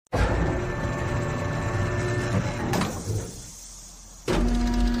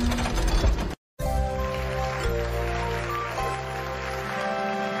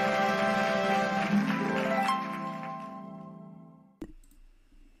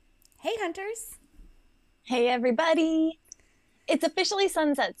Hey, hunters. Hey everybody. It's officially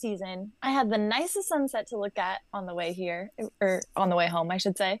sunset season. I had the nicest sunset to look at on the way here, or on the way home, I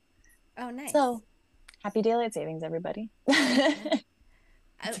should say. Oh, nice. So, happy daylight savings, everybody. Yeah.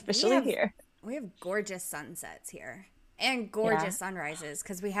 It's We officially have here. we have gorgeous sunsets here and Yeah, gorgeous sunrises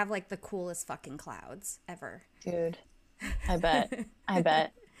because we have like the coolest fucking clouds ever. dude. I bet. I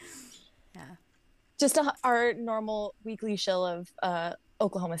bet. Yeah. Just our normal weekly shill of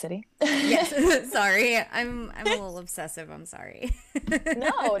Oklahoma City. Yes. Sorry. I'm a little obsessive. I'm sorry.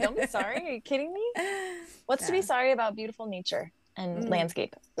 No, don't be sorry. Are you kidding me? What's to be Yeah. sorry about beautiful nature and Mm,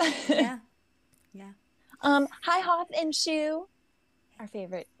 landscape? yeah. Yeah. Hi Hoth and Shu, our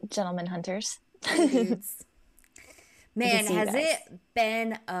favorite gentlemen hunters. Hey, dudes. Good to Man, see you has guys. it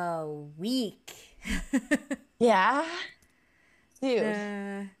been a week? Yeah, dude,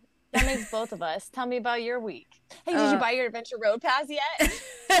 uh, that makes both of us. Tell me about your week. Hey, did you buy your Adventure Road Pass yet?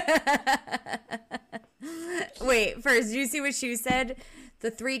 Wait, first, did you see what she said?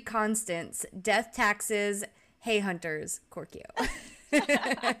 The three constants: death, taxes, hay hunters, Corkio.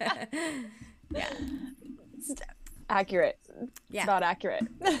 Yeah, It's accurate. It's yeah, not accurate.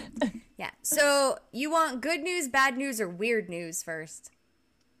 yeah. So, you want good news, bad news, or weird news first?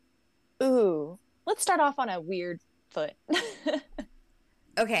 Ooh, let's start off on a weird foot.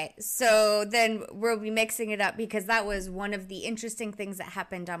 Okay, so then we'll be mixing it up because that was one of the interesting things that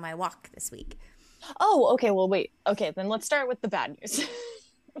happened on my walk this week. Oh, okay. Well, wait. Okay, then let's start with the bad news.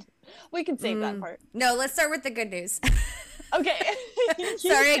 We can save that part. No, let's start with the good news. Okay.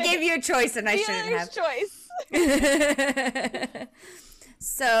 Sorry, I gave you a choice and I shouldn't Dealer's have. choice.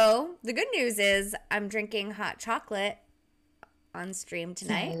 So, the good news is I'm drinking hot chocolate on stream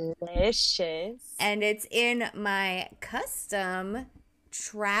tonight, Delicious. and it's in my custom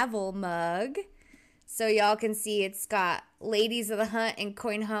travel mug. So, y'all can see it's got Ladies of the Hunt and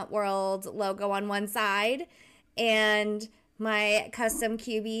Coin Hunt World logo on one side, and my custom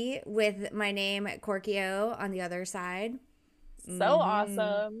QB with my name, Corkio, on the other side. So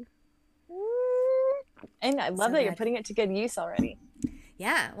awesome. Woo. And I love So that you're good. putting it to good use already.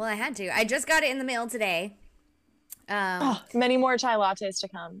 Yeah, well, I had to. I just got it in the mail today. Oh, many more chai lattes to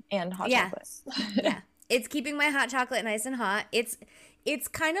come and hot Yeah, chocolate. yeah. It's keeping my hot chocolate nice and hot. It's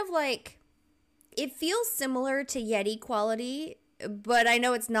kind of like it feels similar to Yeti quality, but I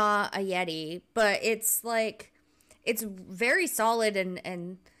know it's not a Yeti, but it's like it's very solid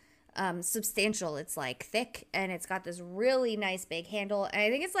and substantial. It's like thick and it's got this really nice big handle. And I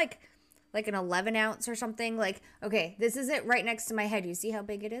think it's like an 11 ounce or something. Like, okay, this is it right next to my head. You see how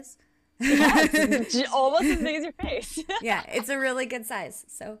big it is? Yeah, it's almost as big as your face. Yeah, it's a really good size.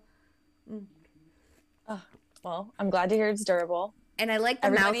 So, Oh, well, I'm glad to hear it's durable. and I like the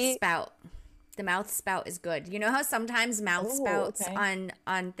mouth Everybody, spout. The mouth spout is good. You know how sometimes mouth oh, spouts okay.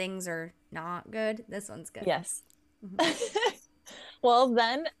 on things are not good? This one's good. Yes. Well,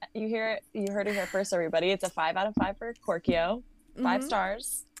 then you heard it here first, everybody. It's a 5 out of 5 for Corkio. 5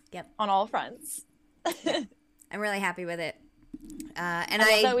 stars Yep. on all fronts. I'm really happy with it. And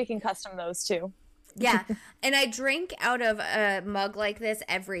I love that I we can custom those too. yeah, and I drink out of a mug like this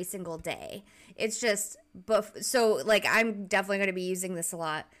every single day. It's just so like I'm definitely going to be using this a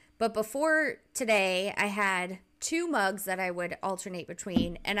lot. But before today, I had two mugs that I would alternate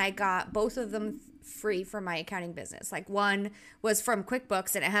between, and I got both of them free from my accounting business. Like one was from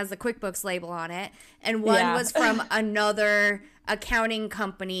QuickBooks and it has the QuickBooks label on it, and one Yeah. was from another accounting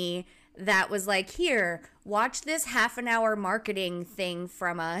company that was like, "Here, watch this half an hour marketing thing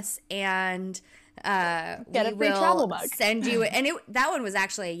from us and Get we a free travel will mug. send you," and that one was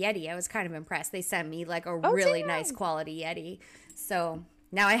actually a Yeti. I was kind of impressed. They sent me like a Oh, really nice damn. quality Yeti. So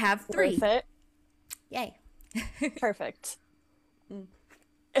now I have three. Worth it. Yay. Perfect.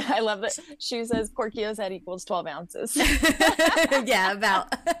 I love that. Shu says Corkio's head equals 12 ounces. Yeah,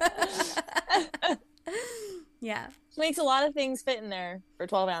 about. Yeah. Makes a lot of things fit in there for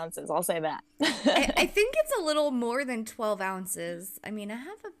 12 ounces. I'll say that. I think it's a little more than 12 ounces. I mean, I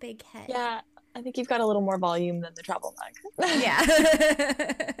have a big head. Yeah, I think you've got a little more volume than the travel mug. Yeah.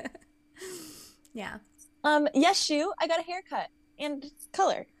 Yeah. Yes, Shu, I got a haircut and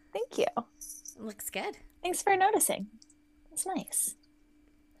color. Thank you. Looks good. Thanks for noticing. It's nice.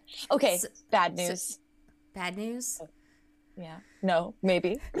 Okay, So, bad so news. bad news. Yeah. No,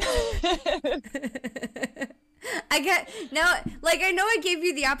 maybe. I get now, like, I know I gave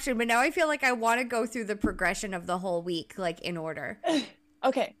you the option, but now I feel like I want to go through the progression of the whole week, like, in order.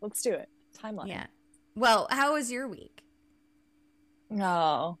 Okay, let's do it. Timeline. Yeah. Well, how was your week?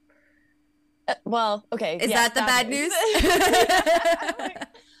 No. Well, okay. Is yes, that the bad news?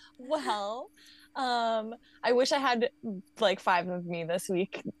 Well, I wish I had like 5 of me this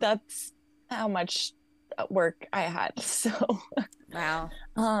week. That's how much work I had. So, Wow.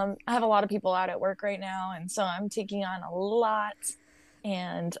 I have a lot of people out at work right now, and so I'm taking on a lot.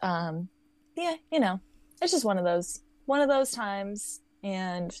 And yeah, it's just one of those times,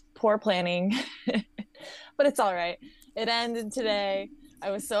 and poor planning. But it's all right. It ended today. I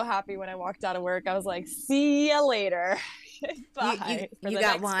was so happy when I walked out of work. I was like, "See ya later." Bye for You the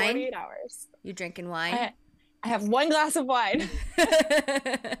got next wine? 48 hours. You drinking wine? I have one glass of wine.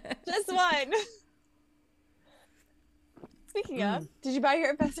 Just one. Speaking of, did you buy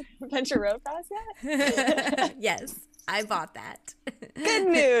your Adventure Road Pass yet? Yes, I bought that. Good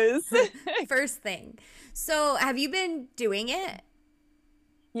news. First thing. So, have you been doing it?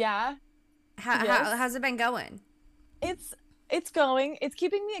 Yeah. Yes. How's it been going? It's going. It's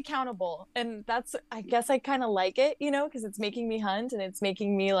keeping me accountable, and that's, I guess, I kind of like it, because it's making me hunt, and it's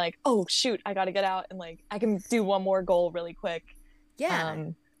making me like, oh shoot, I got to get out, and like I can do one more goal really quick. Yeah.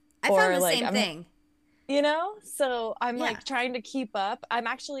 I found the like, same thing. So I'm like trying to keep up. I'm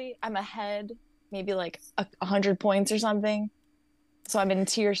ahead maybe like 100 points or something. So I'm in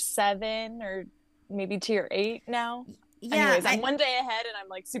tier 7 or maybe tier 8 now. Yeah. Anyways, I'm one day ahead, and I'm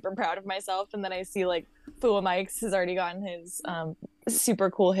like super proud of myself. And then I see like Fua Mike's has already gotten his super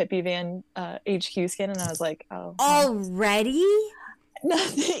cool hippie van HQ skin, and I was like, oh. Already?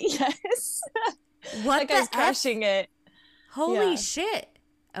 Nothing. Yes. What like the I was crushing it. Holy shit.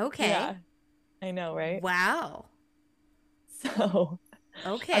 Okay. Yeah. I know, right? Wow. So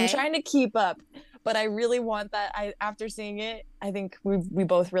okay. I'm trying to keep up, but I really want that. After seeing it, I think we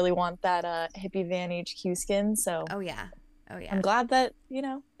both really want that hippie van HQ skin. So Oh yeah. I'm glad that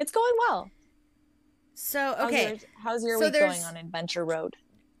it's going well. So okay, how's your week going on Adventure Road?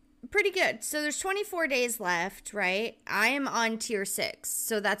 Pretty good. So there's 24 days left, right? I am on tier 6,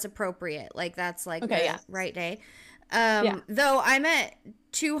 so that's appropriate. Like that's like the right day. Though I'm at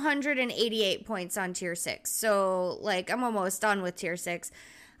 288 points on tier 6, so like I'm almost done with tier 6.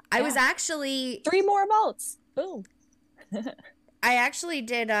 I was actually 3 more vaults. Boom. I actually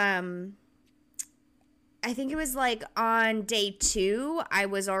did I think it was like on day 2 I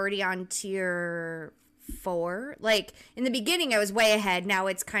was already on tier 4. Like in the beginning I was way ahead. Now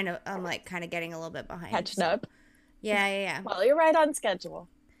it's I'm like kind of getting a little bit behind. Catching up. Yeah. Well, you're right on schedule.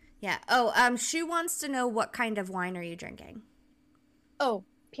 Yeah. Oh, Shu wants to know, what kind of wine are you drinking? Oh,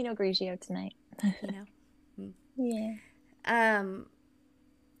 Pinot Grigio tonight. Pinot. Yeah.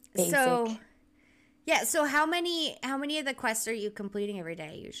 Basic. So how many of the quests are you completing every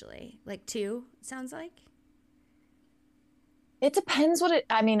day usually? Like 2, it sounds like? It depends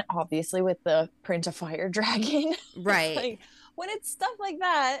obviously with the Print a Fire Dragon. Right. Like, when it's stuff like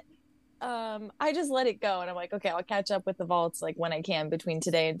that, I just let it go, and I'm like, okay, I'll catch up with the vaults like when I can between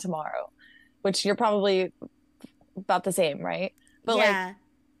today and tomorrow, which you're probably about the same, right? But like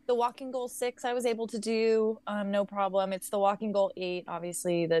the Walking Goal 6 I was able to do no problem. It's the Walking Goal 8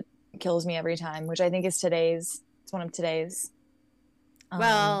 obviously that kills me every time, which I think is today's. It's one of today's.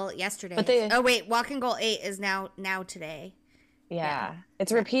 Well, yesterday. But Walking Goal 8 is now today. Yeah.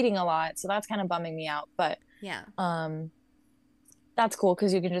 It's repeating a lot, so that's kind of bumming me out, but that's cool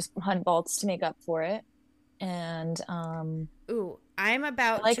because you can just hunt vaults to make up for it. And I'm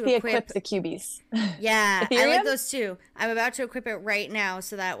about to equip the cubies. Yeah, I like those too. I'm about to equip it right now,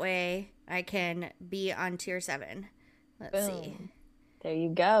 so that way I can be on tier 7. Let's see. There you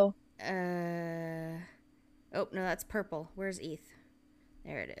go. Oh no, that's purple. Where's ETH?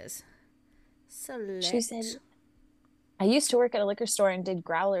 There it is. Select. She said, I used to work at a liquor store and did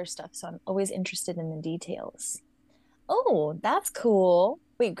growler stuff, so I'm always interested in the details. Oh, that's cool.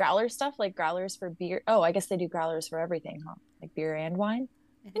 Wait, growler stuff? Like growlers for beer? Oh, I guess they do growlers for everything, huh? Like beer and wine?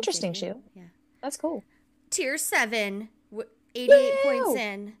 Interesting, Shu. Yeah. That's cool. Tier 7, 88 points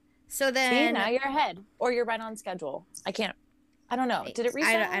in. So then... See, now you're ahead. Or you're right on schedule. I don't know. Did it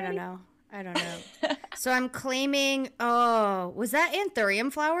reset I don't know. So I'm claiming... Oh, was that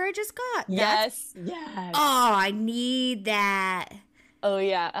Anthurium flower I just got? Yes. Oh, I need that. Oh,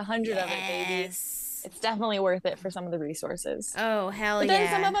 yeah. 100 of it, baby. It's definitely worth it for some of the resources. Oh, hell but yeah. But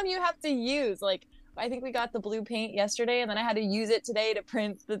then some of them you have to use. Like, I think we got the blue paint yesterday, and then I had to use it today to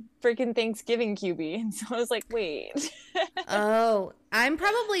print the freaking Thanksgiving QB. And so I was like, wait. Oh, I'm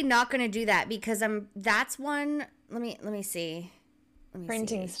probably not going to do that because that's one. Let me see.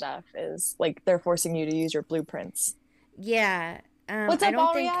 Printing stuff is like they're forcing you to use your blueprints. Yeah. What's up,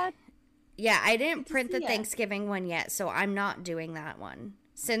 Ariad? Yeah, I didn't print the Thanksgiving one yet, so I'm not doing that one.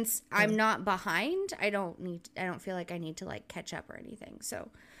 Since I'm not behind, I don't feel like I need to like catch up or anything. So,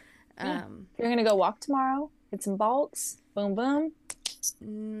 you're gonna go walk tomorrow, hit some vaults, boom, boom.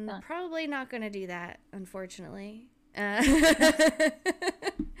 Probably not going to do that, unfortunately.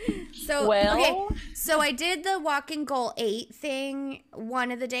 So Well, okay, so I did the walking goal 8 thing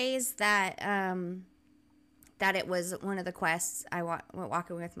one of the days that that it was one of the quests. I went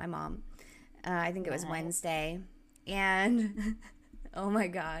walking with my mom. I think it was Wednesday, and oh my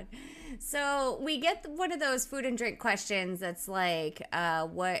god. So we get one of those food and drink questions that's like,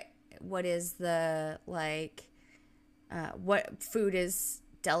 what is the like, what food is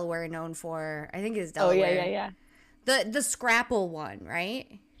Delaware known for? I think it's Delaware. Oh yeah. The Scrapple one,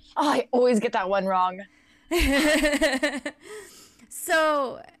 right? Oh, I always get that one wrong.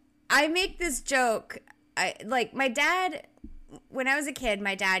 So I make this joke. My dad, when I was a kid,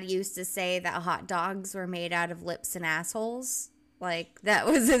 my dad used to say that hot dogs were made out of lips and assholes. Like, that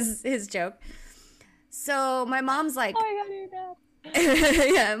was his joke. So my mom's like, Oh my god, your dad.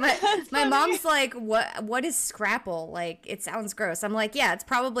 yeah, my mom's like, what is Scrapple? Like, it sounds gross. I'm like, yeah, it's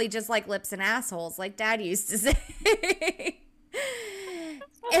probably just like lips and assholes, like Dad used to say.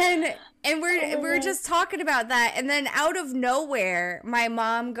 and we're just talking about that, and then out of nowhere, my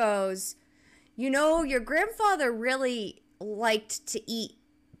mom goes, your grandfather really liked to eat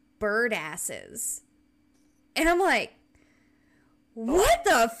bird asses. And I'm like, what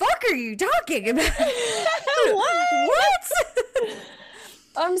the fuck are you talking about? What?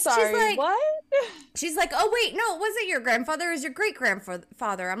 I'm sorry. She's like, what? She's like, oh wait, no, it wasn't your grandfather, it was your great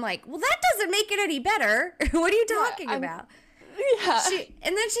grandfather. I'm like, well, that doesn't make it any better. What are you talking about? Yeah.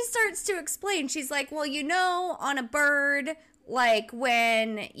 And then she starts to explain. She's like, well, on a bird, like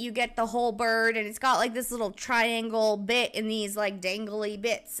when you get the whole bird and it's got like this little triangle bit and these like dangly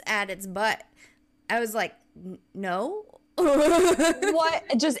bits at its butt. I was like, no. What?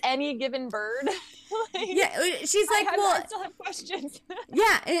 Just any given bird? Yeah, she's like, I still have questions.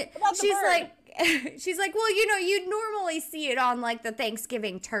 Yeah, she's bird. like, well, you'd normally see it on like the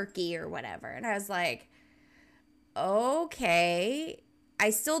Thanksgiving turkey or whatever. And I was like, okay, I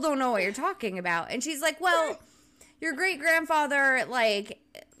still don't know what you're talking about. And she's like, well, your great grandfather, like,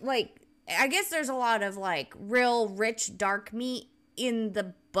 I guess there's a lot of like real rich dark meat in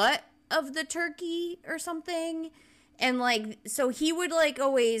the butt of the turkey or something. And like, so he would like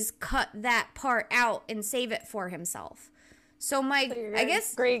always cut that part out and save it for himself. So I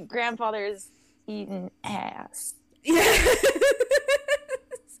guess great grandfather's eating ass. Yeah.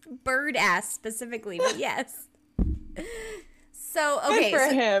 Bird ass specifically, but yes. So, okay. Good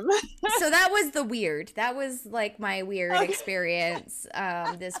for him. So that was like my weird experience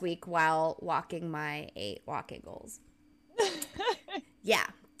this week while walking my 8 walking goals. Yeah,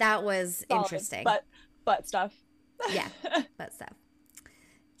 that was Solid. interesting. Butt stuff. Yeah, butt stuff.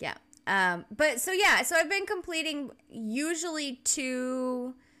 Yeah. So I've been completing usually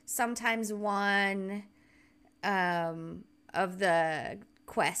 2, sometimes 1 of the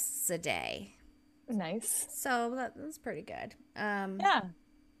quests a day. Nice. So that's pretty good. Yeah.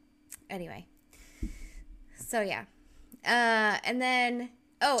 Anyway. So yeah. And then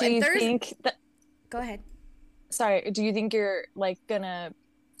do you think that? Go ahead. Sorry. Do you think you're like gonna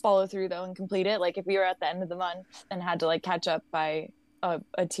follow through though and complete it? Like if we were at the end of the month and had to like catch up by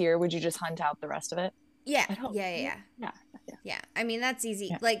a tier, would you just hunt out the rest of it? Yeah. Yeah. I mean, that's easy.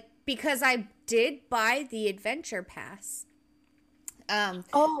 Yeah. Like, because I did buy the adventure pass.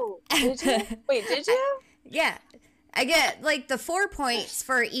 Oh, did you? Wait, did you? Yeah. I get like the 4 points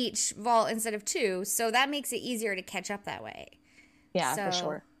for each vault instead of 2, so that makes it easier to catch up that way. Yeah, for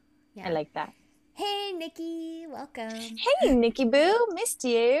sure. Yeah. I like that. Hey, Nikki, welcome. Hey, Nikki Boo, missed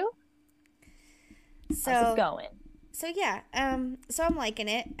you. So how's it going? So yeah, so I'm liking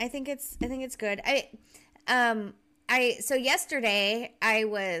it. I think it's good. So yesterday I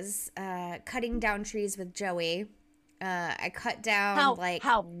was cutting down trees with Joey. I cut down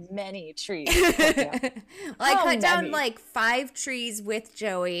how many trees? I cut down like 5 trees with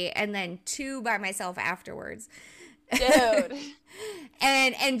Joey and then 2 by myself afterwards. Dude.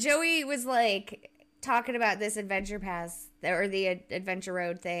 And Joey was like talking about this adventure pass or the adventure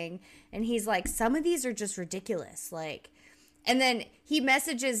road thing, and he's like, some of these are just ridiculous, like. And then he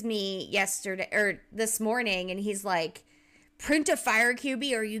messages me yesterday or this morning, and he's like, print a fire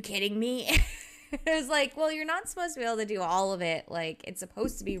cubie, are you kidding me? I was like, well, you're not supposed to be able to do all of it, like it's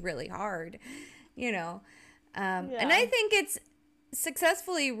supposed to be really hard, And I think it's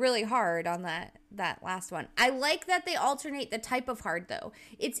successfully really hard on that last one. I like that they alternate the type of hard though.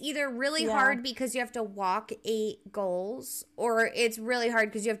 It's either really hard because you have to walk 8 goals, or it's really hard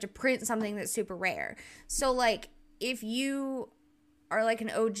because you have to print something that's super rare. So like if you are like an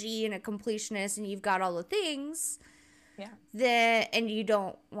OG and a completionist and you've got all the things, and you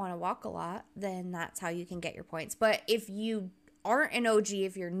don't want to walk a lot, then that's how you can get your points. But if you aren't an OG,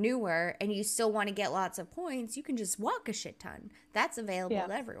 if you're newer and you still want to get lots of points, you can just walk a shit ton. That's available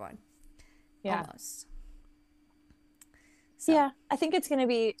to everyone. Yeah. Almost. So. Yeah, I think it's going to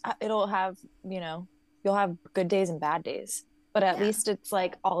be, it'll have, you'll have good days and bad days, but at least it's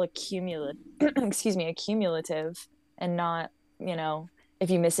like all accumulative, accumulative and not, if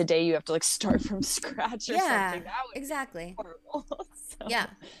you miss a day, you have to like start from scratch or something. That would exactly. be horrible. So, yeah.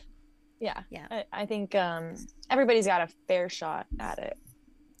 I think everybody's got a fair shot at it.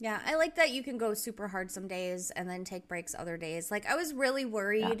 Yeah, I like that you can go super hard some days and then take breaks other days. Like, I was really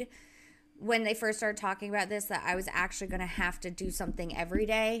worried when they first started talking about this that I was actually going to have to do something every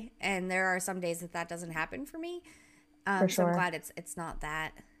day, and there are some days that doesn't happen for me. For sure. So I'm glad it's not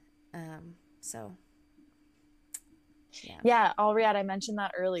that. So... Yeah, Alriad, I mentioned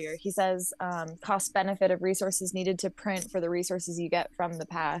that earlier. He says cost benefit of resources needed to print for the resources you get from the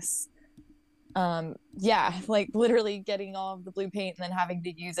pass. Like literally getting all of the blue paint and then having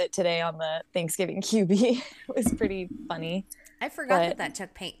to use it today on the Thanksgiving QB was pretty funny. I forgot that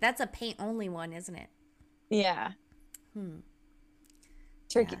took paint. That's a paint only one, isn't it? Yeah.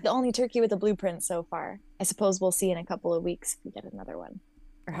 Turkey, the only turkey with a blueprint so far. I suppose we'll see in a couple of weeks if we get another one,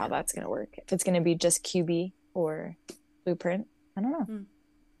 or how that's going to work. If it's going to be just QB or blueprint, I don't know.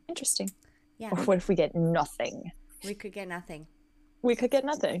 Interesting. Yeah. Or what if we get nothing? We could get nothing. We could get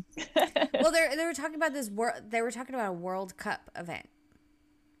nothing. Well, they were talking about this. They were talking about a World Cup event.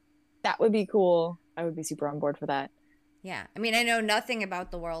 That would be cool. I would be super on board for that. Yeah, I mean, I know nothing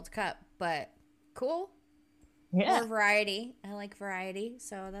about the World Cup, but cool. Yeah. More variety. I like variety,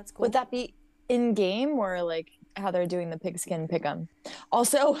 so that's cool. Would that be in game or like how they're doing the pigskin pick'em?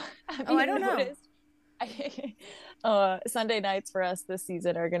 Also, I don't know. Sunday nights for us this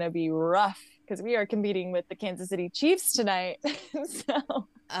season are going to be rough because we are competing with the Kansas City Chiefs tonight. So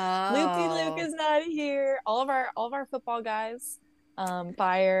Loopy Luke is not here. All of our football guys,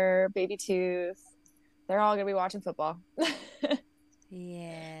 Fire, Baby Tooth, they're all going to be watching football.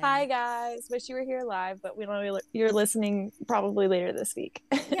 Yeah. Hi guys, wish you were here live, but we know you're listening probably later this week.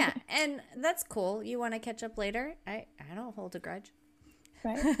 Yeah, and that's cool. You want to catch up later? I don't hold a grudge.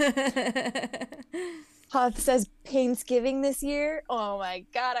 Right. Huff says Painsgiving this year. Oh my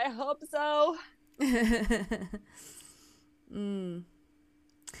god, I hope so.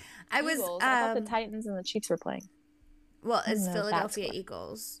 I was thought the Titans and the Chiefs were playing. Well, it's Philadelphia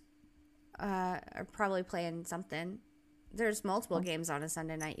Eagles. Are probably playing something. There's multiple games on a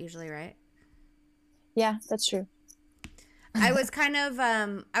Sunday night usually, right? Yeah, that's true. I was kind of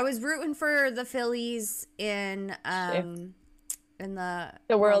I was rooting for the Phillies in the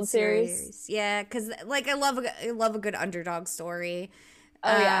World Series. Yeah, because like I love a good underdog story.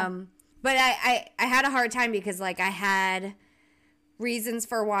 Oh yeah. But I had a hard time because like I had reasons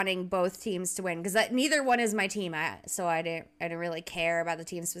for wanting both teams to win because neither one is my team. So I didn't really care about the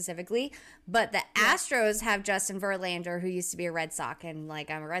team specifically. But the Astros have Justin Verlander, who used to be a Red Sox, and like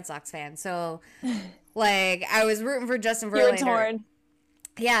I'm a Red Sox fan. So like I was rooting for Justin Verlander. You were torn.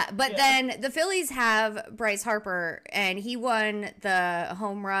 Yeah, but then the Phillies have Bryce Harper, and he won the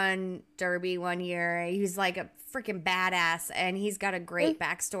home run derby one year. He's like a freaking badass, and he's got a great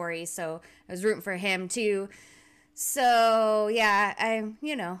backstory, so I was rooting for him too. So, yeah,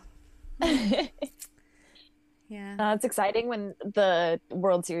 yeah. It's exciting when the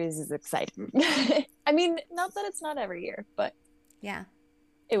World Series is exciting. I mean, not that it's not every year, but yeah.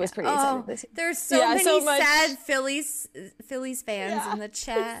 It was pretty exciting this year. There's so many sad Phillies fans in the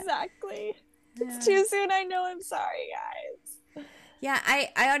chat. Exactly. It's too soon. I know. I'm sorry, guys. Yeah, I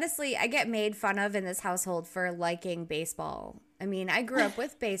honestly, I get made fun of in this household for liking baseball. I mean, I grew up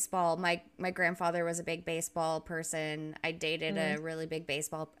with baseball. My grandfather was a big baseball person. I dated a really big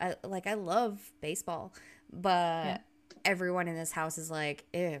baseball. I love baseball, but everyone in this house is like,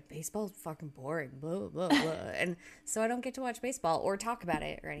 ew, baseball's fucking boring, blah, blah, blah. And so I don't get to watch baseball or talk about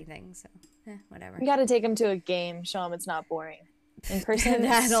it or anything. So, whatever. You got to take them to a game, show them it's not boring. In person,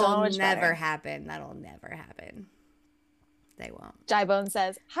 That'll never happen. That'll never happen. They won't. Jybone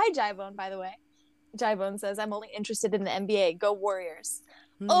says, hi, Jybone, by the way. Jybone says, I'm only interested in the NBA. Go Warriors.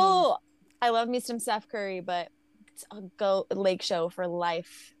 Oh, I love me some Steph Curry, but it's a go Lake Show for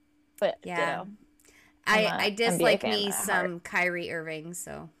life. But, yeah. I dislike me some Kyrie Irving,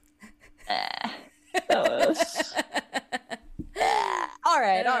 so. All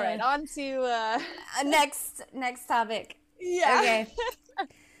right. On to next topic. Yeah. Okay.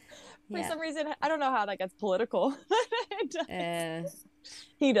 For some reason, I don't know how that gets political.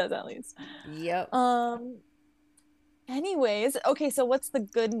 He does at least. Yep. Anyways, okay. So what's the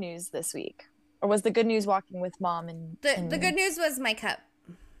good news this week? Or was the good news walking with mom and the good news was my cup.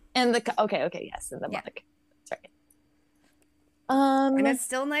 And okay, yes, and the mug. Sorry. And Um, it's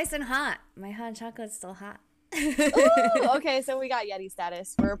still nice and hot. My hot chocolate's still hot. ooh, okay, so we got Yeti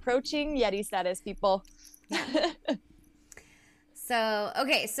status. We're approaching Yeti status, people. Yeah. So,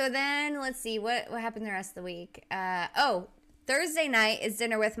 okay, so then let's see what happened the rest of the week. Thursday night is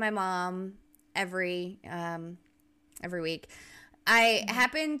dinner with my mom every week. I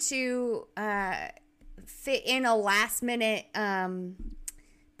happened to fit in a last minute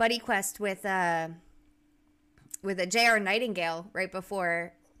buddy quest with a J.R. Nightingale right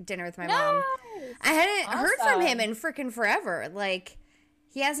before dinner with my mom. I hadn't heard from him in freaking forever. Like,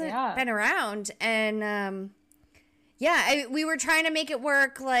 he hasn't been around, and we were trying to make it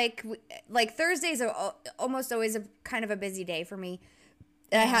work. Like Thursdays are almost always kind of a busy day for me.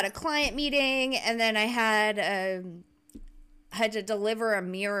 I had a client meeting, and then I had to deliver a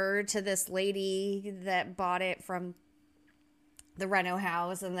mirror to this lady that bought it from the reno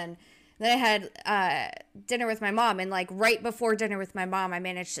house, and then I had dinner with my mom, and like right before dinner with my mom, I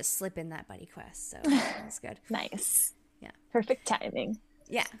managed to slip in that buddy quest, so that was good. Nice. Yeah. Perfect timing.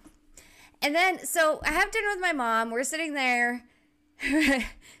 Yeah. And then, so I have dinner with my mom. We're sitting there.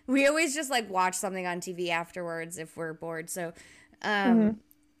 We always just like watch something on TV afterwards if we're bored. So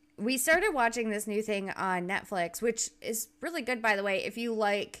we started watching this new thing on Netflix, which is really good, by the way, if you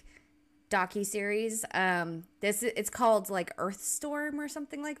like docuseries. It's called like Earthstorm or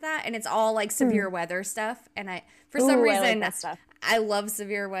something like that, and it's all like severe weather stuff. And for some reason, I like that stuff. I love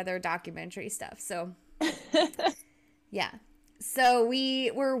severe weather documentary stuff. So yeah. So we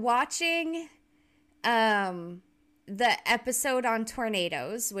were watching the episode on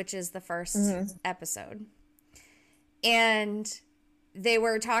tornadoes, which is the first episode. And they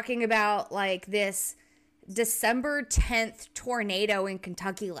were talking about like this December 10th tornado in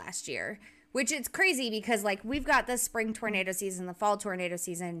Kentucky last year, which it's crazy because like we've got the spring tornado season, the fall tornado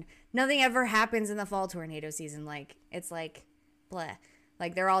season. Nothing ever happens in the fall tornado season. Like, it's like bleh.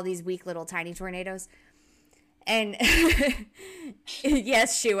 Like, they're all these weak little tiny tornadoes. And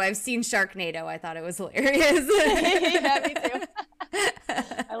yes, Shu, I've seen Sharknado. I thought it was hilarious. Yeah, me too.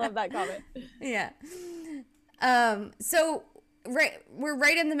 I love that comment. Yeah. So we're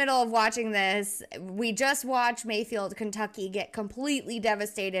right in the middle of watching this. We just watched Mayfield, Kentucky get completely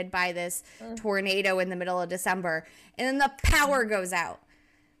devastated by this tornado in the middle of December. And then the power goes out.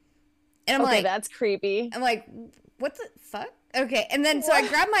 And I'm like, that's creepy. I'm like, what the fuck? Okay. And then so I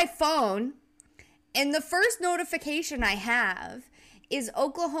grab my phone. And the first notification I have is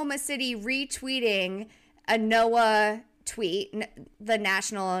Oklahoma City retweeting a NOAA tweet, the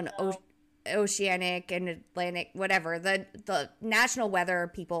National and Oceanic and Atlantic, whatever, the national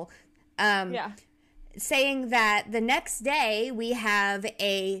weather people, saying that the next day we have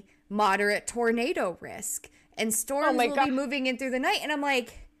a moderate tornado risk and storms will be moving in through the night. And I'm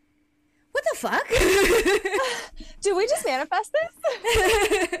like, what the fuck? Did we just manifest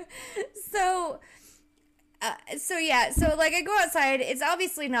this? So like I go outside. It's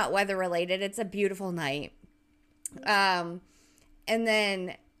obviously not weather related. It's a beautiful night. And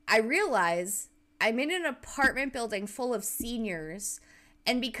then I realize I'm in an apartment building full of seniors.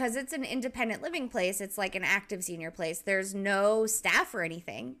 And because it's an independent living place, it's like an active senior place. There's no staff or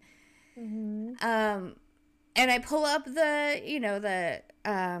anything. And I pull up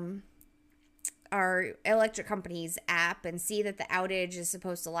our electric company's app and see that the outage is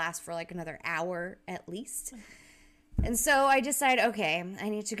supposed to last for like another hour at least. And so I decide, okay, I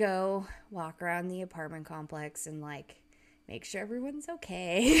need to go walk around the apartment complex and like make sure everyone's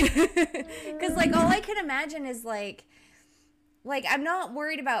okay. Because like all I can imagine is like I'm not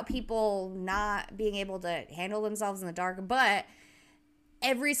worried about people not being able to handle themselves in the dark, but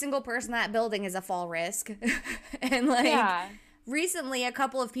every single person in that building is a fall risk. And like recently a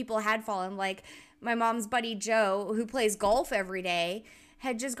couple of people had fallen. Like my mom's buddy Joe, who plays golf every day,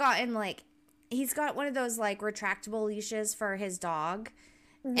 had just gotten like, he's got one of those like retractable leashes for his dog,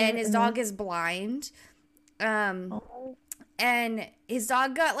 and his dog is blind. And his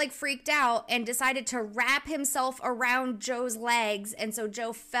dog got like freaked out and decided to wrap himself around Joe's legs, and so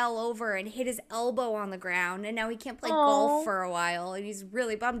Joe fell over and hit his elbow on the ground, and now he can't play golf for a while, and he's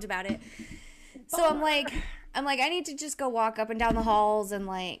really bummed about it. So I'm like, I need to just go walk up and down the halls and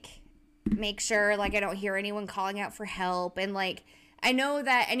like make sure like I don't hear anyone calling out for help. And like I know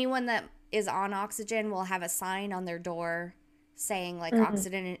that anyone that is on oxygen will have a sign on their door saying like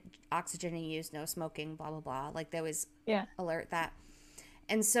oxygen in use, no smoking, blah blah blah. Like they always alert that.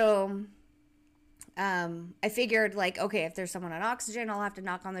 And so I figured like, okay, if there's someone on oxygen, I'll have to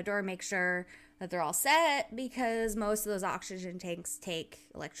knock on the door and make sure that they're all set, because most of those oxygen tanks take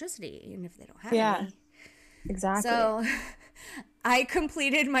electricity, and if they don't have any. Exactly. So I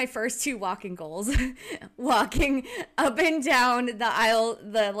completed my first 2 walking goals, walking up and down the aisle,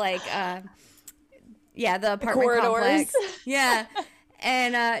 the apartment Corridors. complex. Yeah.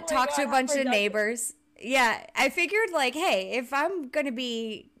 And Oh my talked to God, a how bunch of productive. neighbors. Yeah, I figured like, hey, if I'm going to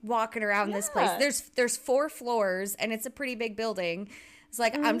be walking around this place, Yeah. there's 4 floors and it's a pretty big building. It's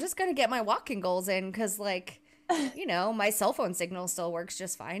like, I'm just going to get my walking goals in cuz like, you know, my cell phone signal still works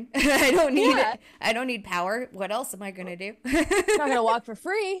just fine. I don't need Yeah. it. I don't need power. What else am I going to do? I'm not gonna walk for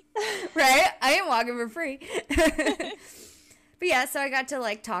free. Right? I ain't walking for free. But yeah, so I got to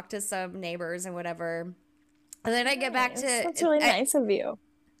like talk to some neighbors and whatever. And then I get back to That's really nice of you.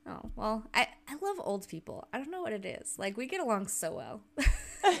 Oh, well, I love old people. I don't know what it is. Like we get along so well.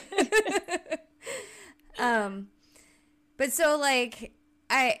 But so like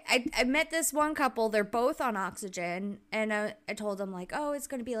I met this one couple, they're both on oxygen, and I told them like, oh, it's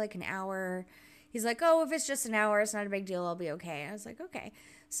gonna be like an hour. He's like, oh, if it's just an hour, it's not a big deal, I'll be okay. I was like, okay.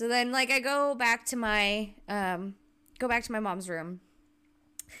 So then like I go back to my mom's room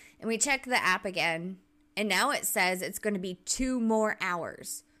and we check the app again, and now it says it's gonna be 2 more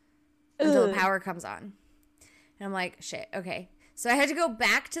hours until the power comes on. And I'm like, shit, okay. So I had to go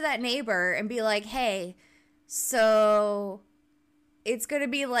back to that neighbor and be like, hey, so it's going to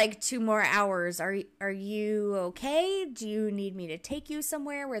be like 2 more hours. Are you okay? Do you need me to take you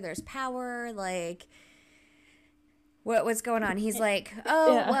somewhere where there's power? Like, what's going on? He's like,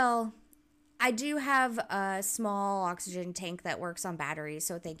 oh, Yeah. well, I do have a small oxygen tank that works on batteries,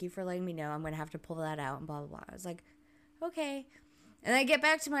 so thank you for letting me know. I'm going to have to pull that out and blah, blah, blah. I was like, okay. And I get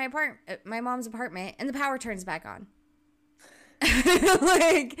back to my mom's apartment, and the power turns back on.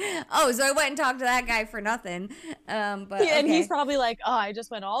 Like, oh, so I went and talked to that guy for nothing. But Yeah, and okay. he's probably like, oh, I just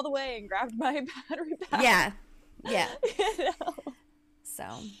went all the way and grabbed my battery pack. Yeah. You know? So,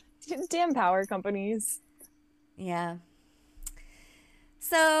 Damn power companies. yeah.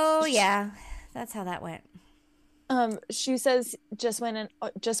 So, yeah, that's how that went. She says just went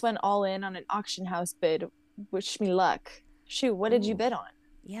all in on an auction house bid. Wish me luck. Shoot, what did you Ooh. bid on?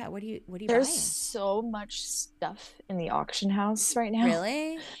 Yeah, what do you There's buying? so much stuff in the auction house right now.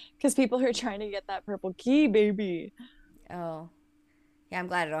 Really? Because people are trying to get that purple key, baby. Oh. Yeah, I'm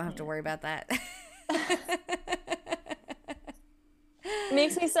glad I don't have to worry about that. It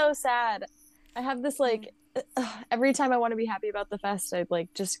makes me so sad. I have this like every time I want to be happy about the fest, I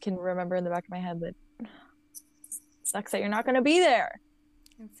like just can remember in the back of my head that sucks that you're not going to be there.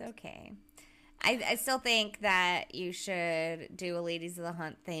 It's okay. I still think that you should do a Ladies of the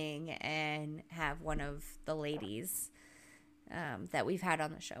Hunt thing and have one of the ladies that we've had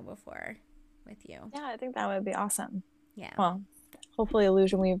on the show before with you. Yeah, I think that would be awesome. Yeah. Well, hopefully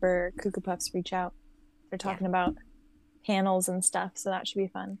Illusion Weaver, Cuckoo Puffs reach out. They're talking about panels and stuff, so that should be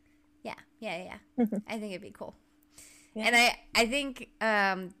fun. Yeah. I think it'd be cool. Yeah. And I think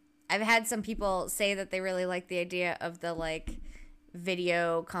I've had some people say that they really like the idea of the like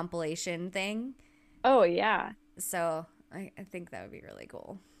video compilation thing. Oh, yeah. So I think that would be really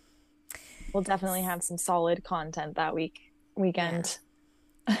cool. We'll definitely have some solid content that weekend.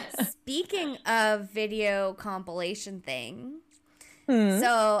 Speaking of video compilation thing, Hmm.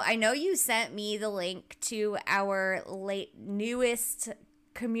 so I know you sent me the link to our newest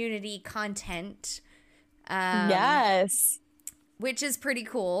community content. Yes. Which is pretty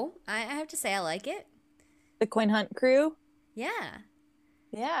cool. I have to say I like it. The Coin Hunt crew. Yeah.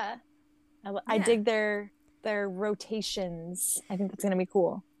 Yeah. I Yeah. dig their rotations. I think that's going to be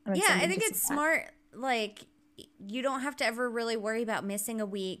cool. I'm Yeah, excited I think to it's see that. smart. Like, you don't have to ever really worry about missing a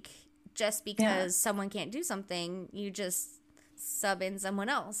week just because someone can't do something. You just sub in someone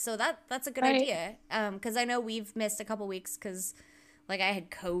else. So that's a good Right. idea. Because I know we've missed a couple weeks because, like, I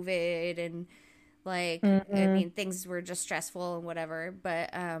had COVID and, like, I mean, things were just stressful and whatever.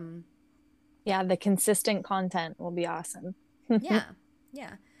 But, Yeah, the consistent content will be awesome. yeah.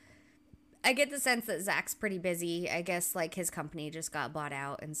 I get the sense that Zach's pretty busy. I guess, like, his company just got bought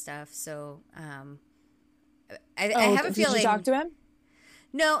out and stuff. So, I have a feeling. Did you talk to him?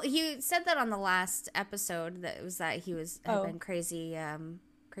 No, he said that on the last episode that he had Oh. been crazy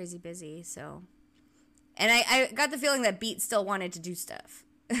busy. So, and I got the feeling that Beats still wanted to do stuff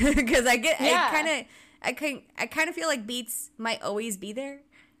because I kind of feel like Beats might always be there,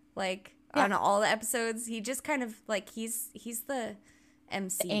 like on all the episodes. He just kind of like he's the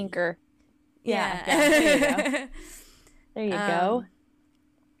MC Anchor. Yeah. There you go. There you go.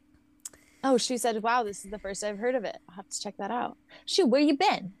 Oh, she said, wow, this is the first I've heard of it. I'll have to check that out. Shoot, where you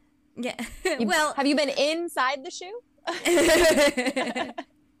been? Yeah. Well, have you been inside the shoe?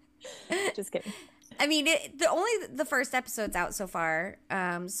 Just kidding. I mean, only the first episode's out so far,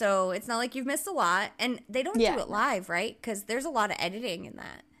 so it's not like you've missed a lot. And they don't do it live, right? Because there's a lot of editing in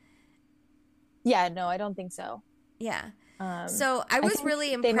that. Yeah, no, I don't think so. Yeah. So I was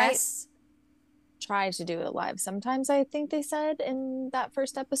really impressed. Try to do it live. Sometimes I think they said in that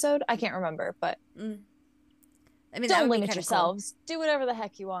first episode. I can't remember, but I mean, don't limit yourselves. Cool. Do whatever the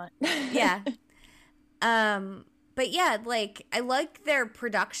heck you want. Yeah. But yeah, like I like their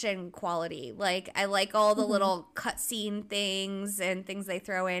production quality. Like I like all the little cutscene things and things they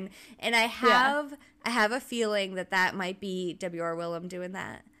throw in. And I have a feeling that might be W.R. Willem doing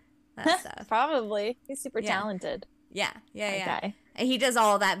that stuff. Probably. He's super talented. Yeah. Guy. And he does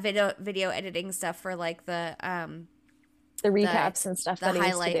all that video editing stuff for like the recaps and stuff. The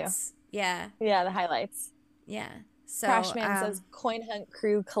highlights. Yeah. Yeah, the highlights. Yeah. So Crashman says Coin Hunt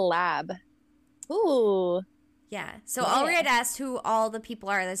Crew collab. Ooh. Yeah. So Already had asked who all the people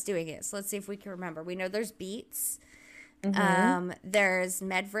are that's doing it. So let's see if we can remember. We know there's Beats. There's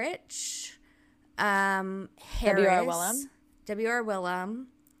Medrich. Harris. W.R. Willem.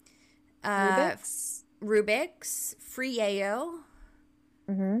 Rubik's. Free Yayo.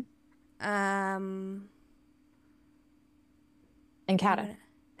 And Kata.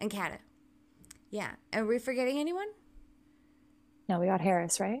 Yeah. Are we forgetting anyone? No, we got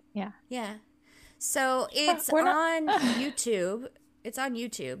Harris, right? Yeah. Yeah. So it's on YouTube. It's on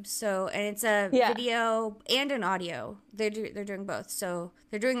YouTube. So, and it's a video and an audio. They're doing both. So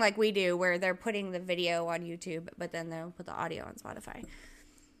they're doing like we do, where they're putting the video on YouTube, but then they'll put the audio on Spotify.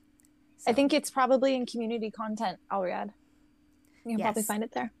 So. I think it's probably in community content, Alriad. You can probably find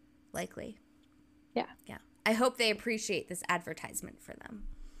it there. Likely. Yeah. Yeah. I hope they appreciate this advertisement for them.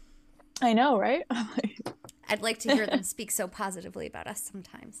 I know, right? I'd like to hear them speak so positively about us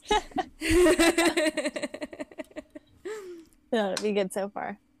sometimes. Yeah, it'd be good so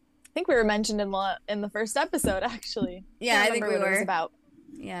far. I think we were mentioned in the first episode, actually. Yeah, I think we were. It was about.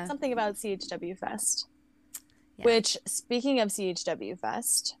 Yeah. Something about CHW Fest. Yeah. Which, speaking of CHW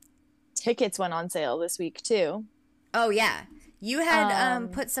Fest, tickets went on sale this week, too. Oh, yeah. You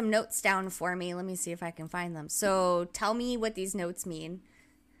had put some notes down for me. Let me see if I can find them. So tell me what these notes mean.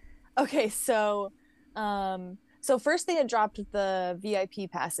 Okay, so first they had dropped the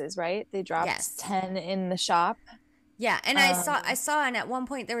VIP passes, right? They dropped 10 in the shop. Yeah, and I saw, and at one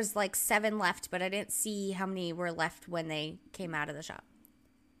point there was like 7 left, but I didn't see how many were left when they came out of the shop.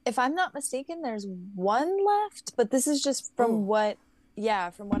 If I'm not mistaken, there's 1 left, but this is just from what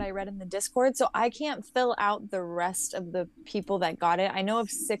I read in the Discord. So I can't fill out the rest of the people that got it. I know of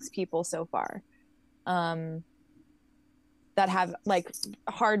 6 people so far that have like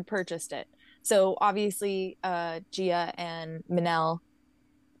hard purchased it. So obviously Gia and Manel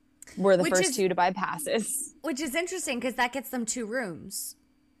were the first 2 to buy passes. Which is interesting because that gets them 2 rooms.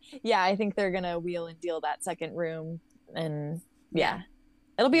 Yeah, I think they're going to wheel and deal that second room. And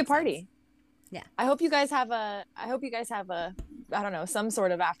it'll be a party. Yeah. I hope you guys have a, I don't know, some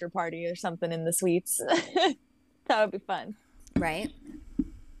sort of after party or something in the suites. That would be fun. Right.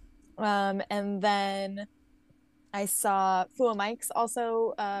 And then I saw Fua Mike's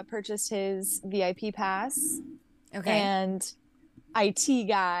also purchased his VIP pass. Okay. And IT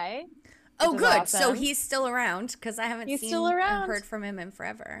Guy. Oh, good. Awesome. So he's still around because I haven't heard from him in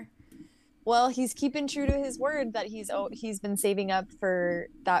forever. Well, he's keeping true to his word that he's been saving up for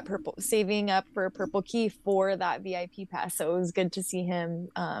a purple key for that VIP pass. So it was good to see him.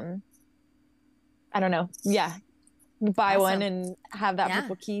 I don't know. Yeah, buy one and have that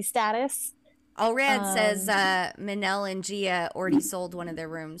purple key status. Allred says Manel and Gia already sold one of their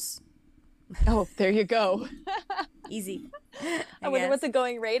rooms. Oh, there you go. Easy. I wonder what the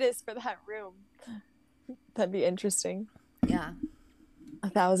going rate is for that room. That'd be interesting. Yeah.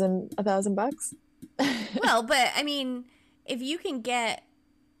 $1,000. Well, but I mean, if you can get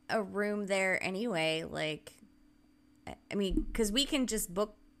a room there anyway, like, I mean, because we can just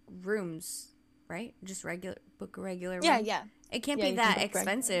book rooms, right? Just book a regular room. Yeah. It can't be that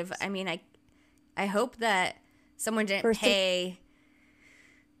expensive. I mean, I hope that someone didn't pay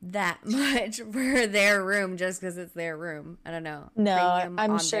that much for their room just because it's their room. I don't know. No,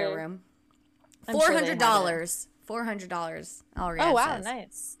 I'm sure. Their room. $400. $400. Already. Oh wow,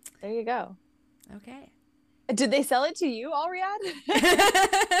 nice. There you go. Okay. Did they sell it to you, Alriad?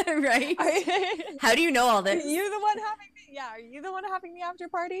 Right. How do you know all this? Are you the one having the after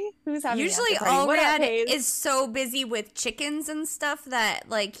party? Who's having Usually the after party? Alriad is so busy with chickens and stuff that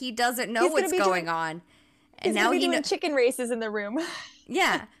like he doesn't know what's going on. And now he's doing chicken races in the room.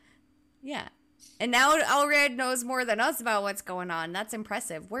 Yeah. Yeah. And now Alred knows more than us about what's going on. That's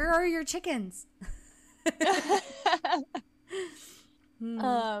impressive. Where are your chickens?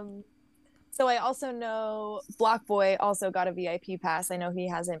 So I also know Block Boy also got a VIP pass. I know he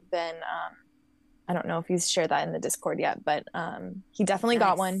hasn't been I don't know if he's shared that in the Discord yet, but he definitely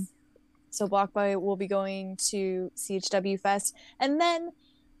got one. Nice. So Block Boy will be going to CHW Fest. And then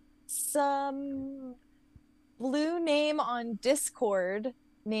some blue name on Discord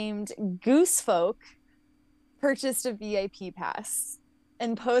named Goosefolk purchased a VIP pass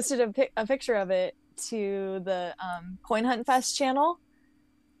and posted a picture of it to the Coin Hunt Fest channel.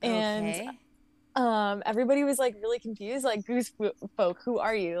 And Okay. everybody was like really confused, like, Goose Folk, who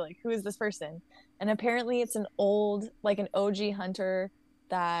are you, like, who is this person? And apparently it's an old, like, an OG hunter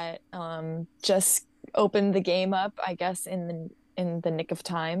that just opened the game up, I guess, in the nick of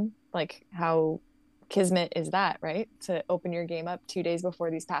time, like how Kismet is that, right, to open your game up 2 days before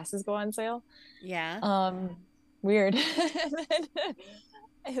these passes go on sale. Yeah. Weird.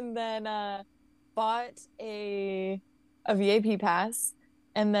 And then bought a VIP pass,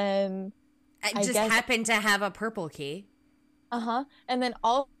 and then I I just guess, happened to have a purple key. and then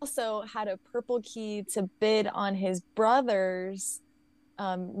also had a purple key to bid on his brother's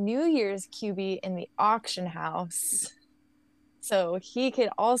New Year's QB in the auction house. So he could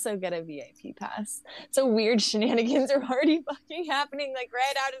also get a VIP pass. So weird shenanigans are already fucking happening, like,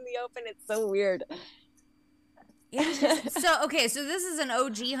 right out in the open. It's so weird. Interesting. So, okay, so this is an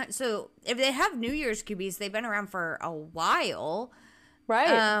OG hunt. So, if they have New Year's QBs, they've been around for a while.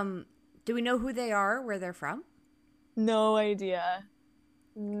 Right. Do we know who they are, where they're from? No idea.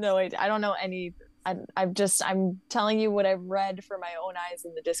 No idea. I don't know any. I'm telling you what I've read for my own eyes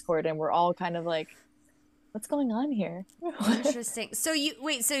in the Discord, and we're all kind of like, what's going on here? Interesting. So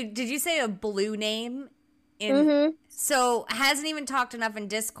so did you say a blue name in Mm-hmm. so hasn't even talked enough in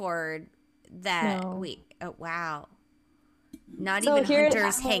Discord that No. oh wow. Not So even here's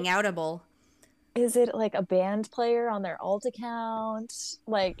hunters how, hang outable. is it like a band player on their alt account?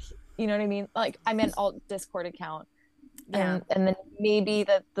 Like, you know what I mean? Like, I meant alt Discord account. Yeah. And then maybe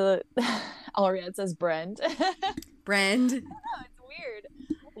that the Alria, it says Brand. Brand. It's weird.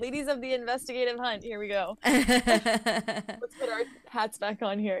 Ladies of the investigative hunt. Here we go. Let's put our hats back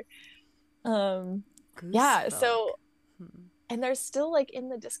on here. Yeah. So, and they're still like in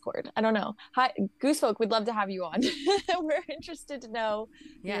the Discord. I don't know. Hi, Goosefolk. We'd love to have you on. We're interested to know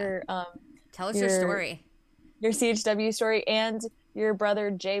your tell us your story, your CHW story, and your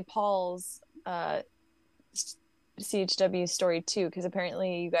brother Jay Paul's CHW story too, because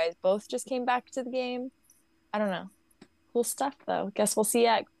apparently you guys both just came back to the game. I don't know. Cool stuff though. Guess we'll see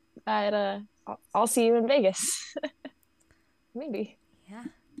at I'll see you in Vegas. Maybe. Yeah.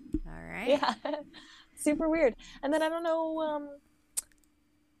 All right. Yeah. Super weird. And then I don't know,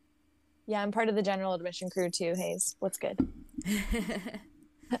 yeah, I'm part of the general admission crew too, Hayes. What's good?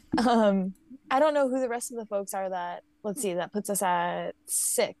 I don't know who the rest of the folks are that, let's see, that puts us at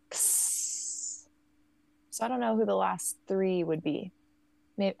 6. So I don't know who the last 3 would be.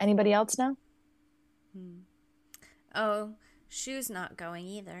 Maybe anybody else know? Oh, Shu's not going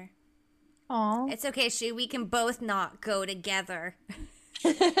either. Aw. It's okay, Shu. We can both not go together.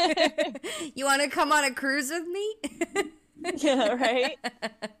 You want to come on a cruise with me? Yeah, right?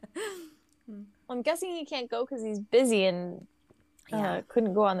 I'm guessing he can't go because he's busy and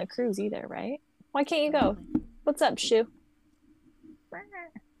couldn't go on the cruise either, right? Why can't you go? What's up, Shu?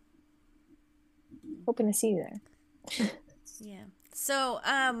 Hoping to see you there. Yeah. So,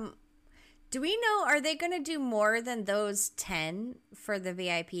 do we know, are they going to do more than those 10 for the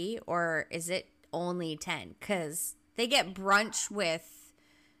VIP, or is it only 10? Because they get brunch with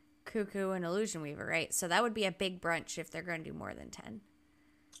Cuckoo and Illusion Weaver, right? So that would be a big brunch if they're going to do more than 10.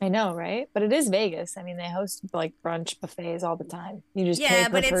 I know, right? But it is Vegas. I mean, they host like brunch buffets all the time. You just pay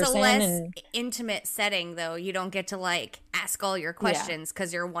per but it's a less and... intimate setting, though. You don't get to like ask all your questions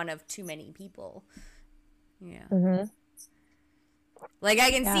because you're one of too many people. Yeah. Mm-hmm. Like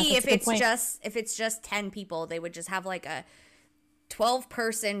I can see if it's just 10 people, they would just have like a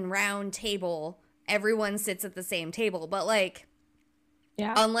 12-person round table. Everyone sits at the same table, but like,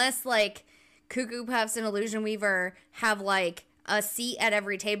 unless like Cuckoo Puffs and Illusion Weaver have like a seat at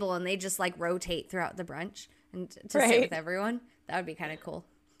every table and they just like rotate throughout the brunch and to sit with everyone, that would be kind of cool.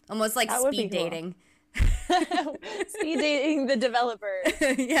 Almost like speed dating. Speed dating the developers.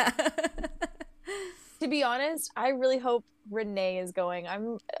 Yeah. To be honest, I really hope Renee is going.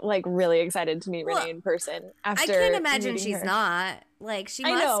 I'm like really excited to meet Renee in person. After I can't imagine she's her. Not. Like she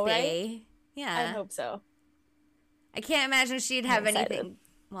must be. Right? Yeah. I hope so. I can't imagine she'd have anything.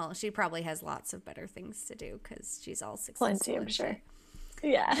 Well, she probably has lots of better things to do because she's all successful. Plenty, I'm sure.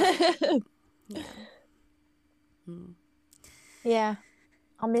 Yeah. Yeah.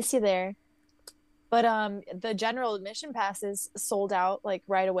 I'll miss you there. But the general admission passes sold out like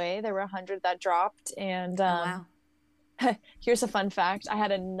right away. There were 100 that dropped, and Oh, wow. here's a fun fact. I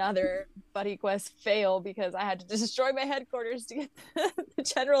had another Buddy Quest fail because I had to destroy my headquarters to get the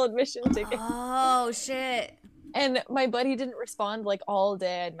general admission ticket. Oh, shit. And my buddy didn't respond like all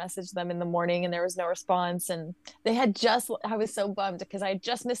day. I'd messaged them in the morning and there was no response. And they had I was so bummed because I had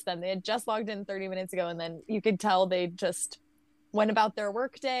just missed them. They had just logged in 30 minutes ago. And then you could tell they just went about their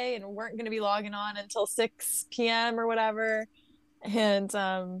work day and weren't going to be logging on until 6 p.m. or whatever. And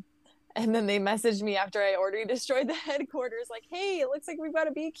then they messaged me after I already destroyed the headquarters, like, hey, it looks like we've got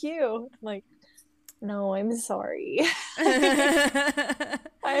a BQ. I'm like, no, I'm sorry.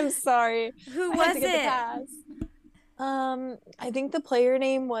 I'm sorry. Who I was had to get it? the pass. I think the player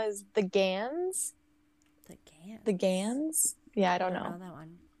name was the Gans. The Gans. The Gans? Yeah, I don't know. That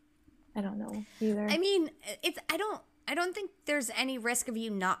one. I don't know either. I mean, I don't think there's any risk of you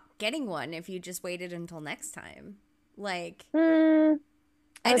not getting one if you just waited until next time. Like, I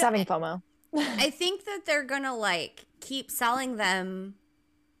was having FOMO. I think that they're gonna like keep selling them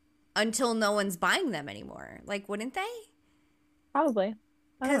until no one's buying them anymore. Like, wouldn't they? Probably.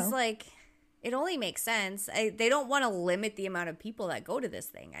 Because like, it only makes sense. They don't want to limit the amount of people that go to this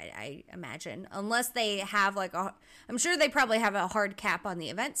thing, I imagine. Unless they have like I'm sure they probably have a hard cap on the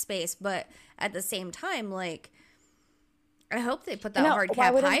event space, but at the same time, like, I hope they put that hard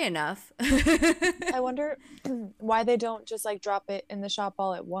cap high enough. I wonder why they don't just like drop it in the shop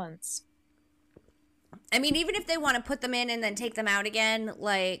all at once. I mean, even if they want to put them in and then take them out again,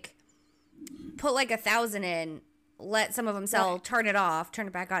 like, put like 1,000 in, let some of them sell, turn it off, turn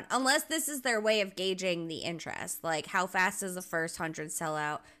it back on. Unless this is their way of gauging the interest. Like, how fast does the first 100 sell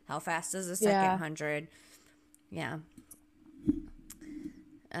out? How fast does the second 100? Yeah.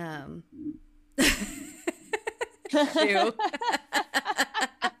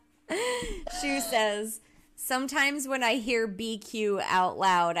 Shu says, sometimes when I hear BQ out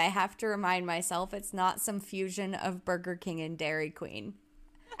loud, I have to remind myself it's not some fusion of Burger King and Dairy Queen.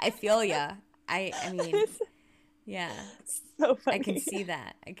 I feel ya. I mean, yeah. So funny. I can see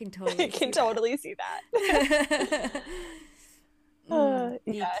that. I can totally see that.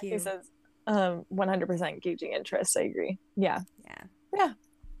 Yeah, he says 100% gauging interest. I agree. Yeah.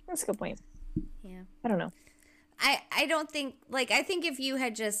 That's a good point. Yeah. I don't know. I don't think, like, I think if you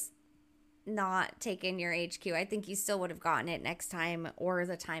had just not taken your HQ, I think you still would have gotten it next time or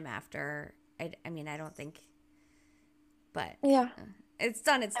the time after. I mean, I don't think, but yeah, it's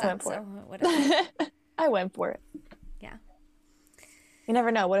done. So whatever. I went for it. Yeah. You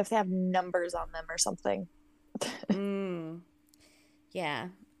never know. What if they have numbers on them or something? Yeah.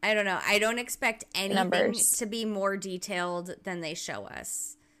 I don't know. I don't expect anything to be more detailed than they show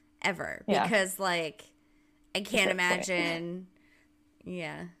us ever. Yeah. Because, like, I can't imagine.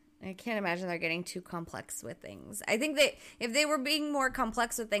 Yeah. I can't imagine they're getting too complex with things. I think that if they were being more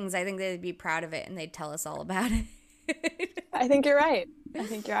complex with things, I think they'd be proud of it and they'd tell us all about it. I think you're right. I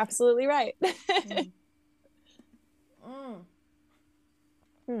think you're absolutely right.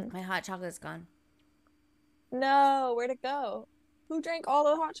 My hot chocolate's gone. No, where'd it go? Who drank all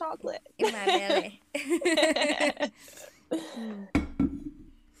the hot chocolate? In my belly.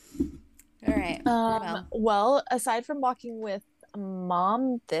 All right. Well, aside from walking with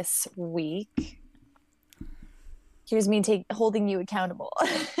Mom this week, here's me holding you accountable.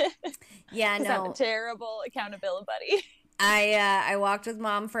 Yeah, no. I'm a terrible accountability buddy. I walked with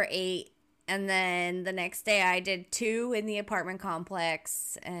Mom for 8, and then the next day I did 2 in the apartment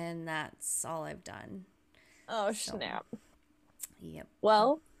complex, and that's all I've done. Oh, snap. Yep.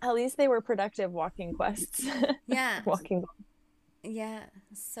 Well, at least they were productive walking quests. Yeah. Walking. Yeah.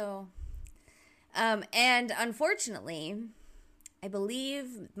 So, and unfortunately, I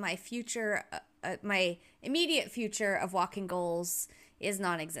believe my future, my immediate future of walking goals is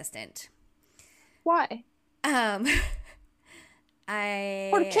non-existent. Why? Okay,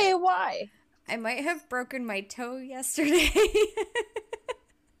 why? I might have broken my toe yesterday.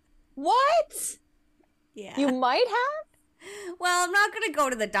 What? Yeah. You might have? Well, I'm not going to go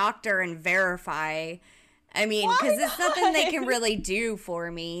to the doctor and verify. I mean, because it's nothing they can really do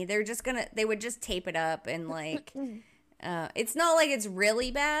for me. They would just tape it up and like, it's not like it's really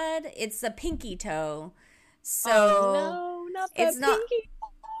bad. It's the pinky toe. So. Oh, no, not the pinky toe.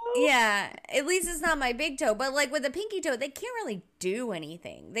 Yeah, at least it's not my big toe. But like with the pinky toe, they can't really do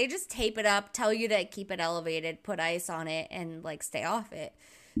anything. They just tape it up, tell you to keep it elevated, put ice on it, and like stay off it.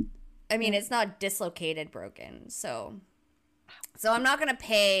 I mean, it's not dislocated, broken. So I'm not going to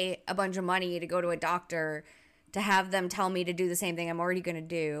pay a bunch of money to go to a doctor to have them tell me to do the same thing I'm already going to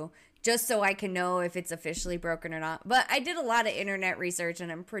do, just so I can know if it's officially broken or not. But I did a lot of internet research,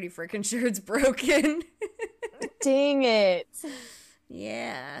 and I'm pretty freaking sure it's broken. Dang it.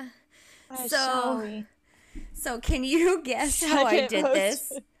 Yeah. Sorry. So can you guess how I did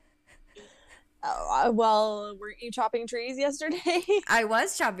this? Well, weren't you chopping trees yesterday? I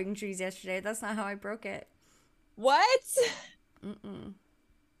was chopping trees yesterday. That's not how I broke it. What? Mm-mm.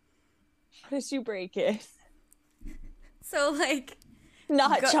 How did you break it? So, like...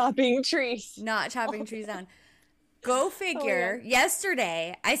 Not chopping trees. Not chopping trees down. Go figure.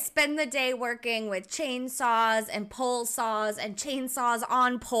 Yesterday, I spent the day working with chainsaws and pole saws and chainsaws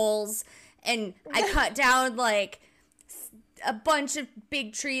on poles. And I cut down, like, a bunch of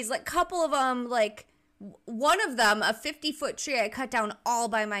big trees. Like, a couple of them, like, one of them, a 50-foot tree, I cut down all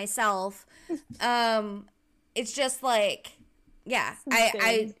by myself. It's just, like, yeah.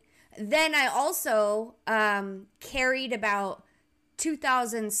 Then I also carried about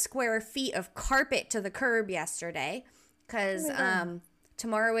 2,000 square feet of carpet to the curb yesterday because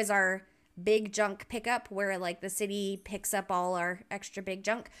tomorrow is our big junk pickup where like the city picks up all our extra big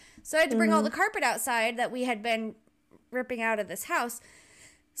junk. So I had to bring all the carpet outside that we had been ripping out of this house.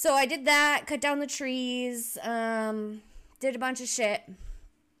 So I did that, cut down the trees, did a bunch of shit.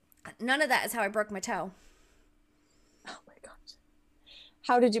 None of that is how I broke my toe. Oh my gosh.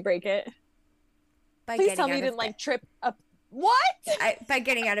 How did you break it? Please tell me you didn't like trip up. What? By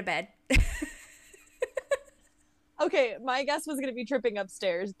getting out of bed. Okay, my guess was going to be tripping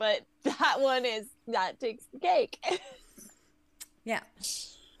upstairs, but that takes the cake. Yeah.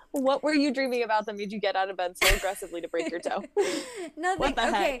 What were you dreaming about that made you get out of bed so aggressively to break your toe? Nothing. What the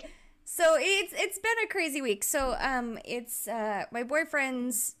heck? So it's been a crazy week. So it's my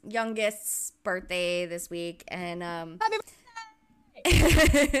boyfriend's youngest's birthday this week, and Happy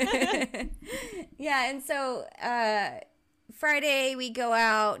birthday! Yeah, and so Friday we go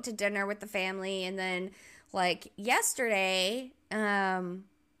out to dinner with the family, and then like yesterday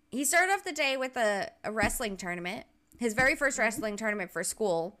he started off the day with a wrestling tournament, his very first wrestling tournament for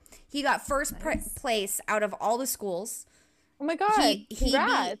school. He got first place out of all the schools. Oh my god! He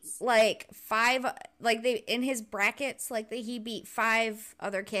Congrats! Beat like 5, like they in his brackets, like he beat 5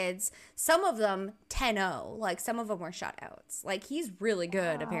 other kids. Some of them 10-0, like some of them were shutouts. Like he's really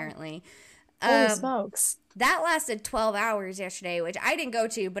good apparently. Holy smokes! That lasted 12 hours yesterday, which I didn't go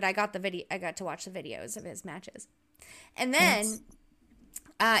to, but I got to watch the videos of his matches. And then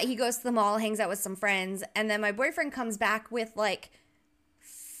he goes to the mall, hangs out with some friends, and then my boyfriend comes back with like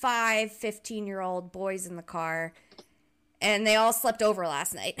 5 15-year-old boys in the car, and they all slept over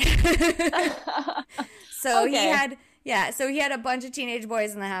last night. So he had a bunch of teenage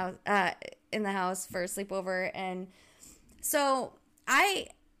boys in the house for a sleepover, and so I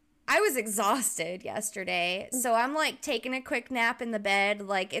was exhausted yesterday, so I'm like taking a quick nap in the bed.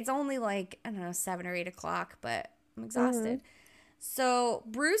 Like it's only like, I don't know, 7 or 8 o'clock, but I'm exhausted. So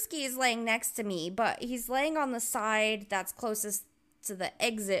Brewski is laying next to me, but he's laying on the side that's closest to the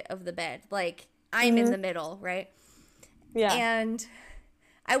exit of the bed. Like I'm in the middle, right? Yeah. And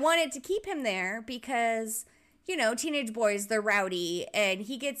I wanted to keep him there because, you know, teenage boys, they're rowdy and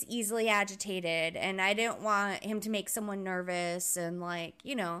he gets easily agitated, and I didn't want him to make someone nervous and like,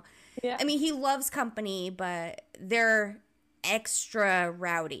 you know, I mean, he loves company, but they're extra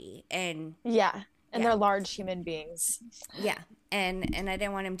rowdy and they're large human beings. Yeah. And I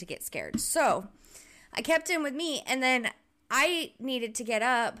didn't want him to get scared. So I kept him with me, and then I needed to get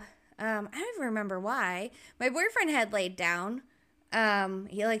up. I don't even remember why. My boyfriend had laid down.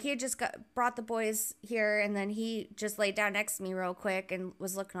 He had just brought the boys here, and then he just laid down next to me real quick and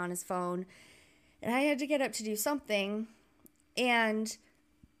was looking on his phone. And I had to get up to do something. And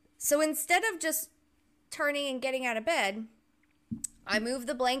so instead of just turning and getting out of bed, I moved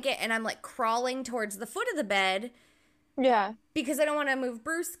the blanket and I'm like crawling towards the foot of the bed. Yeah. Because I don't want to move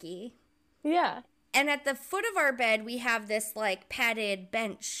Brewski. Yeah. And at the foot of our bed, we have this like padded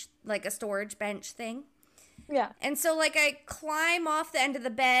bench, like a storage bench thing. Yeah. And so like I climb off the end of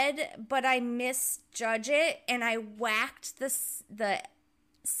the bed, but I misjudge it and I whacked the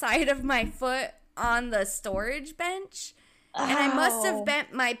side of my foot on the storage bench. Ow. And I must have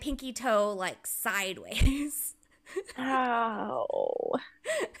bent my pinky toe like sideways. Ow.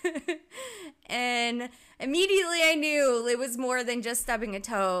 And immediately I knew it was more than just stubbing a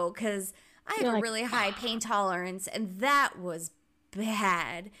toe, because I have a really high pain tolerance, and that was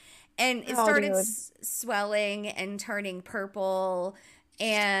bad. And it started swelling and turning purple,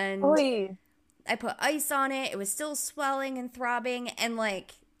 and I put ice on it. It was still swelling and throbbing, and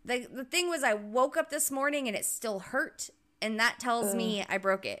like the thing was, I woke up this morning and it still hurt, And that tells me I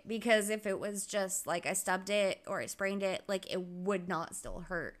broke it, because if it was just like I stubbed it or I sprained it, like it would not still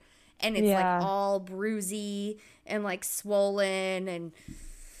hurt. And it's like all bruisey and like swollen, and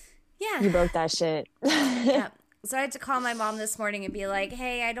You broke that shit. yeah. So I had to call my mom this morning and be like,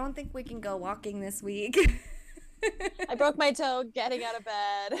 hey, I don't think we can go walking this week. I broke my toe getting out of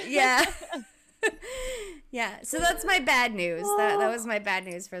bed. Yeah. Yeah. So that's my bad news. That was my bad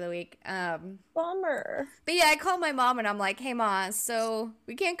news for the week. Bummer. But yeah, I called my mom and I'm like, hey, Ma, so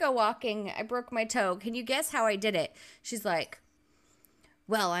we can't go walking. I broke my toe. Can you guess how I did it? She's like,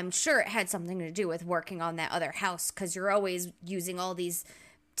 well, I'm sure it had something to do with working on that other house, because you're always using all these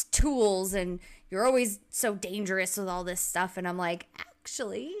tools and you're always so dangerous with all this stuff. And I'm like,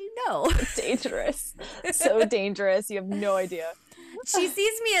 actually, no. Dangerous. So dangerous. You have no idea. She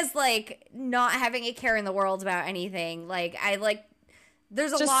sees me as like not having a care in the world about anything. Like I like,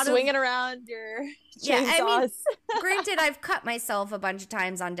 there's a just lot swinging of around your chainsaws. yeah. I mean, granted, I've cut myself a bunch of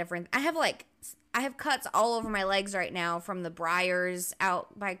times on different. I have cuts all over my legs right now from the briars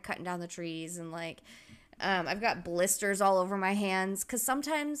out by cutting down the trees, and like I've got blisters all over my hands, because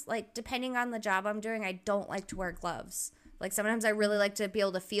sometimes, like, depending on the job I'm doing, I don't like to wear gloves. Like, sometimes I really like to be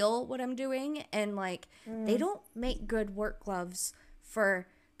able to feel what I'm doing, and like they don't make good work gloves for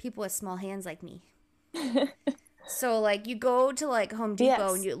people with small hands like me. So like you go to like Home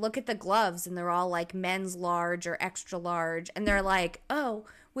Depot and you look at the gloves and they're all like men's large or extra large, and they're like, oh,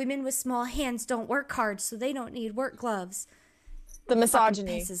 women with small hands don't work hard, so they don't need work gloves. The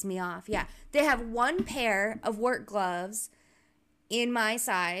misogyny pisses me off. Yeah. They have one pair of work gloves in my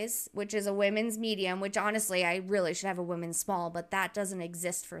size, which is a women's medium, which honestly, I really should have a women's small, but that doesn't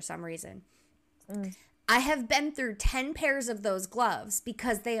exist for some reason. I have been through 10 pairs of those gloves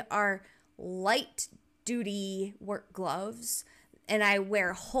because they are light duty work gloves, and I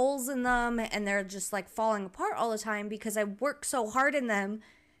wear holes in them, and they're just like falling apart all the time because I work so hard in them,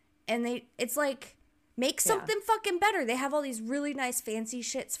 and it's like, make something fucking better. They have all these really nice fancy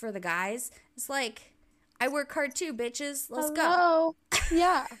shits for the guys. It's like, I work hard too, bitches. Let's go.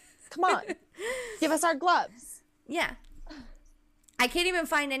 Yeah. Come on. Give us our gloves. Yeah. I can't even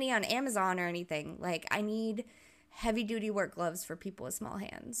find any on Amazon or anything. Like, I need heavy duty work gloves for people with small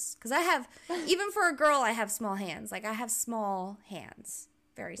hands. Because I have, even for a girl, I have small hands. Like, I have small hands.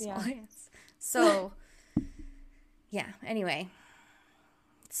 Very small hands. So, yeah. Anyway.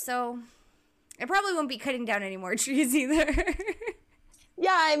 So, I probably won't be cutting down any more trees either.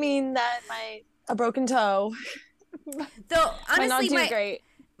 Yeah, I mean, a broken toe. Though, honestly, might not do great.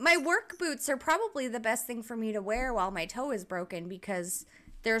 My work boots are probably the best thing for me to wear while my toe is broken, because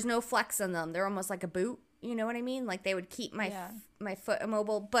there's no flex in them. They're almost like a boot. You know what I mean? Like, they would keep my foot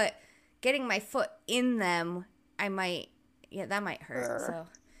immobile, but getting my foot in them, that might hurt. So,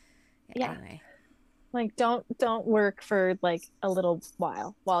 anyway. Like, don't work for like a little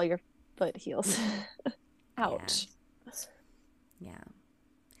while your foot heals. Ouch. Yeah.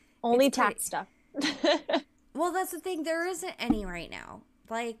 Only tax stuff. Well, that's the thing. There isn't any right now.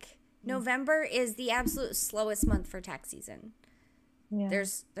 Like, November is the absolute slowest month for tax season. Yeah.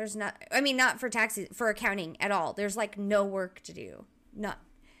 There's not for tax season, for accounting at all. There's like no work to do. None.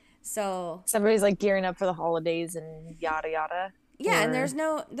 So everybody's like gearing up for the holidays and yada yada. Yeah, and there's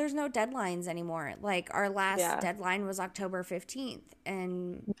no deadlines anymore. Like, our last deadline was October 15th,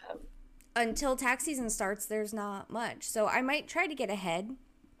 and until tax season starts, there's not much. So I might try to get ahead.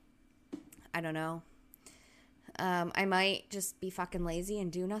 I don't know. I might just be fucking lazy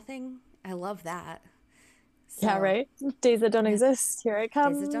and do nothing. I love that. So, yeah, right? Days that don't exist. Here it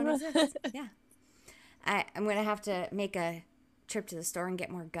comes. Days that don't exist. Yeah. I'm going to have to make a trip to the store and get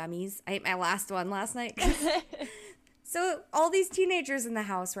more gummies. I ate my last one last night. So all these teenagers in the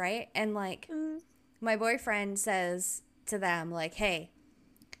house, right? And like my boyfriend says to them, like, hey,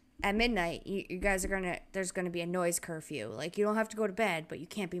 at midnight, you guys there's going to be a noise curfew. Like, you don't have to go to bed, but you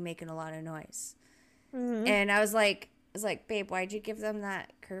can't be making a lot of noise. Mm-hmm. And I was like, babe, why'd you give them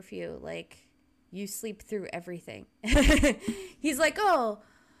that curfew? Like, you sleep through everything. He's like, oh,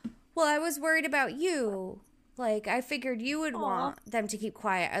 well, I was worried about you. Like, I figured you would want them to keep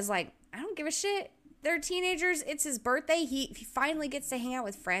quiet. I was like, I don't give a shit. They're teenagers. It's his birthday. He finally gets to hang out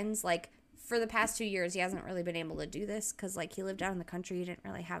with friends. Like, for the past 2 years, he hasn't really been able to do this because, like, he lived out in the country. He didn't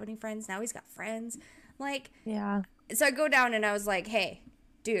really have any friends. Now he's got friends. Like, yeah. So I go down and I was like, hey,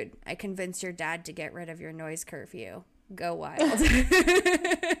 dude, I convinced your dad to get rid of your noise curfew. Go wild.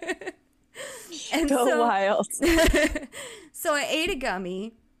 Go wild. So I ate a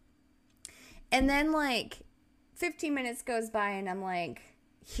gummy. And then, like, 15 minutes goes by and I'm like,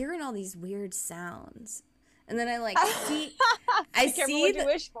 hearing all these weird sounds. And then I like see I Be careful see what you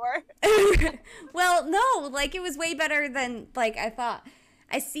wish for. well, no, like it was way better than like I thought.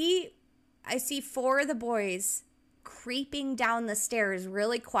 I see 4 of the boys creeping down the stairs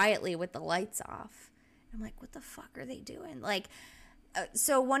really quietly with the lights off. I'm like, what the fuck are they doing? Like,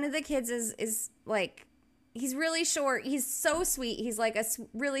 so one of the kids is like, he's really short. He's so sweet. He's like a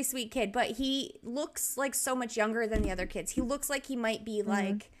really sweet kid, but he looks like so much younger than the other kids. He looks like he might be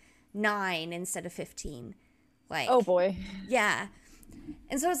like 9 instead of 15. Like, Oh boy. yeah.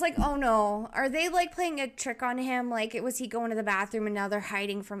 And so it's like, oh no, are they like playing a trick on him? Like, was he going to the bathroom and now they're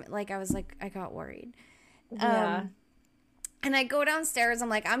hiding from it? Like, I was like, I got worried. Yeah. And I go downstairs. I'm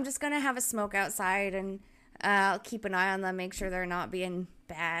like, I'm just going to have a smoke outside and I'll keep an eye on them, make sure they're not being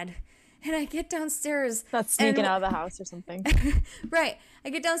bad. And I get downstairs. Not sneaking out of the house or something. Right. I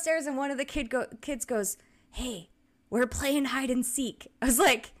get downstairs and one of the kids goes, hey, we're playing hide and seek. I was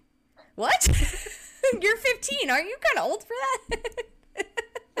like, what? You're 15. Aren't you kind of old for that?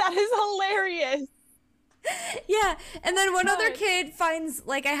 That is hilarious. Yeah. And then one other God. kid finds,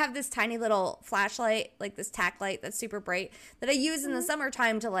 like, I have this tiny little flashlight, like this tack light that's super bright that I use in the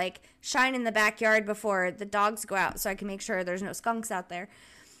summertime to, like, shine in the backyard before the dogs go out so I can make sure there's no skunks out there.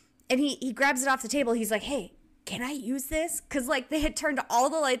 And he grabs it off the table. He's like, hey, can I use this? Because, like, they had turned all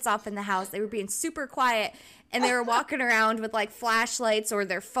the lights off in the house. They were being super quiet. And they were walking around with, like, flashlights or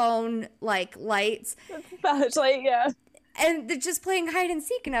their phone, like, lights. Flashlight, yeah. And they're just playing hide and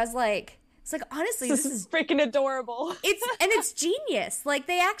seek. And I was like, it's like, honestly, This is freaking adorable. it's genius. Like,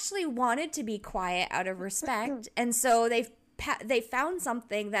 they actually wanted to be quiet out of respect. And so they found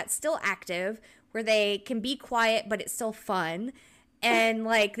something that's still active where they can be quiet, but it's still fun. And,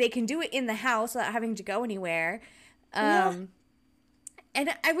 like, they can do it in the house without having to go anywhere. And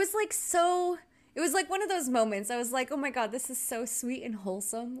I was, like, so... It was, like, one of those moments. I was like, oh, my God, this is so sweet and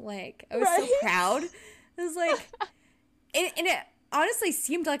wholesome. Like, I was so proud. I was like... and it honestly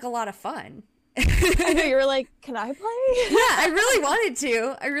seemed like a lot of fun. I know, you were like, can I play? Yeah, I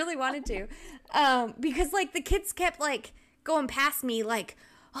really wanted to. Because, like, the kids kept, like, going past me, like,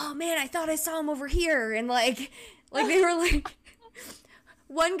 oh, man, I thought I saw him over here. And, like they were, like...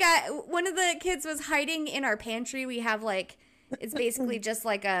 One of the kids was hiding in our pantry. We have, like, it's basically just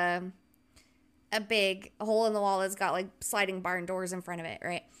like a big hole in the wall that's got, like, sliding barn doors in front of it,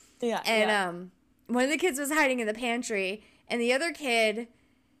 right? Yeah. And one of the kids was hiding in the pantry, and the other kid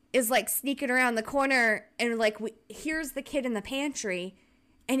is, like, sneaking around the corner, and, like, here's the kid in the pantry,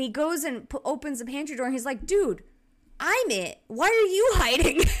 and he goes and opens the pantry door, and he's like, dude, I'm it. Why are you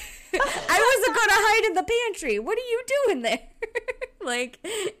hiding? I wasn't going to hide in the pantry. What are you doing there? Like,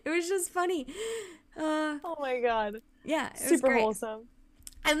 it was just funny. Oh my God. Yeah, it was Super great. wholesome.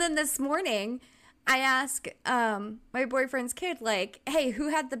 And then this morning, I asked my boyfriend's kid, like, hey, who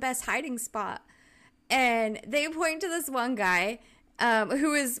had the best hiding spot? And they point to this one guy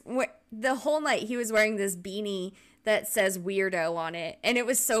who was, the whole night, he was wearing this beanie that says weirdo on it. And it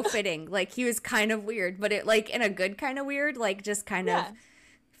was so fitting. Like, he was kind of weird, but it, like, in a good kind of weird, like, just kind of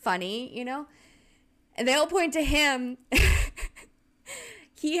funny, you know? And they all point to him.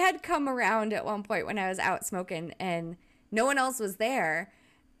 He had come around at one point when I was out smoking and no one else was there.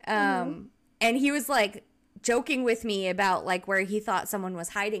 And he was, like, joking with me about, like, where he thought someone was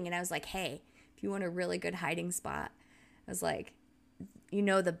hiding. And I was like, hey, if you want a really good hiding spot, I was like, you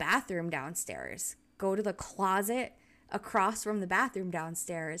know, the bathroom downstairs. Go to the closet across from the bathroom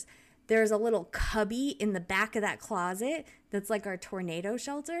downstairs. There's a little cubby in the back of that closet that's like our tornado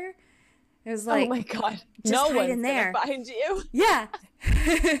shelter. It was like, oh my God, no one's in there. Gonna find you. Yeah.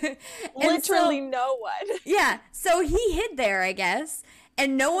 Literally no one. Yeah. So he hid there, I guess,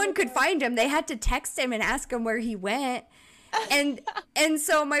 and no one could find him. They had to text him and ask him where he went. And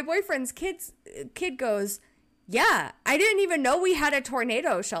so my boyfriend's kid goes, yeah, I didn't even know we had a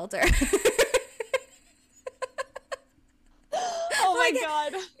tornado shelter. Oh my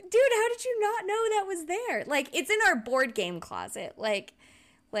God. Dude, how did you not know that was there? Like, it's in our board game closet. Like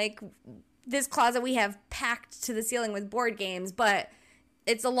this closet we have packed to the ceiling with board games, but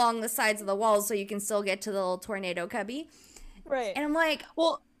it's along the sides of the walls so you can still get to the little tornado cubby. Right. And I'm like,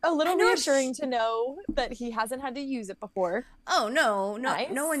 well, a little reassuring to know that he hasn't had to use it before. Oh, no,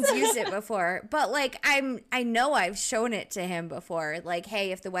 Nice. no one's used it before. But, like, I know I've shown it to him before. Like,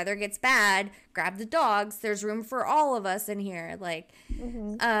 hey, if the weather gets bad, grab the dogs. There's room for all of us in here. Like,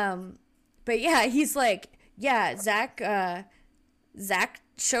 but yeah, he's like, yeah, Zach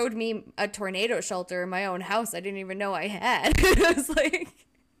showed me a tornado shelter in my own house I didn't even know I had. I was like,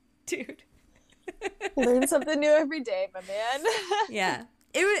 dude. Learn something new every day, my man. Yeah.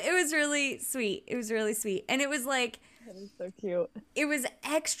 It was really sweet. It was really sweet. And it was like, That is so cute. It was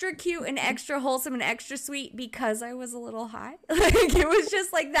extra cute and extra wholesome and extra sweet because I was a little high. Like, it was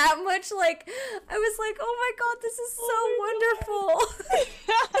just like that much. Like, I was like, oh my God, this is so wonderful.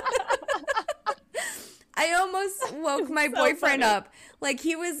 I almost woke my boyfriend up. Like,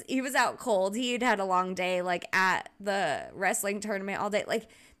 he was out cold. He had a long day, like, at the wrestling tournament all day. Like,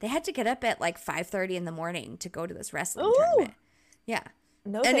 they had to get up at like 5:30 in the morning to go to this wrestling tournament. Yeah.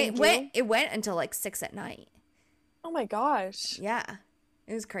 No, and thank you. It went until like 6 at night. Oh my gosh. Yeah.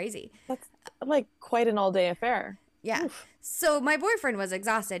 It was crazy. That's like quite an all-day affair. Yeah. Oof. So my boyfriend was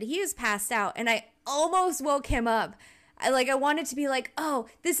exhausted. He was passed out, and I almost woke him up. I wanted to be like, oh,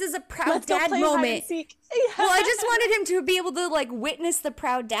 this is a proud dad moment. Well, I just wanted him to be able to like witness the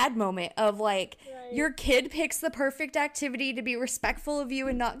proud dad moment of like, your kid picks the perfect activity to be respectful of you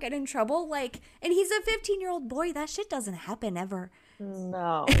and not get in trouble. Like, and he's a 15-year-old boy. That shit doesn't happen ever.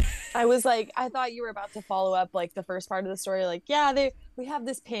 No. I was like, I thought you were about to follow up like the first part of the story, like, yeah, we have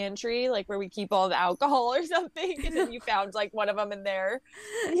this pantry like where we keep all the alcohol or something, and then you found like one of them in there,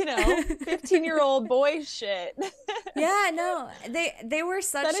 15-year-old boy shit. Yeah, no, they were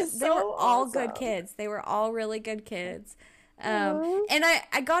such, they were all good kids. They were all really good kids. And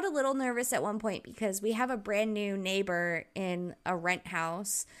I got a little nervous at one point because we have a brand new neighbor in a rent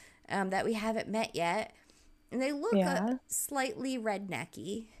house that we haven't met yet. And they look slightly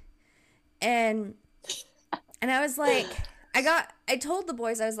rednecky. And I was like, I told the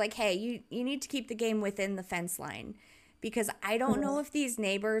boys, I was like, hey, you need to keep the game within the fence line. Because I don't know if these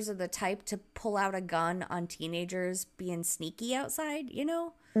neighbors are the type to pull out a gun on teenagers being sneaky outside,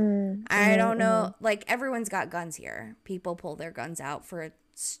 I don't know. Like, everyone's got guns here. People pull their guns out for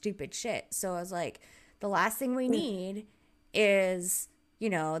stupid shit. So I was like, the last thing we need is,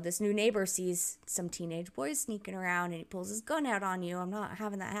 this new neighbor sees some teenage boys sneaking around and he pulls his gun out on you. I'm not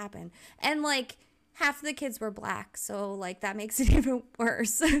having that happen. And, like, half of the kids were black. So, like, that makes it even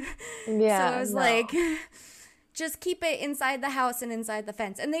worse. Yeah. So I was like, just keep it inside the house and inside the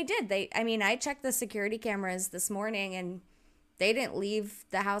fence. And they did. I checked the security cameras this morning and they didn't leave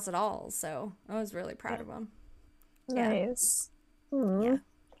the house at all. So I was really proud of them. Nice. Yeah.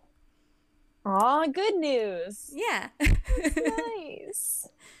 Aw, good news. Yeah. Nice.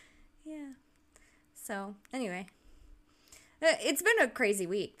 Yeah. So anyway, it's been a crazy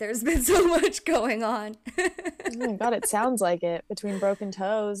week. There's been so much going on. Oh my God, it sounds like it, between broken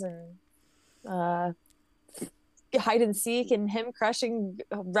toes and hide and seek and him crushing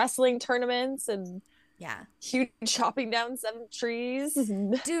wrestling tournaments and huge chopping down some trees.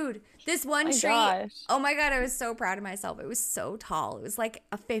 Dude, this one tree. Gosh. Oh my God, I was so proud of myself. It was so tall. It was like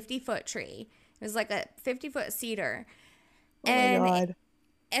a 50-foot tree. It was like a 50-foot cedar. Oh my God.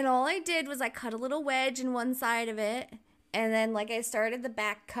 And all I did was I cut a little wedge in one side of it. And then like I started the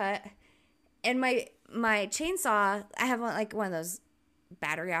back cut. And my chainsaw, I have one of those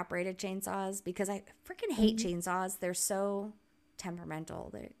battery operated chainsaws because I freaking hate chainsaws. They're so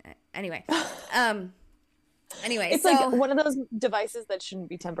temperamental. Anyway. It's like one of those devices that shouldn't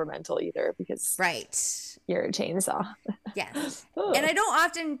be temperamental either because you're a chainsaw. Yes. And I don't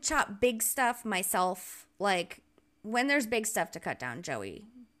often chop big stuff myself. Like when there's big stuff to cut down, Joey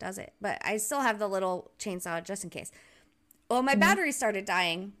does it. But I still have the little chainsaw just in case. Well, my battery started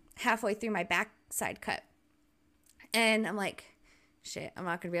dying halfway through my backside cut. And I'm like, shit, I'm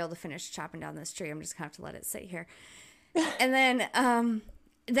not going to be able to finish chopping down this tree. I'm just going to have to let it sit here. And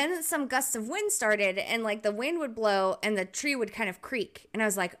then some gusts of wind started and like the wind would blow and the tree would kind of creak. And I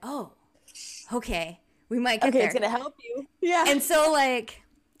was like, oh, okay, we might get there. It's going to help you. Yeah. And so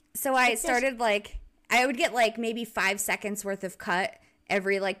I started like, I would get like maybe 5 seconds worth of cut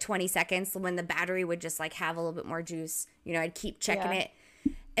every like 20 seconds when the battery would just like have a little bit more juice. I'd keep checking it.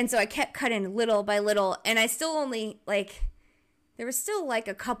 And so I kept cutting little by little and I still only like, there was still like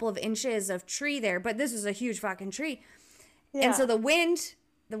a couple of inches of tree there, but this was a huge fucking tree. Yeah. And so the wind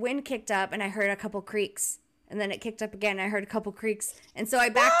kicked up and I heard a couple creaks and then it kicked up again. I heard a couple creaks. And so I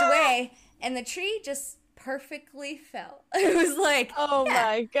backed away and the tree just perfectly fell. It was like, oh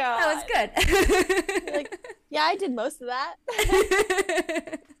my God. That was good. You're like, yeah, I did most of that.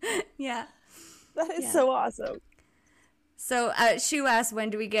 Yeah. That is so awesome. So Shu asked, when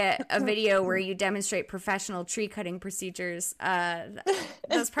do we get a video where you demonstrate professional tree cutting procedures?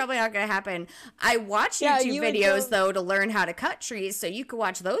 That's probably not going to happen. I watch YouTube videos, though, to learn how to cut trees, so you could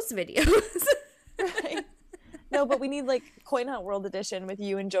watch those videos. Right. No, but we need, like, Coin Hunt World Edition with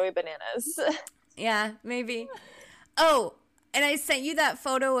you and Joey Bananas. Yeah, maybe. Oh, and I sent you that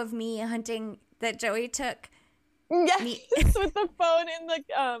photo of me hunting that Joey took. Yes, with the phone in the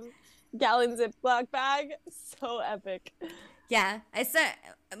gallon Ziploc bag. So epic. Yeah, I said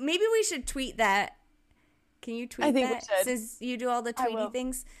maybe we should tweet that Can you I tweet think we that should. since you do all the I tweety will.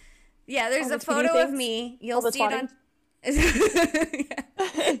 things? Yeah, there's All the a tweety photo of things? me. All You'll the see it on.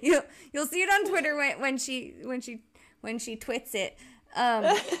 twatting? Yeah. You'll see it on Twitter when she twits it.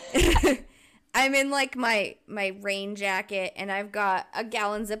 I'm in like my rain jacket, and I've got a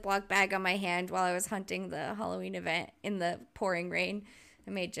gallon Ziploc bag on my hand while I was hunting the Halloween event in the pouring rain.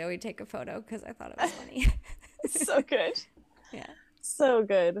 I made Joey take a photo because I thought it was funny. So good. Yeah. So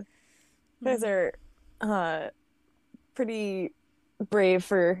good. You guys are pretty brave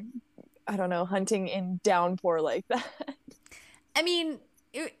for, I don't know, hunting in downpour like that. I mean,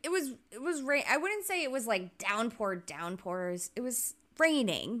 it was rain. I wouldn't say it was like downpours. It was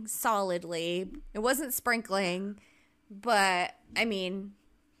raining solidly. It wasn't sprinkling, but I mean,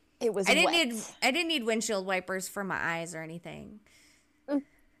 It was I didn't wet. need windshield wipers for my eyes or anything. Mm.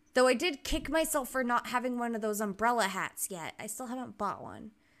 Though I did kick myself for not having one of those umbrella hats yet. I still haven't bought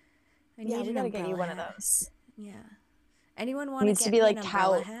one. I Yeah, need we an gotta get you umbrella one of hat. those. Yeah. Anyone want to Needs get to be me like an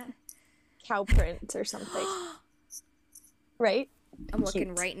umbrella cow hat? cow print or something. Right? I'm looking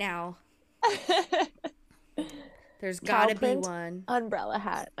Cute. right now. There's Cow gotta be print one. umbrella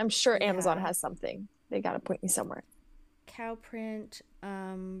hat. I'm sure Amazon Yeah. has something. They gotta point me somewhere. Cow print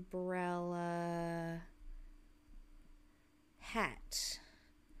umbrella hat.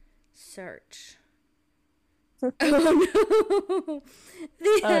 Search. Oh no.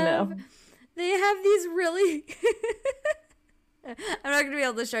 No. They have these really I'm not going to be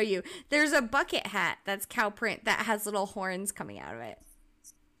able to show you. There's a bucket hat that's cow print that has little horns coming out of it.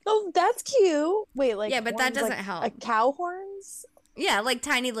 Oh, that's cute. Wait, like Yeah, but that horns, doesn't like, help. like cow horns? Yeah, like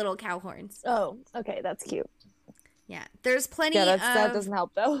tiny little cow horns. Oh, okay, that's cute. Yeah. There's plenty Yeah, of that doesn't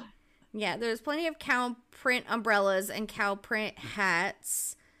help though. Yeah, there's plenty of cow print umbrellas and cow print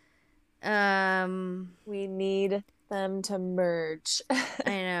hats. We need them to merge.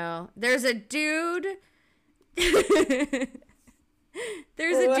 I know. There's a dude.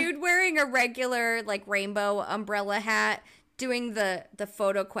 There's a dude wearing a regular like rainbow umbrella hat doing the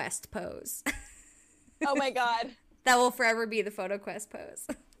photo quest pose. Oh my god. That will forever be the photo quest pose.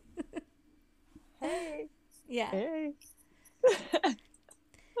 Hey. Yeah. Hey.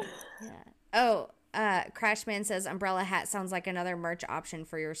 Yeah. Oh, Crashman says umbrella hat sounds like another merch option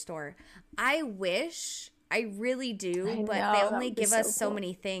for your store. I wish. I really do, I but know, they that only would be give so us so cool.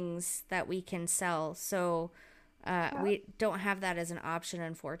 many things that we can sell. So we don't have that as an option,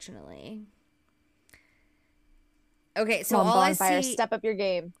 unfortunately. Okay, so Come on, all I Bonfire, see... step up your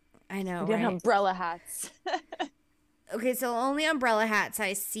game. I know, Get right? umbrella hats. Okay, so only umbrella hats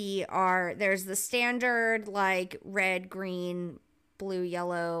I see are... There's the standard, like, red, green, blue,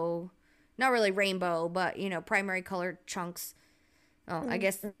 yellow... Not really rainbow, but, you know, primary colored chunks. Oh, I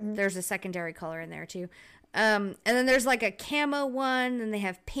guess there's a secondary color in there, too. And then there's, like, a camo one, and they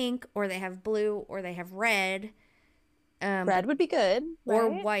have pink, or they have blue, or they have red. Red would be good. Or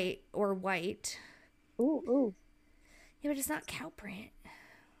right? white. Ooh. Yeah, but it's not cow print.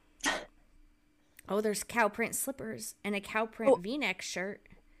 Oh, there's cow print slippers and a cow print V-neck shirt.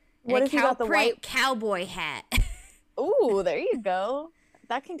 And What a if you cow got the print white? cowboy hat. Ooh, there you go.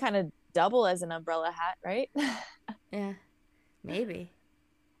 That can kind of double as an umbrella hat, right? Yeah, maybe.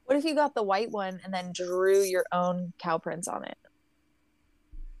 What if you got the white one and then drew your own cow prints on it?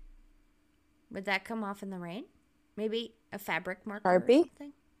 Would that come off in the rain? Maybe a fabric marker Sharpie? or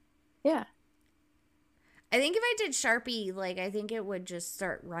something? Yeah. I think if I did Sharpie, like, I think it would just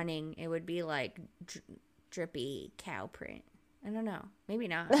start running. It would be like drippy cow print. I don't know. Maybe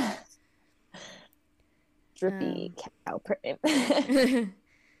not. Drippy cow print.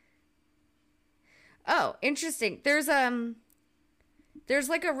 Oh, interesting. There's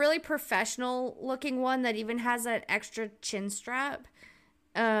like a really professional looking one that even has an extra chin strap.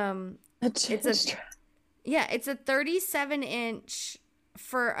 It's a 37-inch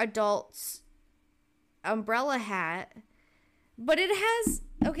for adults umbrella hat, but it has,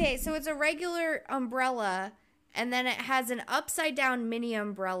 okay, so it's a regular umbrella, and then it has an upside down mini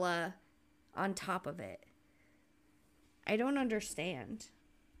umbrella on top of it. I don't understand.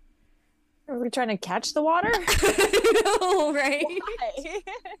 Are we trying to catch the water? No, right? Why?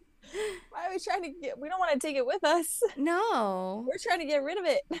 Why are we trying to we don't want to take it with us. No. We're trying to get rid of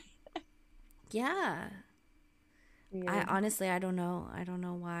it. Yeah. Weird. I don't know. I don't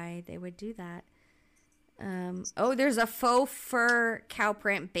know why they would do that. Oh, there's a faux fur cow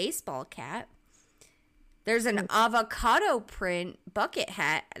print baseball cap. There's an avocado print bucket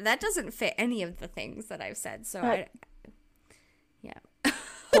hat. That doesn't fit any of the things that I've said. So yeah.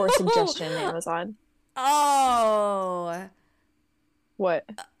 Poor suggestion, Amazon. Oh. What?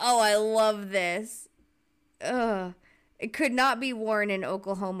 Oh, I love this. Ugh. It could not be worn in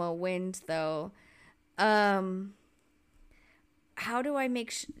Oklahoma wind, though. Um, how do I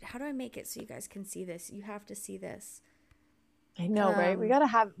make it so you guys can see this? You have to see this. I know, right? We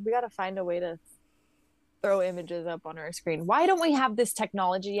gotta find a way to throw images up on our screen. Why don't we have this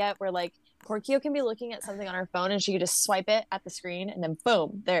technology yet where like Porkio can be looking at something on her phone and she can just swipe it at the screen and then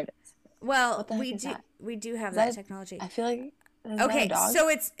boom, there it is. Well, we do have that technology. I feel like okay, so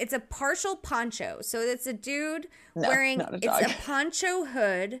it's a partial poncho. So it's a dude wearing it's a poncho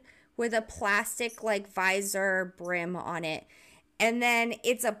hood with a plastic like visor brim on it. And then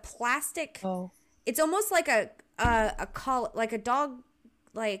it's a plastic it's almost like a collar, like a dog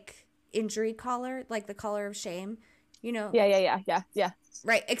like injury collar, like the collar of shame, you know. Yeah.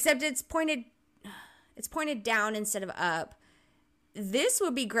 Right, except it's pointed down instead of up. This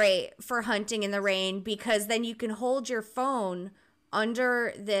would be great for hunting in the rain because then you can hold your phone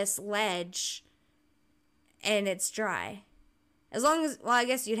under this ledge and it's dry. As long as, well, I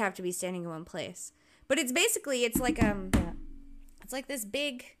guess you'd have to be standing in one place. But it's basically, it's like this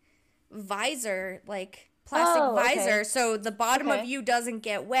big visor, like plastic visor, so the bottom of you doesn't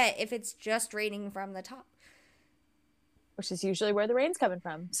get wet if it's just raining from the top. Which is usually where the rain's coming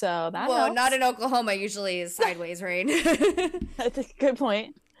from. So that Well, helps. not in Oklahoma. Usually is sideways rain. That's a good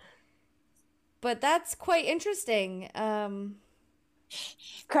point. But that's quite interesting.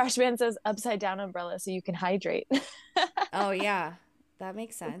 Crashman says upside down umbrella so you can hydrate. Oh, yeah. That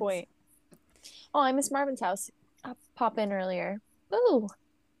makes sense. Good point. Oh, I missed Marvin's house. I'll pop in earlier. Ooh.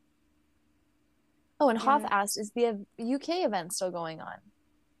 Oh, and Hoth asked, is the UK event still going on?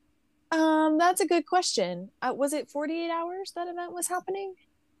 That's a good question. Was it 48 hours that event was happening?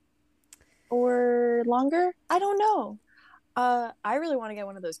 Or longer? I don't know. I really want to get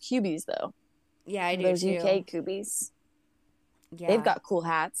one of those cubies though. Yeah, I do those too. UK cubies. Yeah. They've got cool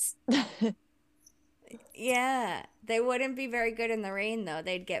hats. Yeah. They wouldn't be very good in the rain though.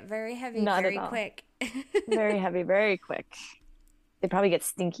 They'd get very heavy very quick. Very heavy, very quick. They probably get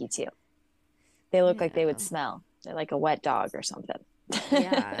stinky too. They look like they would smell. They're like a wet dog or something.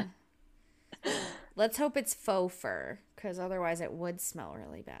 Yeah. Let's hope it's faux fur, because otherwise it would smell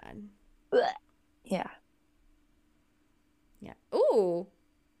really bad. Yeah. Yeah. Ooh.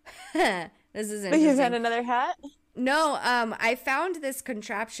 This is interesting. You found another hat? No, I found this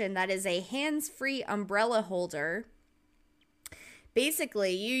contraption that is a hands-free umbrella holder.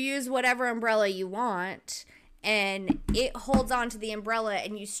 Basically, you use whatever umbrella you want, and it holds onto the umbrella,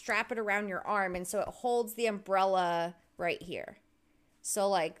 and you strap it around your arm, and so it holds the umbrella right here. So,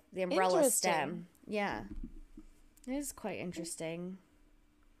 like, the umbrella stem. Yeah. It is quite interesting.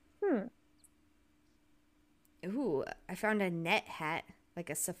 Ooh, I found a net hat,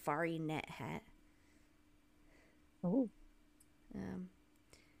 like a safari net hat. Ooh.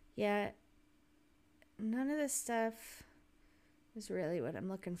 Yeah. None of this stuff is really what I'm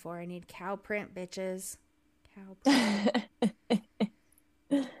looking for. I need cow print, bitches. Cow print.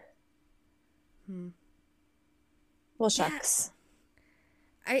 Well, shucks.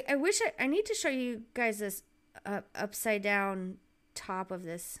 I wish I need to show you guys this upside down top of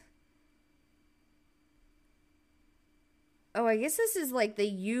this. Oh, I guess this is like the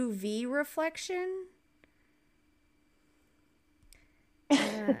UV reflection.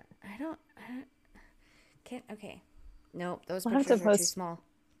 Okay. Nope, those pictures are too small.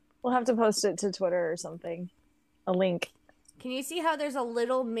 We'll have to post it to Twitter or something. A link. Can you see how there's a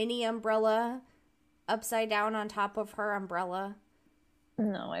little mini umbrella upside down on top of her umbrella?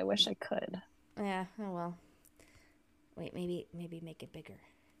 No, I wish I could. Yeah, oh well. Wait, maybe make it bigger.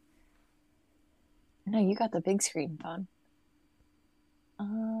 No, you got the big screen phone.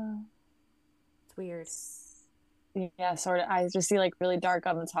 It's weird. Yeah, sort of. I just see like really dark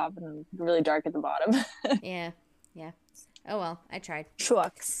on the top and then really dark at the bottom. Yeah. Oh well, I tried.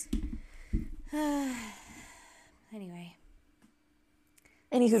 Shucks. Anyway.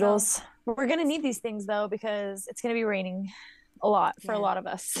 Any hoodles. We're going to need these things though because it's going to be raining a lot for a lot of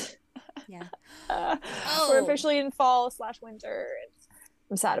us. Yeah. We're officially in fall/winter.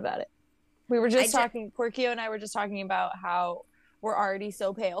 I'm sad about it. We were just talking, Porkio and I were just talking about how we're already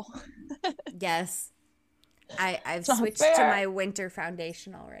so pale. Yes. I've switched to my winter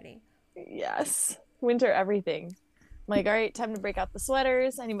foundation already. Yes. Winter everything. I'm like, all right, time to break out the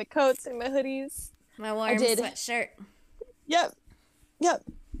sweaters. I need my coats and my hoodies. My warm sweatshirt. Yep.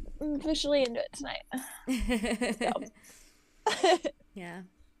 I'm officially into it tonight. Yeah.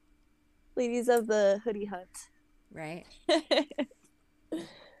 Ladies of the hoodie hunt. Right.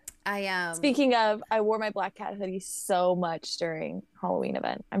 Speaking of, I wore my Black Cat hoodie so much during Halloween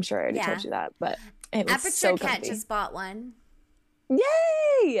event. I'm sure I already told you that, but it was Aperture so Cat comfy. just bought one.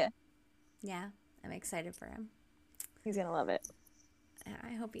 Yay! Yeah, I'm excited for him. He's gonna love it.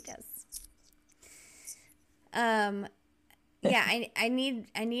 I hope he does. Um, yeah, I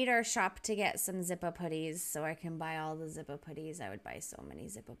need our shop to get some Zip-Up hoodies so I can buy all the Zip-Up hoodies. I would buy so many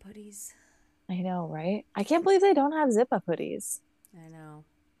Zip-Up hoodies. I know, right? I can't believe they don't have zip-up hoodies. I know.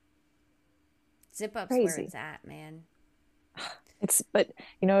 Zip-Up's where Crazy. it's at, man. But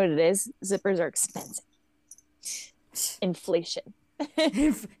you know what it is? Zippers are expensive. Inflation.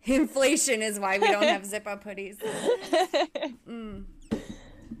 Inflation is why we don't have Zip-Up hoodies.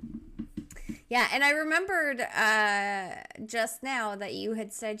 Yeah, and I remembered just now that you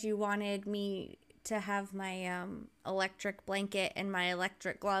had said you wanted me to have my electric blanket and my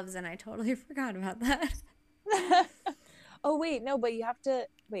electric gloves, and I totally forgot about that. Oh, wait, no, but you have to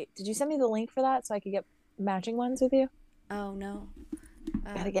wait. Did you send me the link for that so I could get matching ones with you? Oh, no.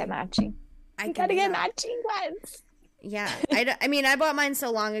 Gotta get matching. I Gotta get matching ones. Yeah, I mean, I bought mine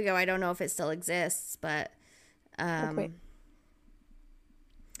so long ago, I don't know if it still exists, but Okay.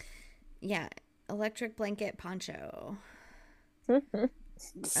 yeah, electric blanket poncho.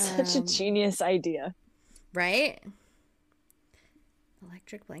 Such a genius idea. Right?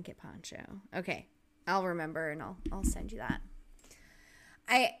 Electric blanket poncho. Okay, I'll remember and I'll send you that.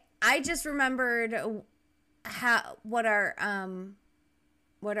 I just remembered what our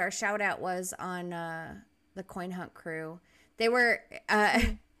shout out was on the Coin Hunt crew. They were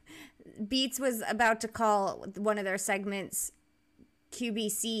Beats was about to call one of their segments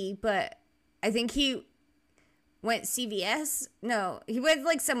QBC, but I think he went CVS. No, he went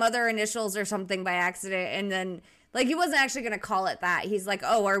like some other initials or something by accident, and then like he wasn't actually gonna call it that. He's like,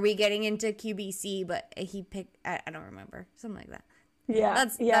 "Oh, are we getting into QBC?" But he picked. I don't remember, something like that. Yeah,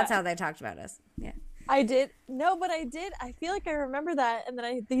 that's how they talked about us. Yeah, I did. No, but I did. I feel like I remember that, and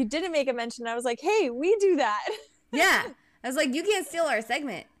then you didn't make a mention. I was like, "Hey, we do that." Yeah, I was like, "You can't steal our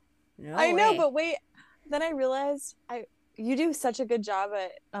segment." No, I know, way. but wait. Then I realized you do such a good job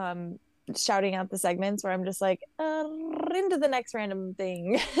at shouting out the segments where I'm just like into the next random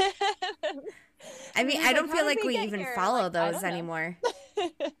thing. I mean, I don't feel like we even follow like, those anymore.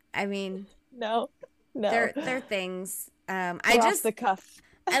 I mean, no, they're things. I just off the cuff.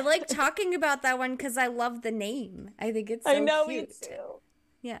 I like talking about that one because I love the name. I think it's so cute. I know, me too.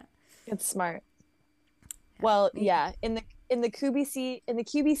 Yeah, it's smart. Well, yeah, in the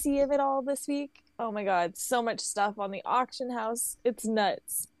QBC of it all this week. Oh my God, so much stuff on the auction house. It's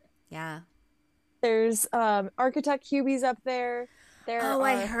nuts. Yeah. There's Architect QBs up there.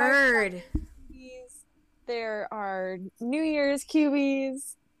 I heard. QBs. There are New Year's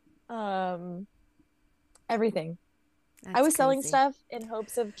QBs. Everything. That's I was crazy. selling stuff in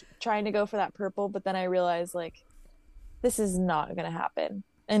hopes of trying to go for that purple, but then I realized like this is not going to happen.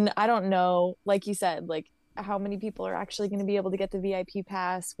 And I don't know, like you said, like how many people are actually going to be able to get the VIP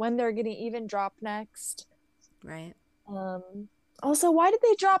pass, when they're going to even drop next. Right. Also, why did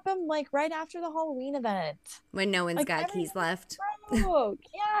they drop them like right after the Halloween event? When no one's got keys left. Bro,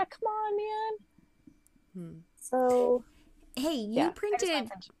 yeah, come on, man. So, hey, you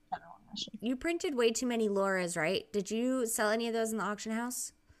printed way too many Lauras, right? Did you sell any of those in the auction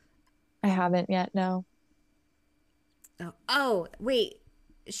house? I haven't yet, no. Oh, wait.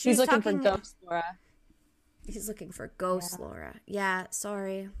 He's looking for Ghost Laura. He's looking for Ghost Laura. Yeah,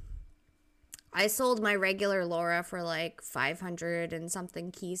 sorry. I sold my regular Laura for like 500 and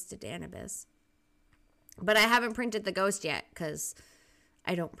something keys to Danibus. But I haven't printed the Ghost yet because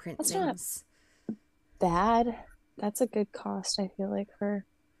I don't print things. Not bad. That's a good cost, I feel like, for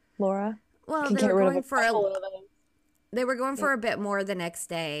Laura. Well, they were going for a bit more the next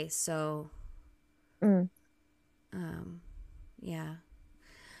day, so yeah.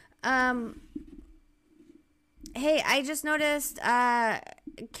 Hey, I just noticed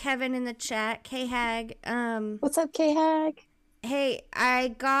Kevin in the chat, K-Hag. What's up, K-Hag? Hey, I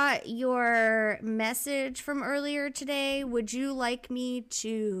got your message from earlier today. Would you like me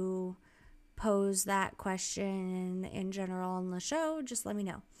to pose that question in general on the show? Just let me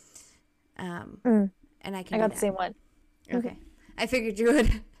know. And I got the same one. Okay. I figured you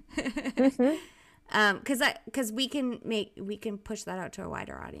would. Because we can push that out to a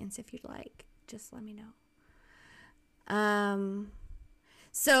wider audience if you'd like. Just let me know.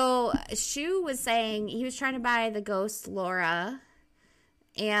 So Shu was saying he was trying to buy the Ghost Laura,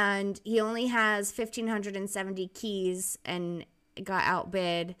 and he only has 1,570 keys and got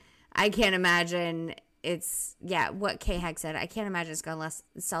outbid. I can't imagine what K-Hag said. I can't imagine it's gonna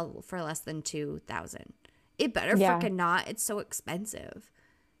sell for less than 2,000. It better freaking not. It's so expensive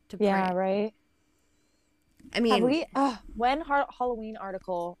to print. Yeah, right. I mean, when Halloween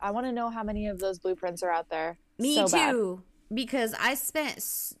article, I want to know how many of those blueprints are out there. Me so too, bad. Because I spent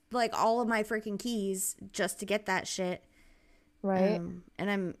like all of my freaking keys just to get that shit. Right.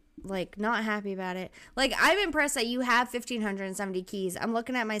 And like not happy about it. Like I'm impressed that you have 1,570 keys. I'm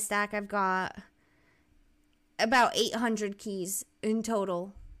looking at my stack. I've got about 800 keys in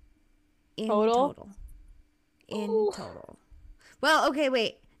total. Total? Ooh. Well, okay,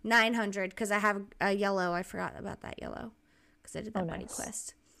 wait. 900 because I have a yellow. I forgot about that yellow because I did that buddy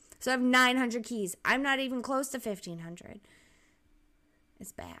quest. So I have 900 keys. I'm not even close to 1,500.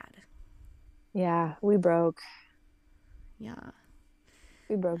 It's bad. Yeah, we broke. Yeah.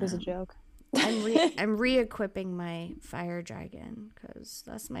 We broke as a joke. I'm re-equipping my fire dragon because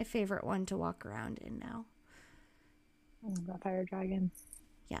that's my favorite one to walk around in now. Oh, that fire dragon.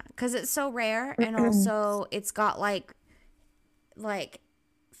 Yeah, because it's so rare, and also it's got like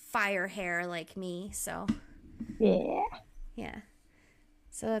fire hair like me. So yeah.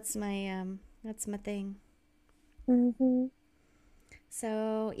 So that's my thing. Mm-hmm.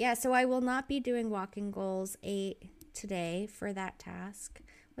 So yeah, so I will not be doing Walking Goals 8 today for that task.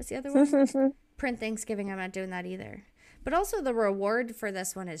 What's the other one? Print Thanksgiving. I'm not doing that either. But also the reward for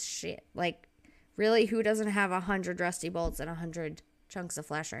this one is shit. Like, really, who doesn't have 100 rusty bolts and 100 chunks of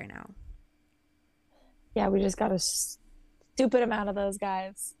flesh right now? Yeah, we just got a stupid amount of those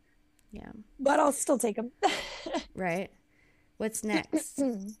guys. Yeah. But I'll still take them. Right. What's next?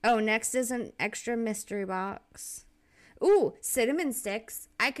 Oh, next is an extra mystery box. Ooh, cinnamon sticks.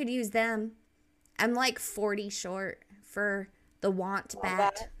 I could use them. I'm like 40 short for the want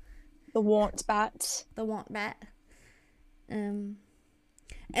bat. The want bat. The want bat. And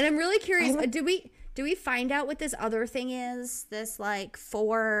I'm really curious. Do we find out what this other thing is? This like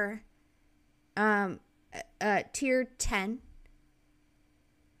tier 10.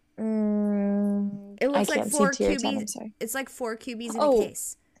 It looks like 4 cubies. It's like 4 cubies in a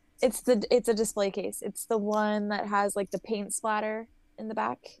case. It's a display case. It's the one that has like the paint splatter in the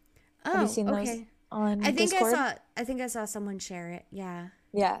back. Oh, have you seen those on Discord? I think I saw someone share it. Yeah.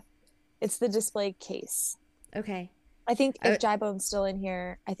 Yeah. It's the display case. Okay. I think if Jaibone's still in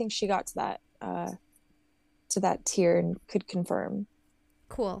here, I think she got to that tier and could confirm.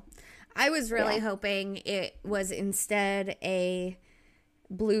 Cool. I was really hoping it was instead a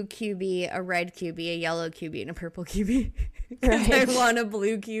blue QB, a red QB, a yellow QB, and a purple QB. Because I want a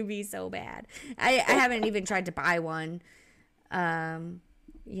blue QB so bad. I haven't even tried to buy one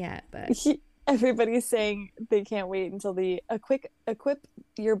yet, but everybody's saying they can't wait until the equip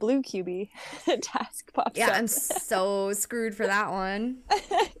your blue QB task pops up. Yeah, I'm so screwed for that one.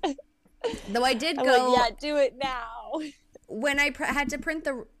 Though I did go. Like, yeah, do it now. When I had to print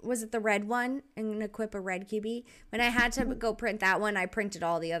the red one and equip a red QB, when I had to go print that one, I printed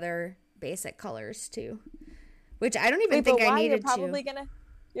all the other basic colors too, which I don't even think I needed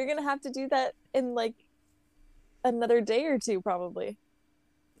You're gonna have to do that in like another day or two, probably.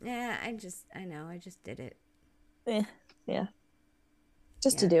 Yeah, I just did it. Yeah.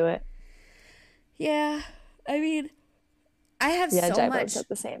 Just to do it. Yeah, I mean, I have so much. Said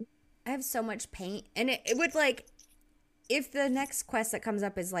the same. I have so much paint, and it would like. If the next quest that comes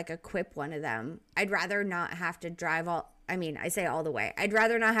up is like equip one of them, I'd rather not have to drive I say all the way. I'd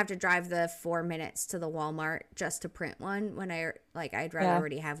rather not have to drive the 4 minutes to the Walmart just to print one when I'd rather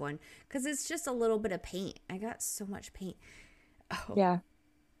already have one. Because it's just a little bit of paint. I got so much paint. Oh. Yeah.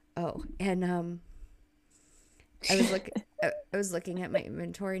 Oh, and I was looking at my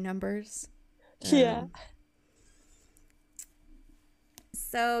inventory numbers. Yeah.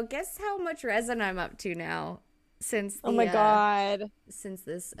 So guess how much resin I'm up to now? Since oh my god, since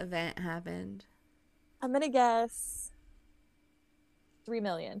this event happened, I'm gonna guess 3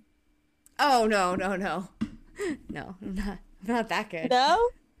 million. Oh no, I'm not that good. No.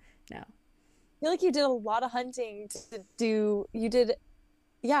 I feel like you did a lot of hunting to do. You did,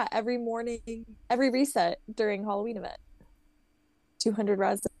 every morning, every reset during Halloween event. 200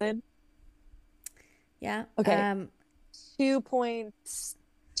 resin. Yeah. Okay.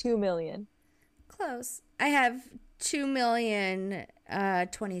 2.2 million. Close. I have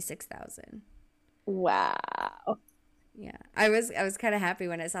 2,026,000. Wow. Yeah. I was kind of happy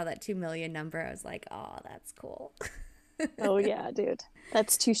when I saw that 2 million number. I was like, oh, that's cool. Oh yeah, dude.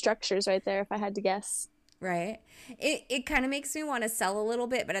 That's 2 structures right there if I had to guess. Right. It kind of makes me want to sell a little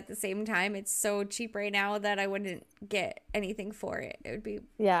bit, but at the same time it's so cheap right now that I wouldn't get anything for it. It would be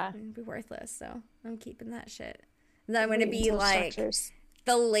worthless. So I'm keeping that shit. And I'm going to be like structures.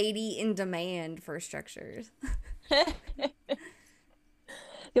 The lady in demand for structures.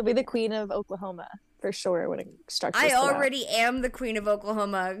 You'll be the queen of Oklahoma for sure when structures. I already am the queen of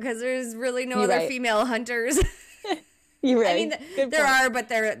Oklahoma because there's really no other female hunters. You're right. I mean, there are, but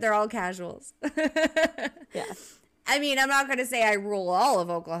they're all casuals. Yeah. I mean, I'm not going to say I rule all of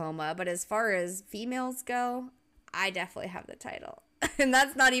Oklahoma, but as far as females go, I definitely have the title. And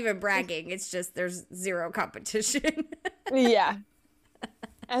that's not even bragging. It's just there's zero competition. Yeah.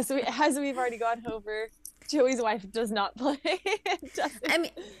 As we've already gone over, Joey's wife does not play. I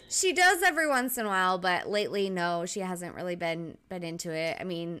mean, she does every once in a while, but lately, no, she hasn't really been into it. I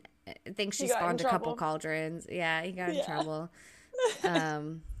mean, I think she spawned a couple cauldrons. Yeah, he got in trouble.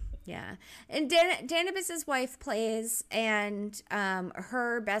 Yeah. And Danibus's wife plays, and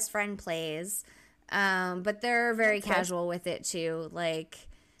her best friend plays, but they're very casual with it too. Like,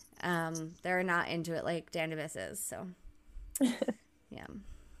 they're not into it like Danibus is. So, yeah.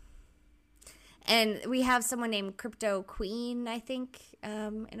 And we have someone named Crypto Queen, I think,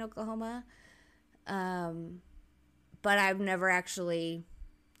 in Oklahoma. But I've never actually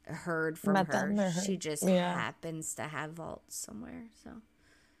heard from her. She just happens to have vaults somewhere. So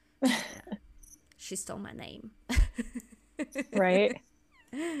yeah. She stole my name. Right?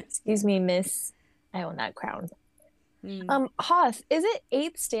 Excuse me, miss. I own that crown. Hoth, is it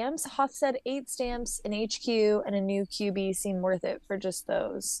 8 stamps? Hoth said 8 stamps, an HQ, and a new QB seem worth it for just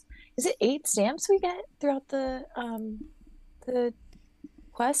those. Is it 8 stamps we get throughout the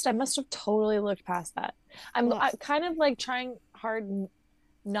quest? I must have totally looked past that. I'm kind of like trying hard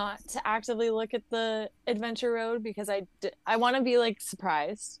not to actively look at the adventure road because I want to be like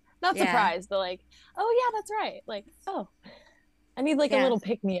surprised. Not surprised, but like, oh yeah, that's right. Like, oh, I need like a little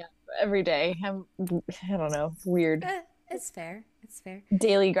pick me up every day. I don't know, weird. It's fair. It's fair.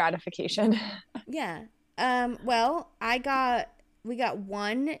 Daily gratification. Yeah. Well, we got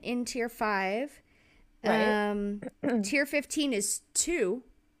 1 in tier 5. Right. Tier 15 is 2.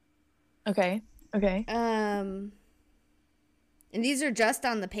 Okay. And these are just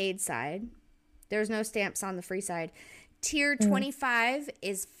on the paid side. There's no stamps on the free side. Tier 25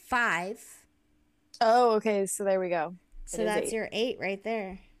 is 5. Oh, okay. So there we go. So that's 8. Your 8 right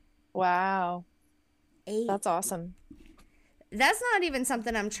there. Wow. 8. That's awesome. That's not even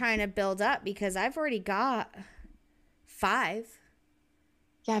something I'm trying to build up because I've already got 5.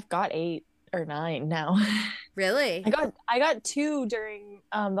 Yeah, I've got 8 or 9 now. Really? I got 2 during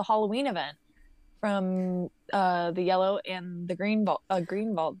the Halloween event from the yellow and the green vault.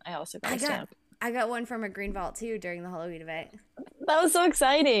 Green vault. I also got a stamp. I got 1 from a green vault too during the Halloween event. That was so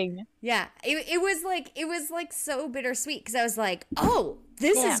exciting. Yeah, it was like so bittersweet because I was like, oh,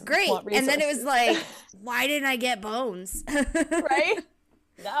 this is great, and then it was like, why didn't I get bones? Right?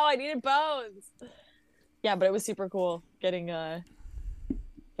 No, I needed bones. Yeah, but it was super cool getting a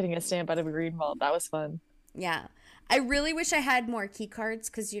stamp out of a green vault. That was fun. Yeah. I really wish I had more key cards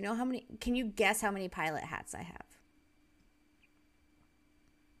because you know how many, can you guess how many pilot hats I have?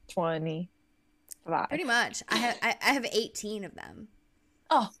 20. Pretty much. I have 18 of them.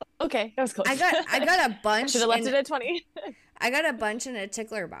 Oh, okay. That was close. I got a bunch. Should have left it at 20. I got a bunch in a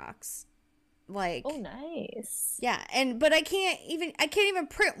tickler box. Like, oh, nice. Yeah, but I can't even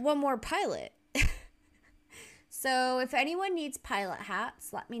print one more pilot. So if anyone needs pilot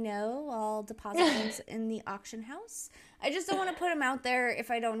hats, let me know. I'll deposit those in the auction house. I just don't want to put them out there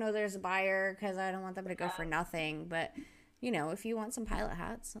if I don't know there's a buyer because I don't want them to go for nothing. But, you know, if you want some pilot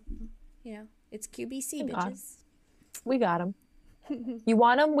hats, you know, it's QBC, bitches. We got them. You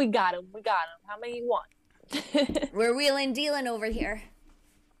want them? We got them. How many you want? We're wheeling dealing over here.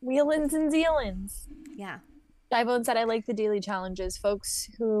 Wheelins and dealins. Yeah. Divone said, I like the daily challenges. Folks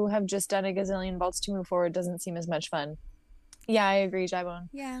who have just done a gazillion vaults to move forward doesn't seem as much fun. Yeah, I agree, Divone.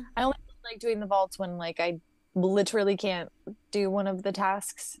 Yeah. I only like doing the vaults when, like, I literally can't do one of the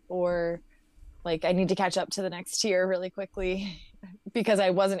tasks or, like, I need to catch up to the next tier really quickly because I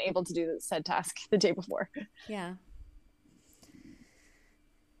wasn't able to do the said task the day before. Yeah.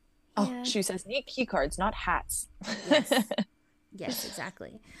 Oh, Shu says, need key cards, not hats. Yes. Yes,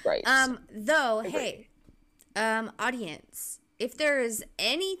 exactly. Right. Though, hey, audience, if there is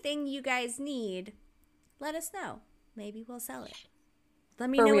anything you guys need, let us know. Maybe we'll sell it. Let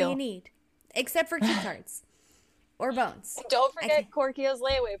me know what you need. Except for key cards or bones. Don't forget Corkio's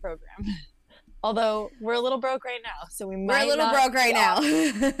layaway program. Although we're a little broke right now, so we might We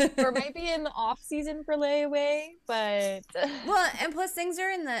might be in the off season for layaway, but well, and plus things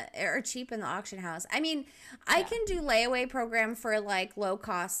are cheap in the auction house. I mean, I can do layaway program for like low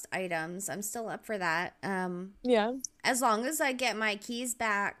cost items. I'm still up for that. Yeah. As long as I get my keys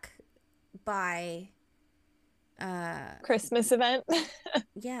back by Christmas event.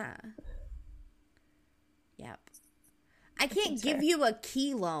 Yeah. Yep. I can't give you a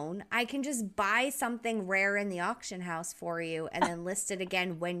key loan. I can just buy something rare in the auction house for you and then list it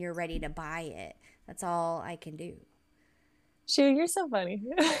again when you're ready to buy it. That's all I can do. Shu, you're so funny.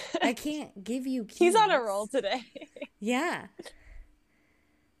 I can't give you keys. He's on a roll today. Yeah.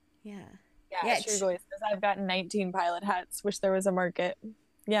 Yeah. Yeah, Yeah, True Voice says I've gotten 19 pilot hats. Wish there was a market.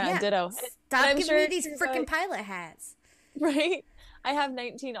 Yeah, yeah. ditto. But Stop I'm giving sure me these True freaking Voice, pilot hats. right? I have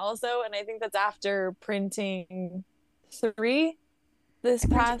 19 also, and I think that's after printing 3 this I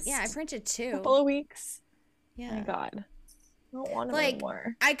past printed 2. couple of weeks. Yeah. My God. I don't want them Like,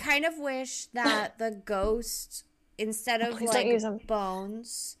 anymore. I kind of wish that the ghost, instead of Please don't use like them.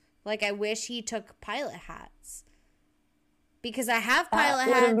 bones, like I wish he took pilot hats. Because I have That pilot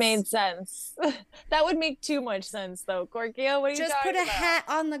would hats. have made sense. That would make too much sense, though. Corkio, what are you Just talking put a about? hat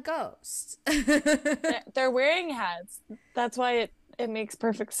on the ghost. They're wearing hats. That's why it makes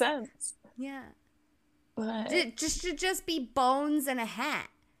perfect sense. Yeah. But It should just be bones and a hat.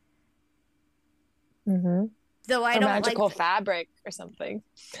 mm-hmm. Though I a don't magical like fabric or something.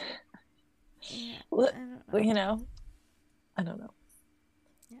 Yeah, You know, I don't know.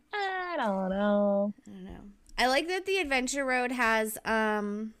 Yeah. I don't know. I don't know. I like that the Adventure Road has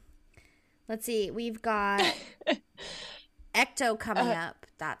let's see, we've got Ecto coming up.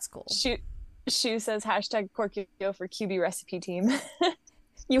 That's cool. Shu says hashtag Corkio for QB recipe team.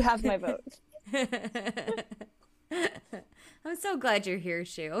 You have my vote. I'm so glad you're here,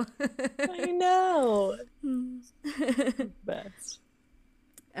 Shu. I know. Best.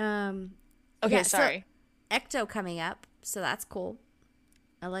 Okay, yeah, sorry. So Ecto coming up, so that's cool.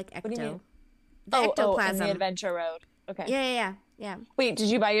 I like Ecto. What do you mean? The and ectoplasm. the Adventure Road. Okay. Yeah. Wait, did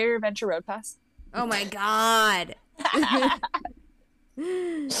you buy your Adventure Road pass? Oh my god.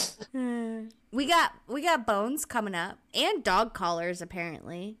 we got bones coming up and dog collars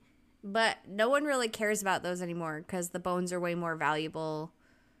apparently, but no one really cares about those anymore because the bones are way more valuable.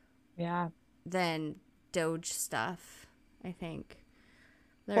 Yeah. Than Doge stuff, I think.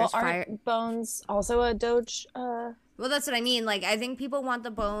 Aren't bones also a Doge? Well, that's what I mean. Like, I think people want the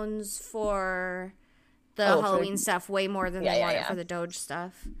bones for the Halloween stuff way more than they want it for the Doge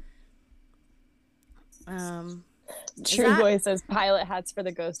stuff. True Boy says pilot hats for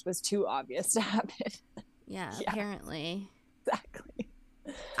the ghost was too obvious to happen. Yeah, apparently. Exactly.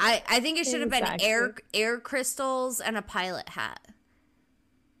 I think it should have been air crystals and a pilot hat.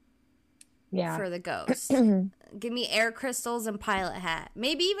 Yeah. For the ghost. Give me air crystals and pilot hat.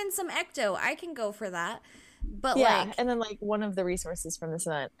 Maybe even some Ecto. I can go for that. But and then like one of the resources from this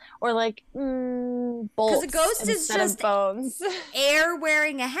event, or like bolts. Because a ghost is just bones. Air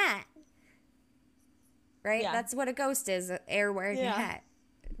wearing a hat, right? Yeah. That's what a ghost is. Air wearing a hat.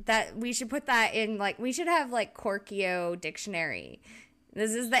 That we should put that in. Like we should have like Corkio dictionary.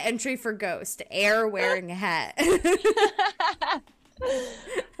 This is the entry for ghost. Air wearing a hat.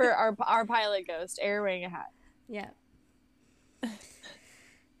 For our pilot ghost, air wearing a hat. Yeah.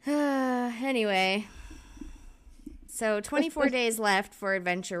 Anyway. So 24 days left for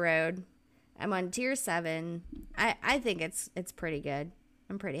Adventure Road. I'm on tier 7. I think it's pretty good.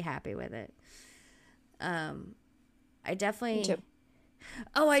 I'm pretty happy with it. I definitely. Me too.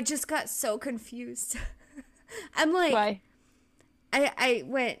 Oh, I just got so confused. I'm like, why? I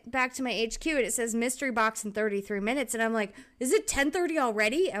went back to my HQ and it says mystery box in 33 minutes and I'm like, is it 10:30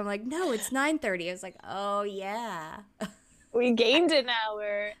 already? I'm like, no, it's 9:30. I was like, oh yeah. We gained an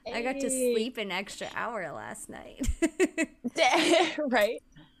hour. I got to sleep an extra hour last night. Right.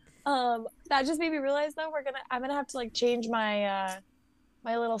 That just made me realize though I'm gonna have to like change my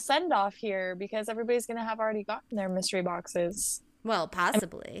my little send off here because everybody's gonna have already gotten their mystery boxes. Well,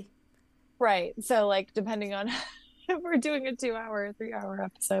 possibly. Right. So like depending on if we're doing a 2-hour, 3-hour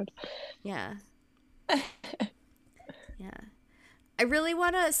episode. Yeah. Yeah. I really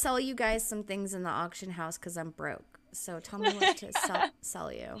want to sell you guys some things in the auction house because I'm broke. So tell me what to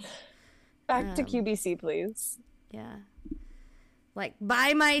sell you. Back to QBC, please. Yeah. Like,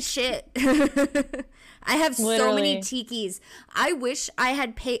 buy my shit. I have so many tikis. I wish I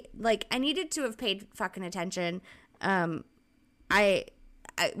had paid, like, I needed to have paid fucking attention. I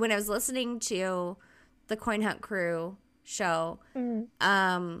when I was listening to the Coin Hunt Crew show,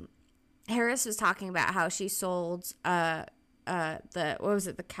 Harris was talking about how she sold the what was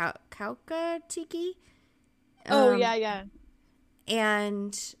it, the Kauka tiki? Yeah.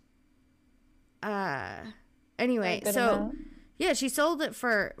 And anyway, so amount. Yeah, she sold it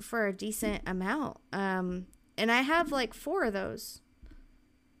for a decent amount. And I have like 4 of those.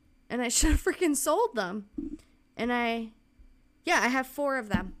 And I should have freaking sold them. And I have 4 of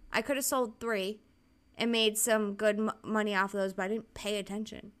them. I could have sold 3 and made some good money off of those, but I didn't pay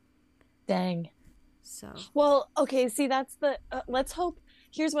attention. Dang. So. Well, okay, see, that's the, let's hope,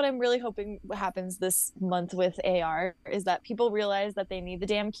 here's what I'm really hoping happens this month with AR, is that people realize that they need the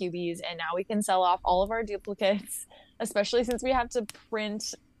damn QBs, and now we can sell off all of our duplicates, especially since we have to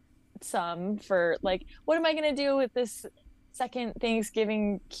print some for, like, what am I going to do with this second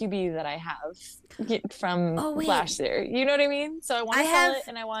Thanksgiving QB that I have from Oh wait, last year. You know what I mean? So I want I to sell have. it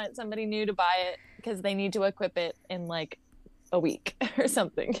and I want somebody new to buy it because they need to equip it in like a week or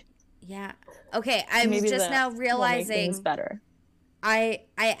something. Yeah. Okay, And I'm maybe just that now will make things realizing better. I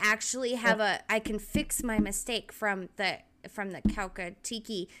actually have I can fix my mistake from the Kauka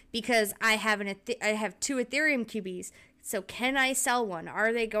Tiki because I have I have two Ethereum QBs. So can I sell one?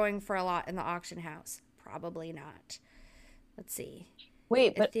 Are they going for a lot in the auction house? Probably not. Let's see.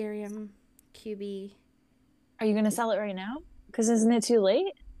 Wait, but Ethereum QB. are you going to sell it right now? Because isn't it too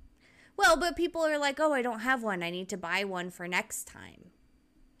late? Well, but people are like, "Oh, I don't have one. I need to buy one for next time."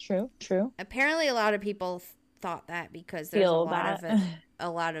 True, true. Apparently a lot of people thought that because there's Feel that. a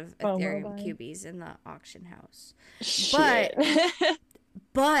lot of FOMO Ethereum buying. QBs in the auction house. Shit.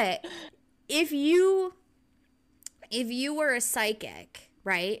 But if you were a psychic,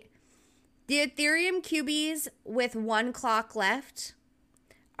 right? The Ethereum QBs with one clock left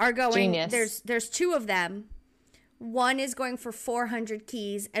are going. Genius. There's two of them. One is going for 400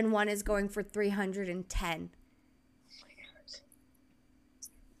 keys and one is going for 310.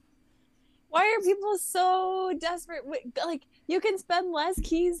 Why are people so desperate? Like, you can spend less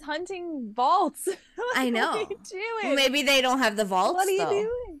keys hunting vaults. I know. What are you doing? Maybe they don't have the vaults. What are you though.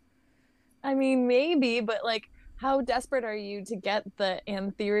 doing? I mean, maybe, but like, how desperate are you to get the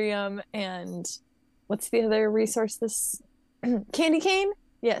Anthurium and what's the other resource? This candy cane?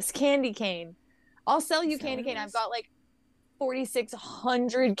 Yes, candy cane. I'll sell you candy cane. I've got like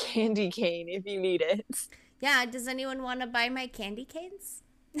 4,600 candy cane if you need it. Yeah, does anyone want to buy my candy canes?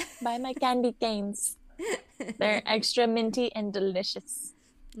 Buy my candy canes. They're extra minty and delicious.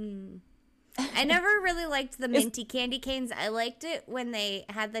 I never really liked the minty candy canes. I liked it when they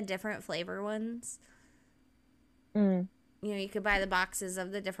had the different flavor ones. You know, you could buy the boxes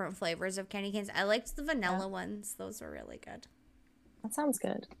of the different flavors of candy canes. I liked the vanilla ones. Those were really good. That sounds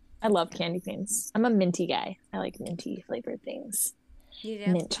good. I love candy canes. I'm a minty guy. I like minty flavored things. You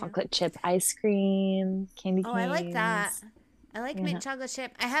do? Mint chocolate chip ice cream, candy canes. Oh, I like that. I like mint chocolate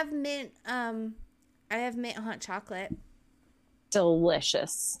chip. I have mint hot chocolate.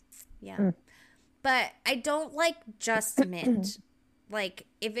 Delicious. Yeah. But I don't like just mint. Like,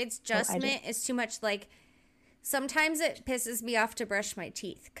 if it's just mint, it's too much. Like, sometimes it pisses me off to brush my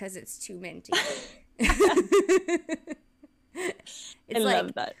teeth because it's too minty. I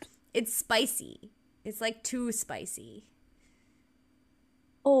love that. It's spicy. It's like too spicy.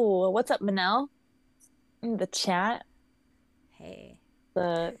 Oh, what's up, Manel? In the chat. Hey.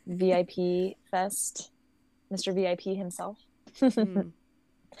 The VIP fest. Mr. VIP himself.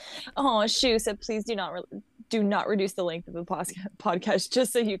 Oh, Shu said, please do not reduce the length of the podcast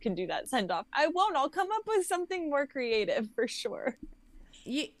just so you can do that send off. I won't. I'll come up with something more creative for sure.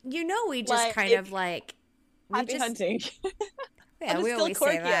 You know we just like, kind of like happy hunting. Yeah, we always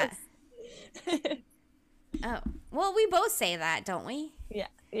say that. Oh, well, we both say that, don't we? Yeah.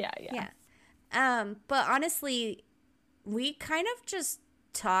 But honestly, we kind of just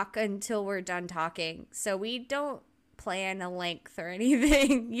talk until we're done talking, so we don't plan a length or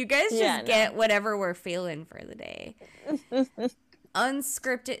anything. You guys just get whatever we're feeling for the day.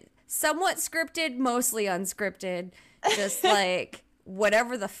 Unscripted, somewhat scripted, mostly unscripted. Just like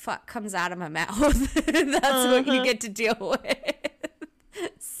whatever the fuck comes out of my mouth. That's what you get to deal with.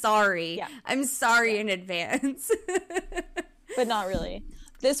 Sorry. Yeah. I'm sorry in advance. But not really.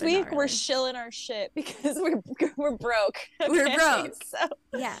 This week we're shilling our shit because we're broke. Okay? We're broke. So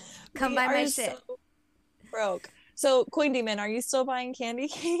yeah. Come buy my shit. So broke. So Coin Demon, are you still buying candy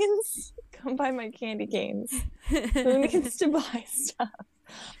canes? Come buy my candy canes. Who needs to buy stuff?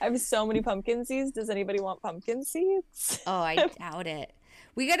 I have so many pumpkin seeds. Does anybody want pumpkin seeds? Oh, I doubt it.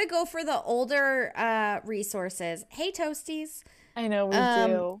 We got to go for the older resources. Hey, Toasties. I know we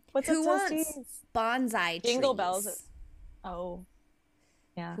do. What's who wants bonsai trees? Jingle bells. Oh,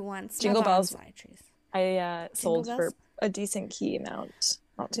 yeah. Who wants jingle bells? Trees? I sold for a decent key amount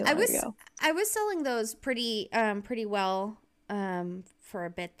not too long ago. I was selling those pretty well for a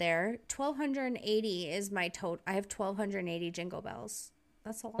bit there. 1,280 is my total. I have 1,280 jingle bells.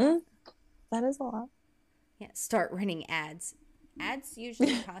 That's a lot. That is a lot. Yeah. Start running ads. Ads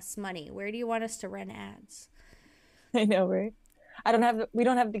usually cost money. Where do you want us to run ads? I know, right? We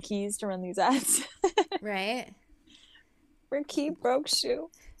don't have the keys to run these ads. Right. We're key broke, Shu.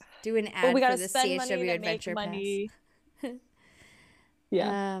 Do an ad for the CHW Adventure Pass.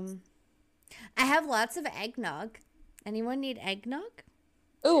 Yeah. I have lots of eggnog. Anyone need eggnog?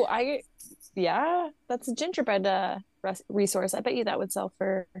 Oh, that's a gingerbread resource. I bet you that would sell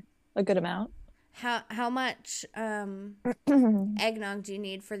for a good amount. How much eggnog do you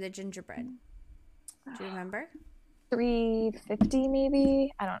need for the gingerbread? Do you remember? 350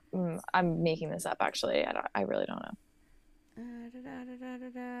 maybe. I'm making this up actually. I really don't know. Da, da, da, da,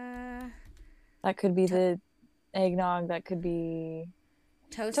 da. That could be the eggnog, that could be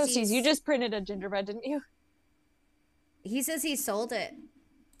Toasties. You just printed a gingerbread, didn't you? He says he sold it.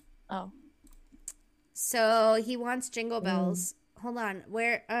 Oh. So he wants Jingle Bells. Hold on.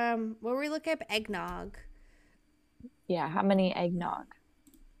 Where we look up eggnog? Yeah, how many eggnog?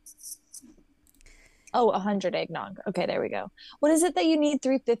 Oh, 100 eggnog. Okay, there we go. What is it that you need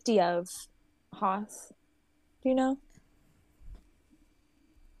 350 of, Haas? Do you know?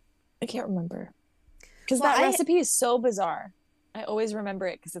 I can't remember. Because that recipe is so bizarre. I always remember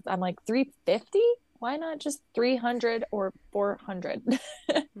it because I'm like, 350? Why not just 300 or 400?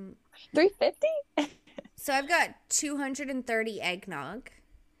 350? So I've got 230 eggnog.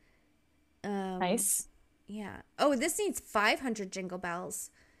 Nice. Yeah. Oh, this needs 500 Jingle Bells.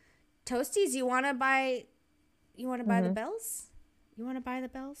 Toasties, you want to buy the bells? You want to buy the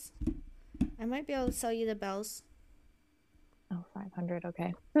bells? I might be able to sell you the bells. Oh, 500.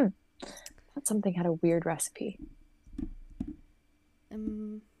 Okay. Thought something had a weird recipe.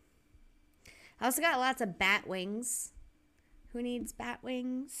 I also got lots of bat wings. Who needs bat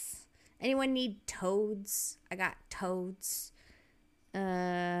wings? Anyone need toads? I got toads.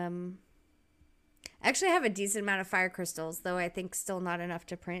 Actually, I have a decent amount of fire crystals, though I think still not enough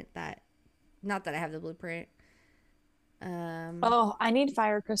to print that. Not that I have the blueprint. Oh, I need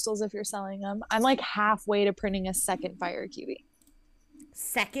fire crystals if you're selling them. I'm like halfway to printing a second fire QB.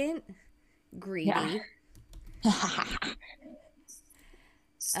 Second? Greedy. Yeah.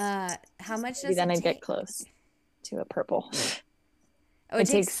 How much does Maybe then it I'd take? get close to a purple. Oh, it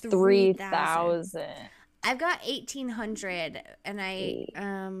takes 3,000. I've got 1,800, and I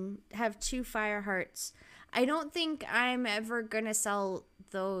have 2 fire hearts. I don't think I'm ever going to sell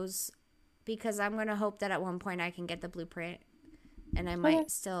those because I'm going to hope that at one point I can get the blueprint, and I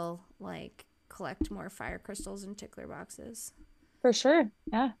might still, like, collect more fire crystals and tickler boxes. For sure.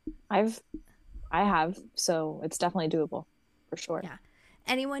 Yeah. I have, so it's definitely doable. For sure. Yeah.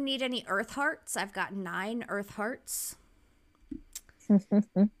 Anyone need any earth hearts? I've got 9 earth hearts.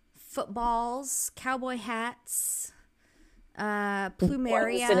 Footballs, cowboy hats,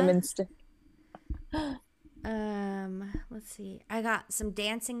 plumeria. Cinnamon stick. Let's see. I got some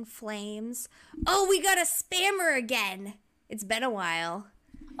dancing flames. Oh, we got a spammer again. It's been a while.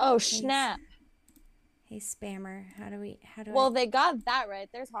 Oh, snap. Hey, spammer. How do Well, they got that right.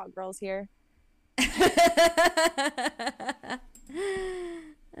 There's hot girls here.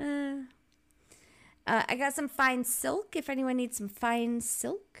 I got some fine silk if anyone needs some fine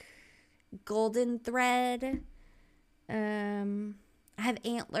silk. Golden thread. I have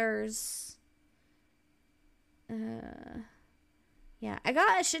antlers. Yeah, I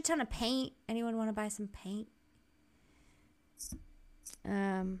got a shit ton of paint. Anyone want to buy some paint?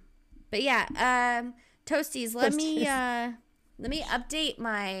 But yeah, Toasties, let me update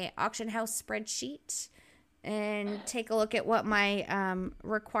my auction house spreadsheet and take a look at what my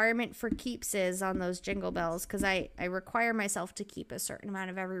requirement for keeps is on those Jingle Bells, because I require myself to keep a certain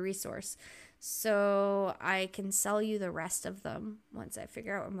amount of every resource, so I can sell you the rest of them once I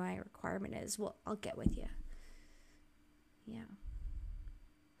figure out what my requirement is. Well, I'll get with you. Yeah.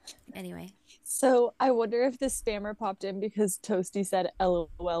 Anyway. So I wonder if this spammer popped in because Toasty said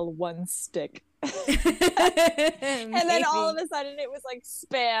LOL 1 stick. And then all of a sudden it was like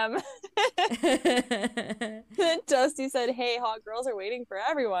spam. Then Toasty said, "Hey, hot girls are waiting for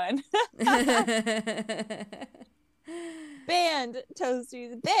everyone." Banned,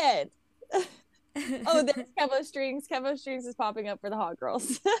 Toasty's banned. Oh, there's Kevo Strings. Kevo Strings is popping up for the hot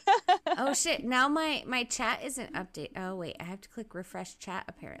girls. Oh shit, now my chat isn't updated. Oh wait, I have to click refresh chat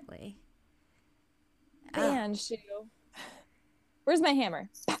apparently. Banned, Shu. Where's my hammer?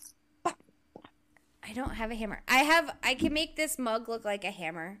 I don't have a hammer. I can make this mug look like a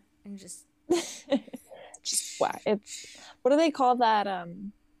hammer and just wow. What do they call that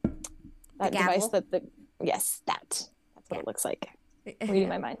that device gavel? That's what it looks like. Reading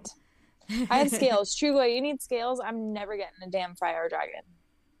my mind. I have scales. Trugoy, you need scales. I'm never getting a damn Fire Dragon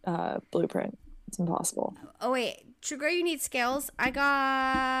blueprint. It's impossible. Oh wait, Trugoy, you need scales. I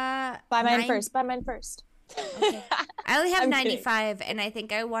got Buy mine first. Okay. I only have I'm 95 kidding. And I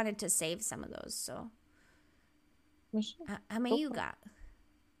think I wanted to save some of those, so how many you got?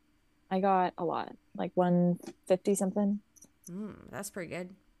 I got a lot, like 150 something. That's pretty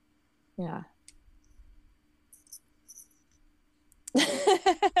good. Yeah.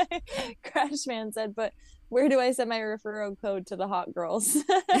 Crashman said, "But where do I send my referral code to the hot girls?"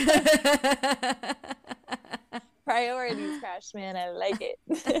 Priorities, Crashman. I like it.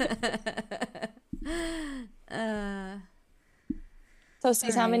 Uh,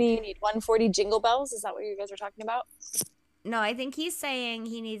 Toasties, how Alright. many you need? 140 jingle bells? Is that what you guys are talking about? no, I think he's saying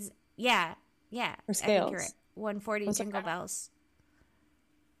he needs. Yeah, yeah. Or I think you're right. scales? 140 Those are jingle okay. bells.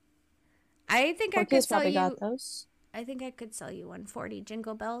 I think I Porky has could sell probably you. got those. I think I could sell you 140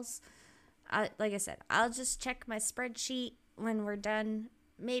 jingle bells. Like I said, I'll just check my spreadsheet when we're done.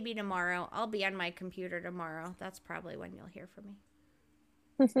 Maybe tomorrow. I'll be on my computer tomorrow. That's probably when you'll hear from me.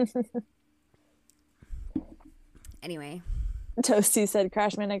 Anyway. Toasty said,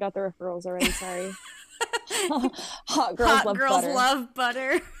 Crashman, I got the referrals already. Sorry. Hot girls Hot love girls butter. love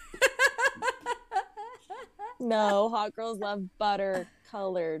butter. No, hot girls love butter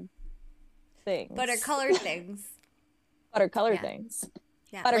colored things. Butter colored things. Butter colored Yeah. things.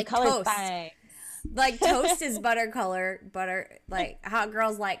 Yeah, Butter like colored toast. things. Like toast is butter color. Butter, like hot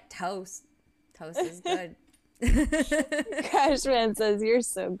girls like toast. Toast is good. Crashman says, you're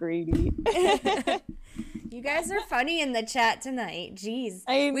so greedy. You guys are funny in the chat tonight. Jeez.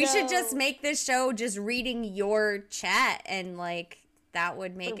 I We should just know. make this show just reading your chat, and like that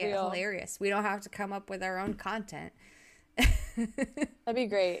would make For it real. hilarious. We don't have to come up with our own content. That'd be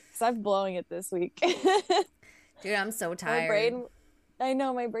great. Because I'm blowing it this week. Dude, I'm so My tired. brain, I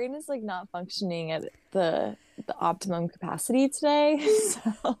know, my brain is like not functioning at the optimum capacity today.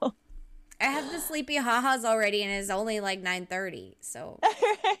 So I have the sleepy ha-has already, and it's only like 9:30. So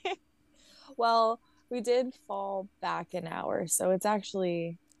well, we did fall back an hour, so it's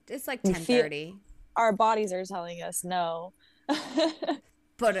actually it's like We feel- 10:30. our bodies are telling us no.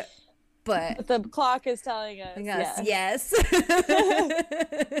 But But the clock is telling us yes.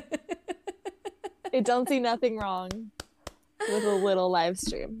 It don't see nothing wrong with a little live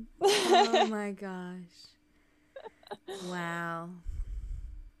stream. Oh my gosh. Wow.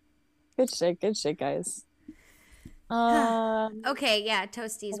 Good shit, guys. Okay, yeah,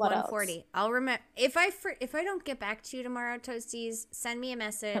 Toasties What 140. I'll remember if I don't get back to you tomorrow, Toasties, send me a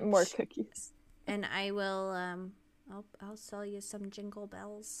message More cookies. and I will I'll sell you some jingle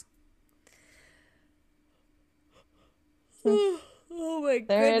bells. Oh my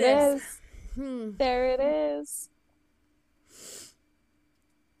There goodness. it is. There it is.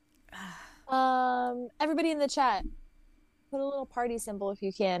 Everybody in the chat, put a little party symbol if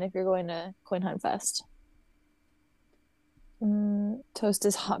you can, if you're going to Coin Hunt Fest. Toast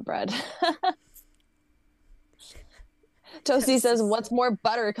is hot bread. Toasty says, "What's more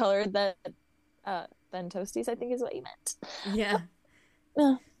butter colored than Toasties?" I think is what you meant. Yeah.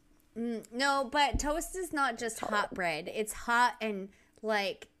 Uh, No, but toast is not just hot bread. It's hot and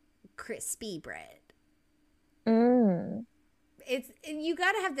like crispy bread. You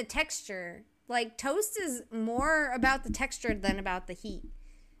got to have the texture. Like toast is more about the texture than about the heat,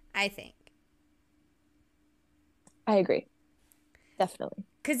 I think. I agree. Definitely.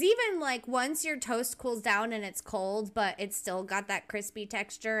 Because even like once your toast cools down and it's cold, but it's still got that crispy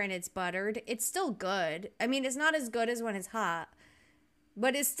texture and it's buttered, it's still good. I mean, it's not as good as when it's hot,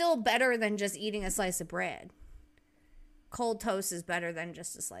 but it's still better than just eating a slice of bread. Cold toast is better than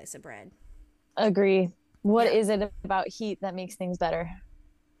just a slice of bread. Agree. What Yeah. is it about heat that makes things better?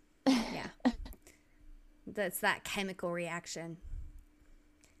 Yeah. That's that chemical reaction.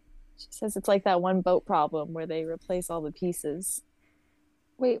 She says it's like that one boat problem where they replace all the pieces.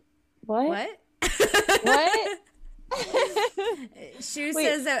 Wait, what? What? What? Shu Wait,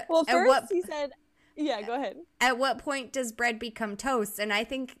 says that well, first he said, yeah, go ahead. at what point does bread become toast? And I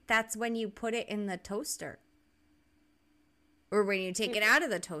think that's when you put it in the toaster. Or when you take it out of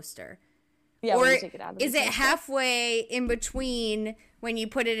the toaster. Yeah, Or when you take it out of the is it toaster. halfway in between when you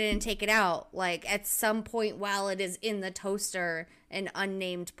put it in and take it out? Like at some point while it is in the toaster, an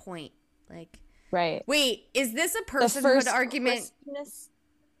unnamed point. Like, Right. wait, is this a The personhood first argument? crispness.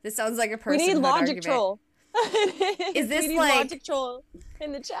 This sounds like a personhood We need logic argument. troll. Is this we need like- logic troll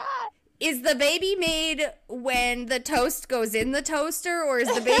in the chat? Is the baby made when the toast goes in the toaster, or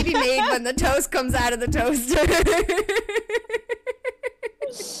is the baby made when the toast comes out of the toaster?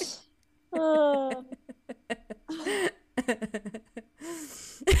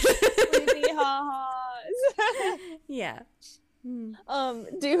 Sleepy ha-has. Yeah.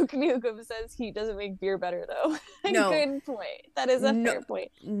 Duke Nukem says heat doesn't make beer better though. No. Good point. That is a No. fair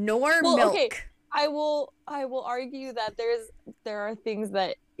point. Nor Well, milk. okay. I will argue that there are things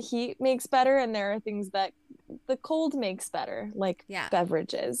that heat makes better and there are things that the cold makes better, like Yeah.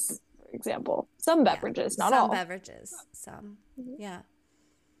 beverages, for example. Some beverages, not Some all. beverages. Some. Yeah.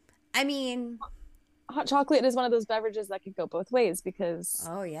 I mean, Hot chocolate is one of those beverages that could go both ways because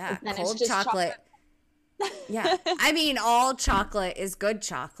oh yeah, then it's cold just chocolate. Yeah. I mean, all chocolate is good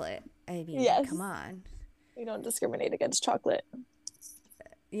chocolate. I mean, Yes. come on. we don't discriminate against chocolate.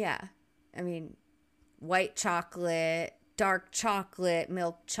 Yeah. I mean, white chocolate, dark chocolate,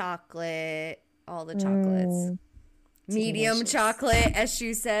 milk chocolate, all the chocolates. Medium delicious. chocolate, as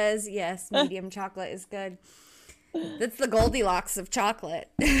she says. Yes, medium chocolate is good. That's the Goldilocks of chocolate.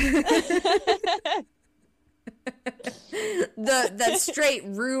 That straight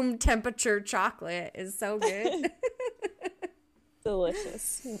room temperature chocolate is so good.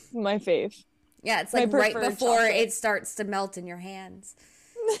 Delicious. My fave. Yeah, it's My like right preferred before chocolate. it starts to melt in your hands.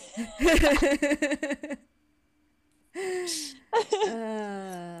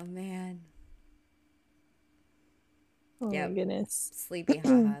 Oh, man. Oh Yep. my goodness. Sleepy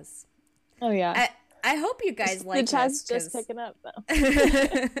ha-has. Oh yeah. I hope you guys like the chat's this. just picking up though.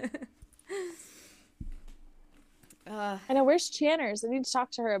 I know, where's Channers? I need to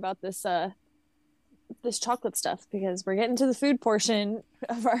talk to her about this this chocolate stuff because we're getting to the food portion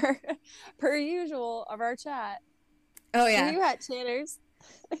of our per usual of our chat. Oh Where yeah. you at, Channers?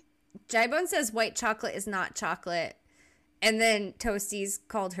 Jybone says white chocolate is not chocolate. And then Toasties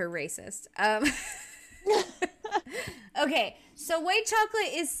called her racist. Okay, so white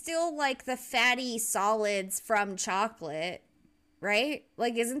chocolate is still like the fatty solids from chocolate, right?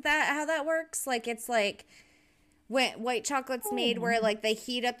 Like, isn't that how that works? Like, it's like when white chocolate's made where like they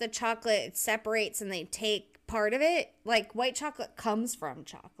heat up the chocolate, it separates and they take part of it. Like, white chocolate comes from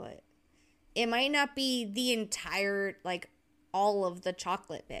chocolate. It might not be the entire, like, all of the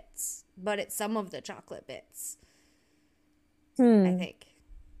chocolate bits, but it's some of the chocolate bits, I think.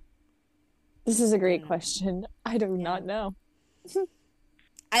 This is a great question. I do not know.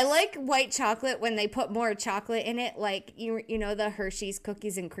 I like white chocolate when they put more chocolate in it, like you know the Hershey's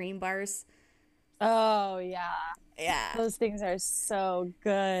cookies and cream bars. Oh yeah. Yeah, Those things are so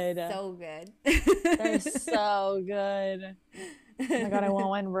good. so good. They're so good. Oh my god, I want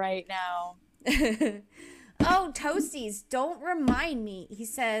one right now. Oh, Toasties, don't remind me. He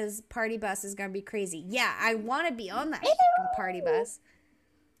says party bus is gonna be crazy. Yeah, I want to be on that party bus.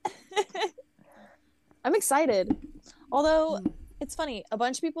 I'm excited. Although it's funny, a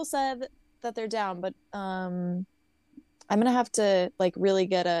bunch of people said that they're down, but I'm gonna have to like really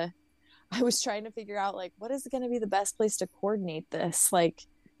get a. I was trying to figure out like what is going to be the best place to coordinate this. Like,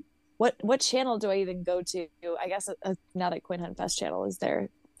 what channel do I even go to? I guess now that Quinn Hunt Fest channel is there,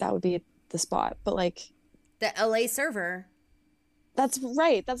 that would be the spot. But like The LA server. that's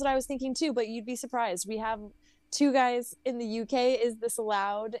right. That's what I was thinking too. But you'd be surprised. We have 2 guys in the UK. Is this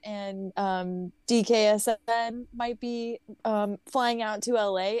allowed? And DKSN might be flying out to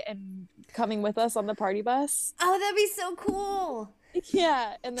LA and coming with us on the party bus. Oh, that'd be so cool.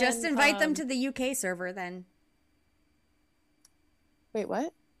 Yeah, and then, Just invite them to the UK server then. Wait,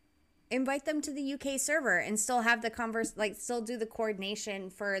 what? Invite them to the UK server and still have the still do the coordination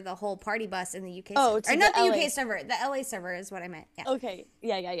for the whole party bus in the UK Oh, server. to Or not the the LA. UK server, the LA server is what I meant. Yeah. Okay.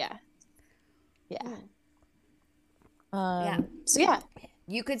 Yeah. Yeah. So yeah.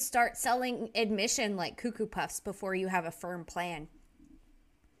 You could start selling admission like Cuckoo Puffs before you have a firm plan.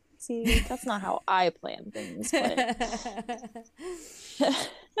 See, that's not how I plan things, but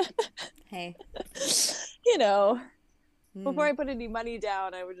Hey. you know, before I put any money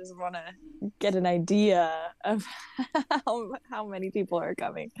down, I would just want to get an idea of how many people are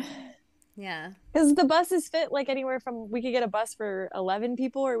coming. Yeah. Because the buses fit like anywhere from, we could get a bus for 11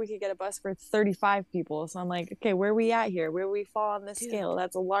 people or we could get a bus for 35 people. So I'm like, okay, where are we at here? Where do we fall on this scale?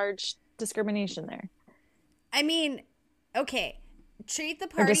 That's a large discrimination there. I mean, okay. Treat the Or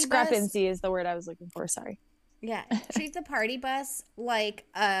party discrepancy is the word I was looking for. Sorry. bus. Yeah. Treat the party bus like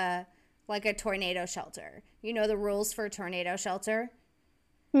a tornado shelter. You know the rules for a tornado shelter?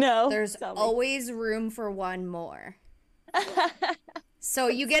 No. There's tell me. always room for one more. So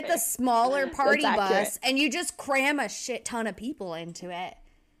you get the smaller party That's accurate. bus and you just cram a shit ton of people into it.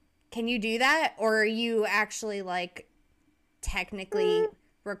 Can you do that? Or are you actually like technically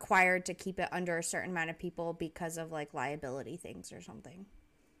required to keep it under a certain amount of people because of like liability things or something?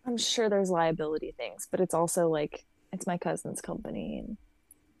 I'm sure there's liability things, but it's also like, it's my cousin's company. And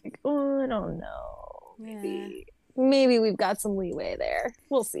like, oh, I don't know. Maybe we've got some leeway there.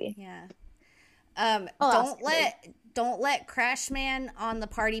 We'll see. Yeah. I'll Don't let Crash Man on the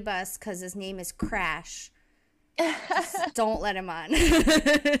party bus because his name is Crash. Just don't let him on.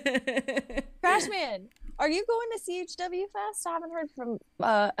 Crashman, are you going to CHW Fest? I haven't heard from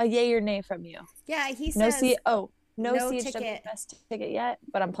a yay or nay from you. Yeah, he No says no CHW ticket. Fest ticket yet,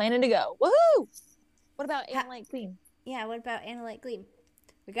 but I'm planning to go. Woohoo! What about Analyte Queen? Yeah, what about Analyte Gleam?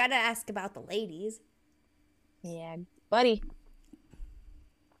 We gotta ask about the ladies. Yeah, buddy.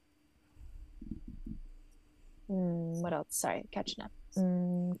 What else? Sorry, catching up.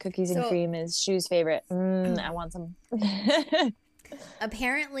 Cookies and cream is Shu's favorite. I want some.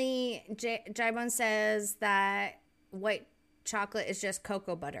 Apparently, Jibon says that white chocolate is just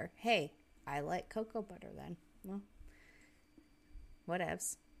cocoa butter. Hey, I like cocoa butter then. Well,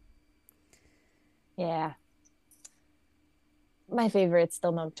 whatevs. Yeah. My favorite's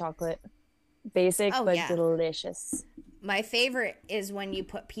still milk chocolate. Basic, Oh, but yeah. delicious. My favorite is when you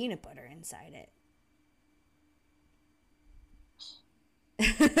put peanut butter inside it.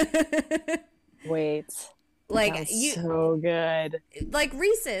 Wait. Like Sounds so good. like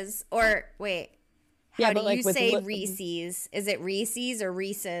Reese's, or wait, Yeah, how but do like you with say Reese's? Is it Reese's or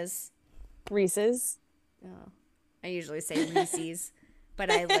Reese's? Reese's. Oh, I usually say Reese's, but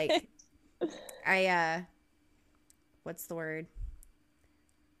what's the word?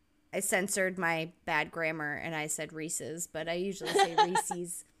 I censored my bad grammar and I said Reese's, but I usually say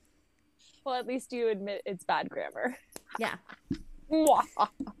Reese's. Well, at least you admit it's bad grammar. Yeah.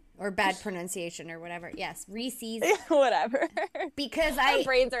 Or bad pronunciation or whatever. Yes, Reese's. Whatever. Because our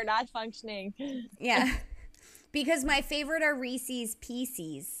brains are not functioning. Yeah. Because my favorite are Reese's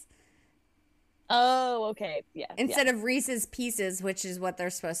Pieces. Oh, okay. Yeah. Instead of Reese's Pieces, which is what they're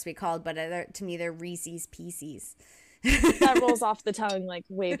supposed to be called, but to me they're Reese's Pieces. That rolls off the tongue like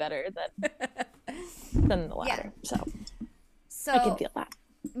way better than the latter. Yeah. So I can feel that.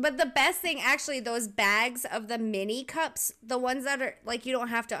 But the best thing, actually, those bags of the mini cups, the ones that are like you don't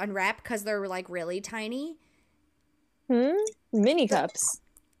have to unwrap because they're like really tiny. Mini cups.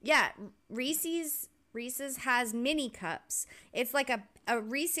 Yeah, Reese's has mini cups. It's like a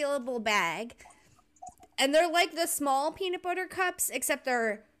resealable bag, and they're like the small peanut butter cups, except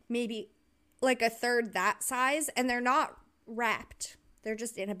they're maybe like a third that size, and they're not wrapped. They're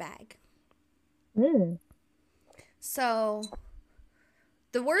just in a bag. So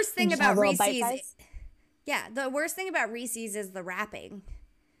the worst thing about Reese's, the worst thing about Reese's is the wrapping.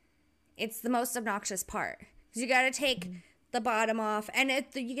 It's the most obnoxious part because you got to take the bottom off, and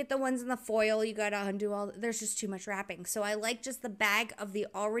you get the ones in the foil. You got to undo all. There's just too much wrapping. So I like just the bag of the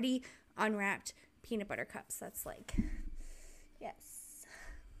already unwrapped peanut butter cups. That's like, yes.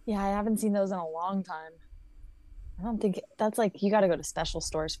 Yeah, I haven't seen those in a long time. I don't think that's like you got to go to special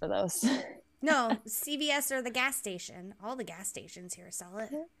stores for those. No, CVS or the gas station. All the gas stations here sell it.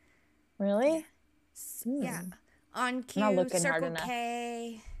 Really? Yeah. On Q, Circle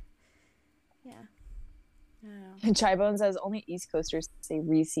K. Yeah. And Tribone says only East Coasters say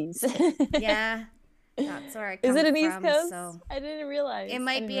Reese's. Yeah. That's where I come from. Is it an East Coast? So I didn't realize. It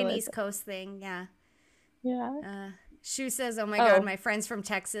might be an East Coast thing, yeah. Yeah. Shu says, oh my God, my friends from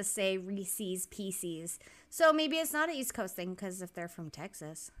Texas say Reese's Pieces. So maybe it's not an East Coast thing because if they're from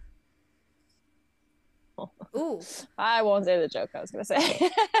Texas. Ooh. I won't say the joke I was going to say.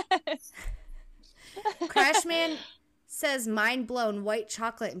 Crashman says, mind blown, white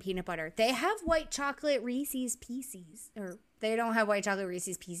chocolate and peanut butter. They have white chocolate Reese's Pieces. Or they don't have white chocolate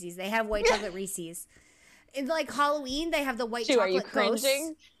Reese's Pieces. They have white chocolate Reese's. In like Halloween, they have the white chocolate are you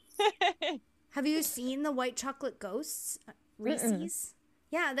cringing? Ghosts. Have you seen the white chocolate ghosts? Reese's?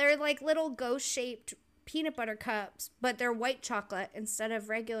 Yeah, they're like little ghost-shaped peanut butter cups, but they're white chocolate instead of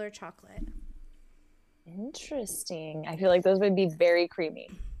regular chocolate. Interesting. I feel like those would be very creamy.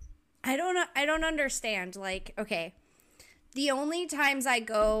 I don't understand. Like, okay, the only times I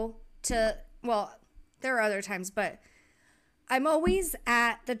go to, well, there are other times, but I'm always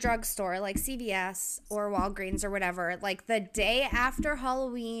at the drugstore, like CVS or Walgreens or whatever, like the day after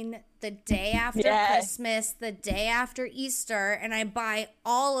Halloween, the day after Christmas, the day after Easter, and I buy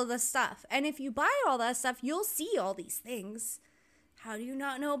all of the stuff. And if you buy all that stuff, you'll see all these things. How do you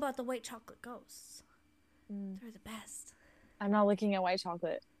not know about the white chocolate ghosts? They're the best. I'm not looking at white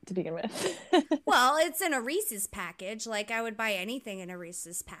chocolate to begin with. Well, it's in a Reese's package. Like, I would buy anything in a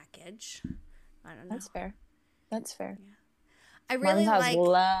Reese's package. I don't know. That's fair. Yeah. I really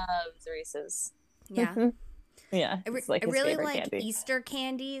loves Reese's. Yeah. Yeah. I really like candy. Easter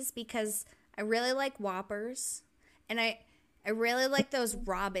candies because I really like Whoppers. And I really like those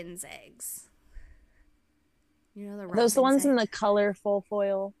Robin's eggs. You know the Robin's those the ones eggs? in the colorful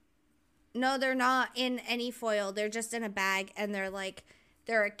foil? No, they're not in any foil. They're just in a bag, and they're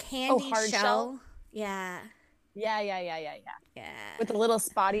a candy hard shell. Yeah. Yeah. Yeah. With the little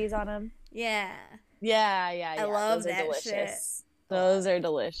spotties on them. Yeah. Yeah. I love those are that delicious. shit. Those are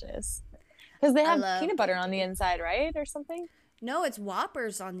delicious. Because they have peanut butter on the inside, right, or something? No, it's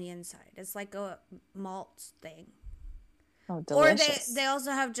Whoppers on the inside. It's like a malt thing. Oh, delicious. Or they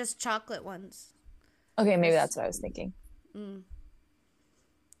also have just chocolate ones. Okay, maybe that's what I was thinking.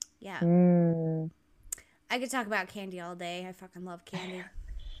 Yeah. I could talk about candy all day. I fucking love candy.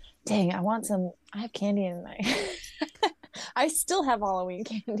 Dang, I want some. I have candy in my. I still have Halloween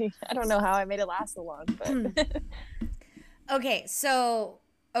candy. I don't know how I made it last so long, but. Okay, so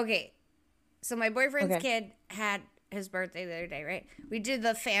my boyfriend's Okay. kid had his birthday the other day, right? We did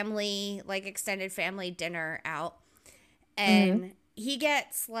the family, like extended family dinner out, Mm-hmm. and he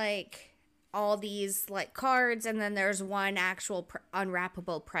gets like all these like cards, and then there's one actual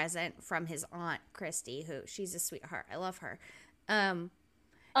unwrappable present from his aunt Christy, who she's a sweetheart. I love her. Um,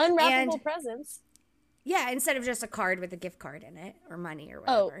 and Unwrappable presents. yeah, instead of just a card with a gift card in it or money or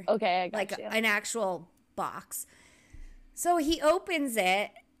Oh, whatever, okay, I like got you. an actual box. So he opens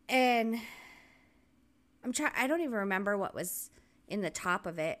it, and I don't even remember what was in the top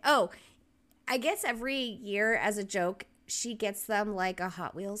of it. Oh, I guess every year as a joke, she gets them like a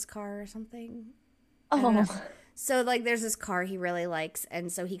Hot Wheels car or something. I don't know. Oh, So like there's this car he really likes,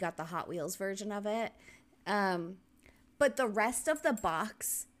 and so he got the Hot Wheels version of it. Um but the rest of the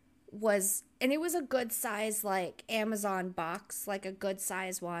box was, and it was a good size like Amazon box, like a good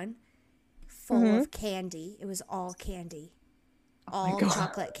size one, full mm-hmm. of candy. It was all candy. Oh my All God.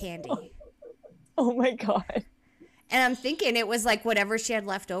 chocolate candy. Oh my God. And I'm thinking it was like whatever she had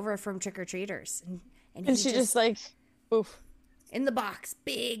left over from trick-or-treaters. And And he she just just, like, oof. in the box,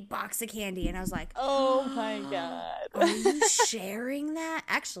 big box of candy. And I was like, Oh my are God. you sharing that?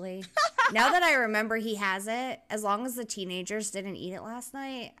 Actually, now that I remember he has it, as long as the teenagers didn't eat it last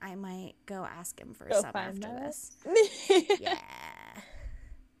night, I might go ask him for Go some find after that. this. Yeah.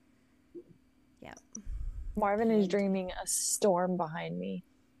 Yep. Marvin is dreaming a storm behind me.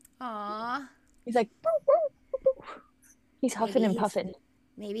 Aw. He's like, "Boo, boo, boo, boo." He's huffing and puffing.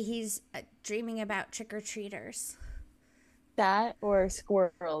 Maybe he's dreaming about trick-or-treaters. That or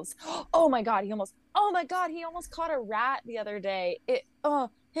squirrels. Oh my God, oh my God, he almost caught a rat the other day.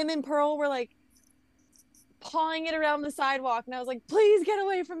 Him and Pearl were like pawing it around the sidewalk, and I was like, please get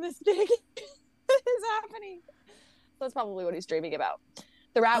away from this thing. What is happening? So that's probably what he's dreaming about.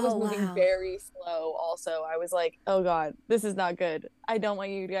 The rat was Oh, moving wow. very slow also. I was like, oh God, this is not good. I don't want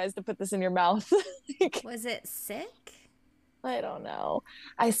you guys to put this in your mouth. Like, Was it sick? I don't know.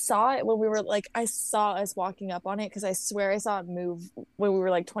 I saw it when we were like, I saw us walking up on it because I swear I saw it move when we were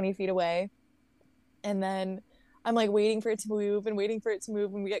like 20 feet away. And then I'm like waiting for it to move and waiting for it to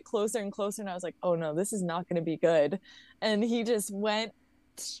move. And we get closer and closer. And I was like, oh no, this is not going to be good. And he just went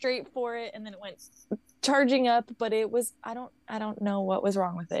straight for it. And then it went charging up. But it was, I don't know what was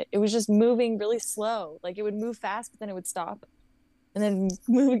wrong with it. It was just moving really slow. Like it would move fast, but then it would stop. And then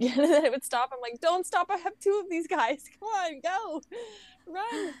move again. And then it would stop. I'm like, don't stop. I have two of these guys. Come on, go.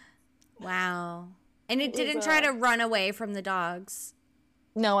 Run. Wow. And it It was, didn't try to run away from the dogs.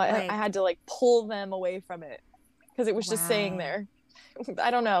 No, I Like, had to like pull them away from it because it was just staying wow. there.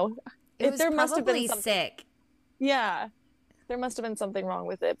 I don't know. It was There must have been probably something. sick. Yeah, there must have been something wrong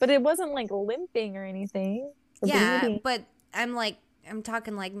with it, but it wasn't like limping or anything. Or Yeah, bleeding. but I'm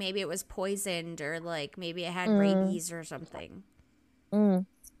talking like maybe it was poisoned, or like maybe it had Mm, rabies or something. mm.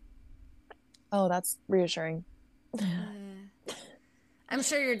 Oh, that's reassuring. I'm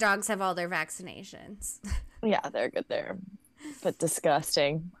sure your dogs have all their vaccinations. Yeah, they're good there, but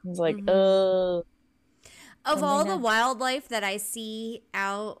disgusting. I was like, Mhm. oh. Of Oh my all the God. wildlife that I see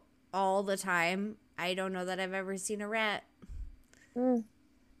out all the time, I don't know that I've ever seen a rat.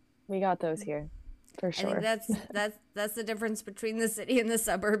 We got those here for I think sure. that's the difference between the city and the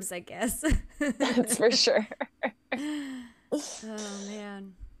suburbs, I guess. That's for sure. Oh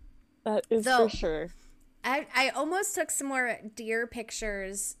man. That is So for sure. I almost took some more deer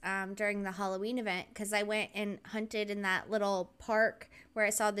pictures during the Halloween event, because I went and hunted in that little park where I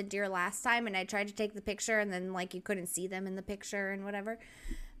saw the deer last time, and I tried to take the picture, and then like you couldn't see them in the picture and whatever.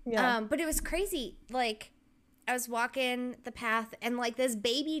 Yeah. But it was crazy. Like I was walking the path, and like this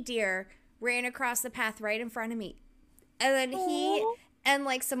baby deer ran across the path right in front of me, and then he Aw. and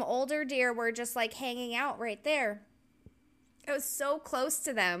like some older deer were just like hanging out right there. I was so close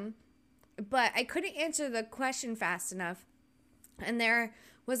to them, but I couldn't answer the question fast enough. And there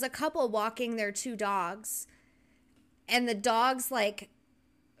was a couple walking their two dogs, and the dogs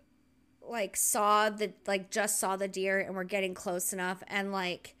just saw the deer and were getting close enough, and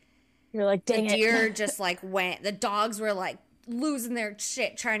like You're like, the dang it. deer just like went. The dogs were like losing their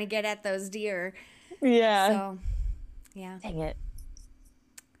shit trying to get at those deer. Yeah. So, yeah. Dang it.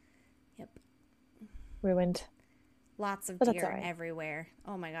 Yep. Ruined. Lots of But that's deer all right. everywhere.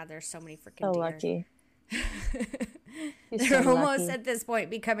 Oh my god, there's so many freaking So deer. lucky. You're They're so almost lucky. at this point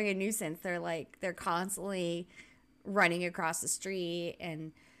becoming a nuisance. They're constantly running across the street,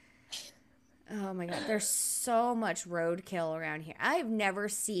 and oh my god, there's so much roadkill around here. I've never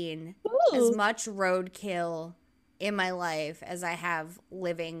seen as Ooh. much roadkill in my life as I have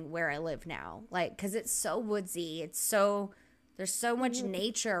living where I live now. Like, cuz it's so woodsy. It's so There's so much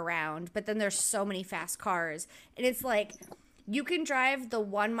nature around, but then there's so many fast cars. And it's like, you can drive the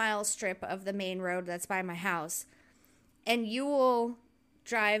 1 mile strip of the main road that's by my house, and you will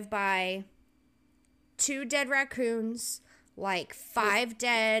drive by 2 dead raccoons, like 5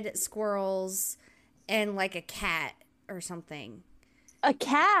 dead squirrels, and like a cat or something. A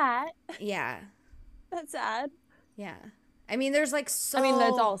cat? Yeah. That's sad. Yeah. I mean, there's like so... I mean,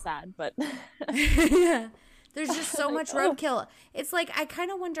 that's all sad, but... Yeah. There's just so much roadkill. It's like, I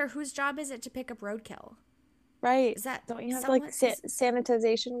kind of wonder whose job is it to pick up roadkill? Right. Is that... Don't you have like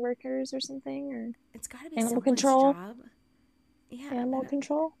sanitization workers or something? Or it's got to be animal someone's control? job. Yeah. Animal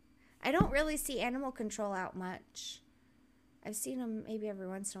control? I don't really see animal control out much. I've seen them maybe every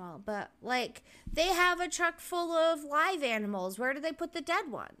once in a while. But, like, they have a truck full of live animals. Where do they put the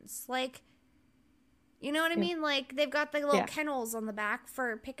dead ones? Like... You know what I mean? Like, they've got the little kennels on the back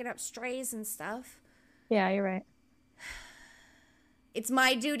for picking up strays and stuff. Yeah, you're right. It's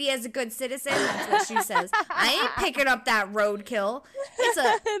my duty as a good citizen. That's what she says. I ain't picking up that roadkill. It's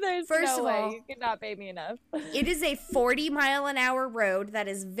a... There's first no of way. all, You cannot pay me enough. it is a 40-mile-an-hour road that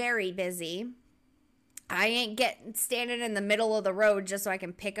is very busy. I ain't standing in the middle of the road just so I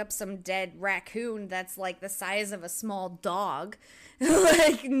can pick up some dead raccoon that's, like, the size of a small dog.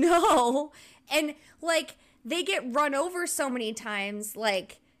 Like, no. And, like, they get run over so many times,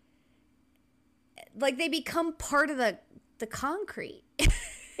 like they become part of the concrete.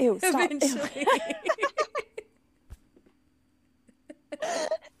 Ew, stop. Eventually.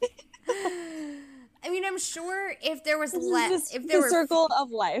 I mean, I'm sure if there was less, if there were circle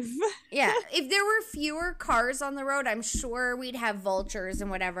of life. Yeah, if there were fewer cars on the road, I'm sure we'd have vultures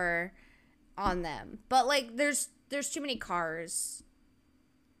and whatever on them. But like, there's too many cars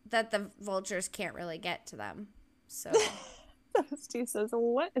that the vultures can't really get to them. So Toasty says,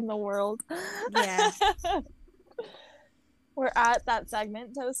 "What in the world?" Yeah. We're at that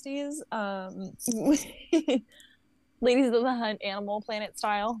segment, Toasties. Ladies of the Hunt, Animal Planet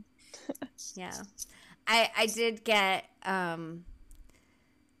style. Yeah. I did get a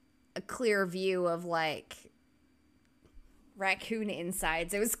clear view of like raccoon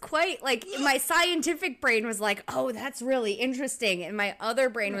insides. It was quite like, my scientific brain was like, oh, that's really interesting, and my other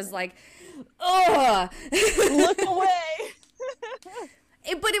brain was like, oh, look away.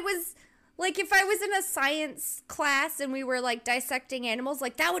 But it was like, if I was in a science class and we were like dissecting animals,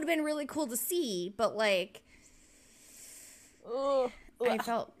 like that would have been really cool to see. But like, I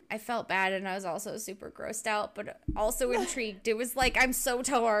felt bad, and I was also super grossed out, but also intrigued. It was like, I'm so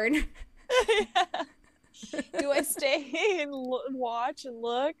torn. Yeah. Do I stay and watch and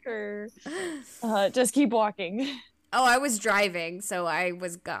look, or just keep walking? Oh, I was driving, so I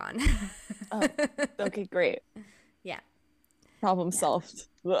was gone. Oh, okay, great. Yeah. Problem solved.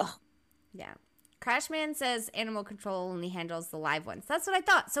 Ugh. Yeah. Crashman says animal control only handles the live ones. That's what I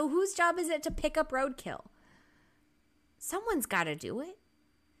thought. So whose job is it to pick up roadkill? Someone's got to do it.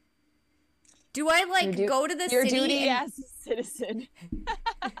 Do I go to the your city? Your duty as a citizen.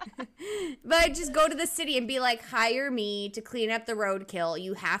 But I just go to the city and be like, hire me to clean up the roadkill.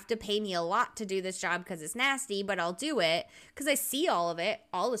 You have to pay me a lot to do this job because it's nasty, but I'll do it because I see all of it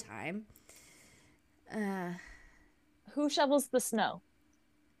all the time. Who shovels the snow?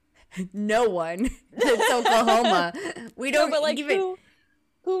 No one. It's Oklahoma. We don't but like even...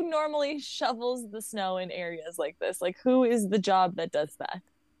 Who normally shovels the snow in areas like this? Like, who is the job that does that?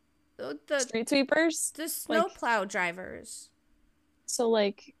 The street sweepers? The snowplow drivers. So,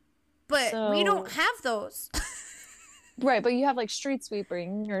 like... But we don't have those. Right, but you have, like, street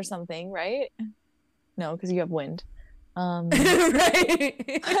sweeping or something, right? No, because you have wind. Right.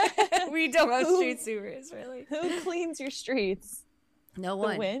 We don't have street sweepers, really. Who cleans your streets? No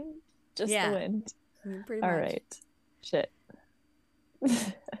one. The wind? Just the wind. Pretty much. All right. Shit.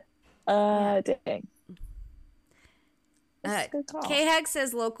 Dang. K-Hag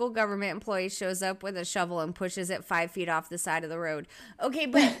says local government employee shows up with a shovel and pushes it 5 feet off the side of the road. Okay,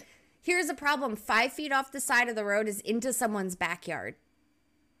 but here's a problem. 5 feet off the side of the road is into someone's backyard.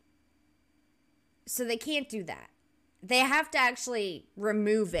 So they can't do that. They have to actually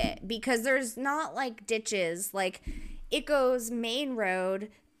remove it because there's not like ditches. Like, it goes main road,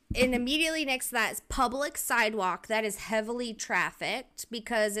 and immediately next to that is public sidewalk that is heavily trafficked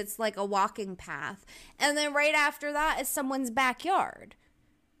because it's like a walking path. And then right after that is someone's backyard.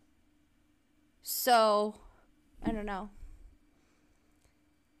 So, I don't know.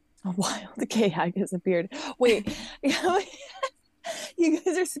 A wild K-Hag has appeared. Wait. You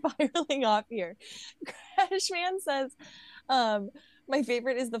guys are spiraling off here. Crashman says, my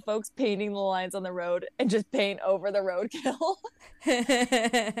favorite is the folks painting the lines on the road and just paint over the roadkill.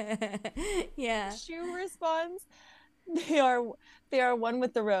 Yeah. Shu responds, They are they are one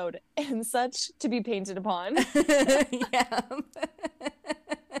with the road and such to be painted upon. Yeah.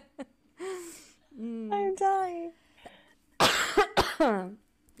 I'm dying. Oh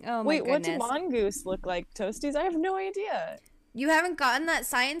my Wait, what do goodness. mongoose look like, Toasties? I have no idea. You haven't gotten that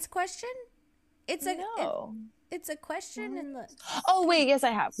science question? It's a No. it's a question in the Oh wait, yes I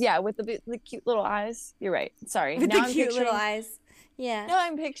have. Yeah, with the cute little eyes. You're right. Sorry. with Now the I'm cute picturing little eyes. Yeah. now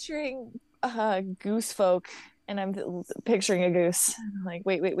I'm picturing goose folk, and I'm picturing a goose. I'm like,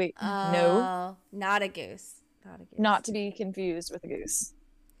 wait. No, Not a goose. Not a goose. not to be confused with a goose.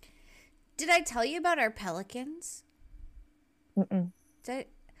 Did I tell you about our pelicans? Mm-mm.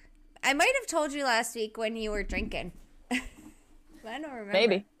 I might have told you last week when you were drinking. I don't remember.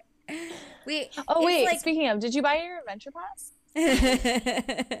 Maybe. Oh wait, like... speaking of, did you buy your adventure pass? Seen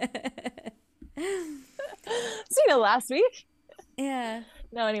it last week. Yeah.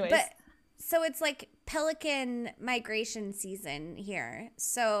 No, anyways. But so it's like pelican migration season here.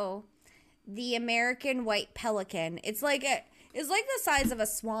 So the American white pelican, it's like the size of a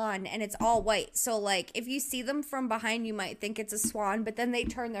swan and it's all white. So like if you see them from behind you might think it's a swan, but then they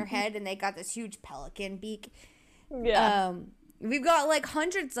turn their head and they got this huge pelican beak. Yeah. We've got like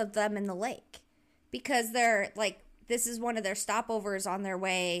hundreds of them in the lake because they're like this is one of their stopovers on their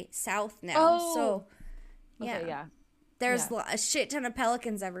way south now. Oh. So yeah. Okay, yeah. There's a shit ton of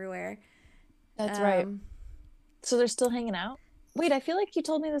pelicans everywhere. That's right. So they're still hanging out? Wait, I feel like you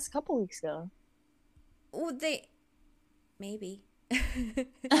told me this a couple weeks ago. Well, maybe. It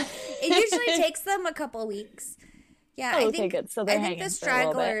usually takes them a couple weeks. Yeah, Oh, I okay, think good. So they're I think hanging the for a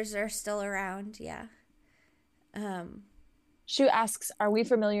little bit. stragglers are still around. Yeah. Shu asks, "Are we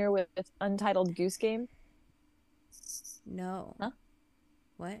familiar with Untitled Goose Game?" No. Huh?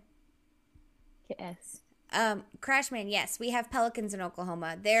 What? Yes. Crashman, yes, we have pelicans in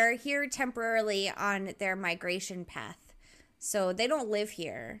Oklahoma. They're here temporarily on their migration path. So they don't live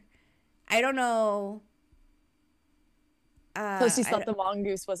here. I don't know. Toasties thought the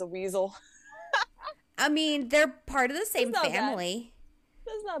mongoose was a weasel. I mean, they're part of the same not bad. family.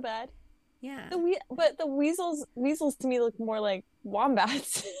 That's not bad. Yeah. But the weasels to me look more like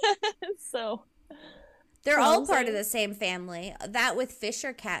wombats. So they're all part of the same family. That with fish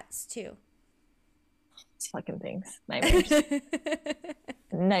or cats too. These fucking things. Nightmares.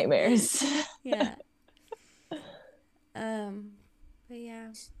 Nightmares. Yeah. But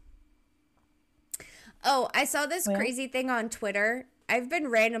yeah. Oh, I saw this crazy thing on Twitter. I've been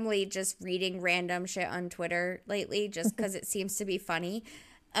randomly just reading random shit on Twitter lately just because it seems to be funny.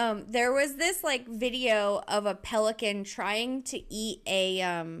 There was this like video of a pelican trying to eat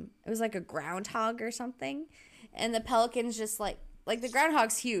it was like a groundhog or something. And the pelican's just like the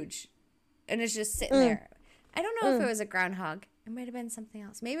groundhog's huge and it's just sitting there. I don't know if it was a groundhog. It might have been something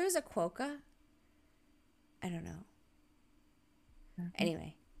else. Maybe it was a quokka. I don't know.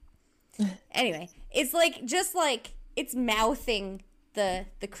 Anyway, it's like just like it's mouthing the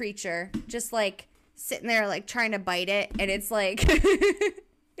creature, just like sitting there like trying to bite it, and it's like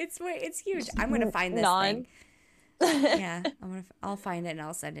it's huge. I'm gonna find this thing. Yeah, I'll find it and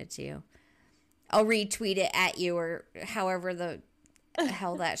I'll send it to you. I'll retweet it at you or however the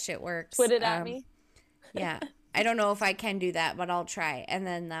hell that shit works. Tweet it at me. Yeah, I don't know if I can do that, but I'll try, and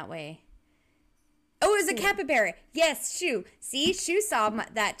then that way. Oh, it was a capybara. Yes, Shu. See, Shu saw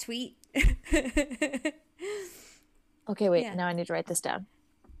that tweet. Okay, wait. Now I need to write this down.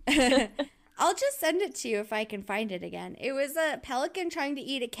 I'll just send it to you if I can find it again. It was a pelican trying to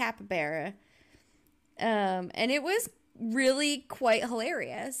eat a capybara. And it was really quite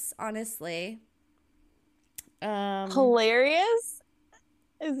hilarious, honestly. Hilarious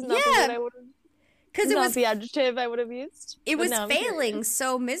is not the word I would have. Because it was the adjective I would have used. It was failing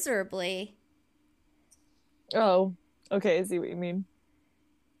so miserably. Oh, okay. I see what you mean.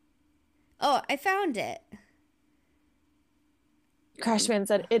 Oh, I found it. Crashman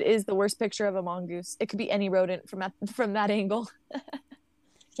said it is the worst picture of a mongoose. It could be any rodent from that angle.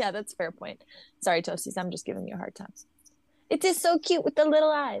 Yeah, that's a fair point. Sorry, Toasties. I'm just giving you a hard time. It is so cute with the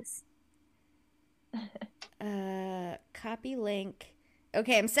little eyes. Copy link.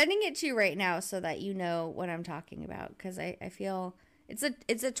 Okay, I'm sending it to you right now so that you know what I'm talking about because I feel it's a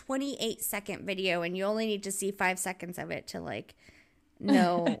 28-second video and you only need to see 5 seconds of it to like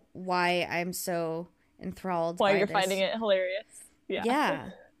know why I'm so enthralled. Why by you're this. finding it hilarious. Yeah.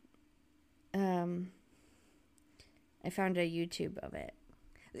 I found a YouTube of it.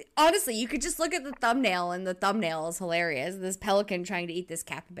 Honestly, you could just look at the thumbnail and the thumbnail is hilarious. This pelican trying to eat this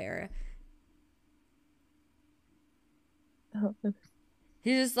capybara.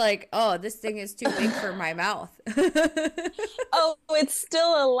 He's just like, oh, this thing is too big for my mouth. Oh, it's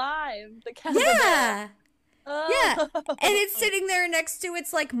still alive. The capybara. Yeah. Yeah. And it's Oh. sitting there next to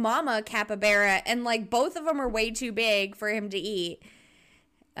its like mama capybara, and like both of them are way too big for him to eat.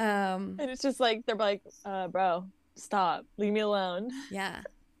 Um, And it's just like they're like, bro, stop, leave me alone. yeah.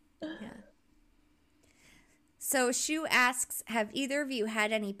 Yeah. So Shu asks, have either of you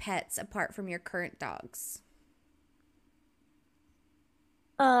had any pets apart from your current dogs?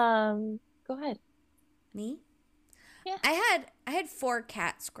 Go ahead. Me? Yeah. I had 4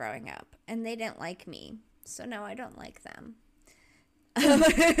 cats growing up, and they didn't like me. So no, I don't like them.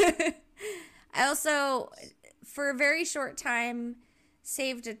 I also, for a very short time,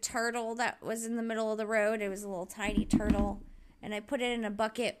 saved a turtle that was in the middle of the road. It was a little tiny turtle, and I put it in a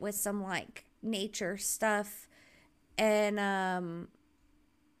bucket with some like nature stuff, and I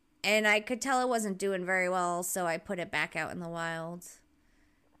could tell it wasn't doing very well, so I put it back out in the wild.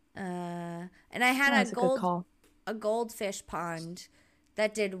 And I had That's a good call. a goldfish pond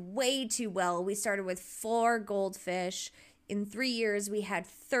that did way too well. We started with 4 goldfish. In 3 years, we had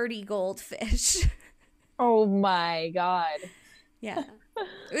 30 goldfish. Oh my God. Yeah.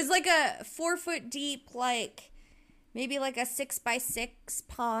 It was like a 4 foot deep, like maybe like a 6 by 6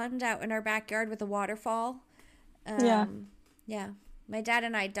 pond out in our backyard with a waterfall. Yeah. Yeah. My dad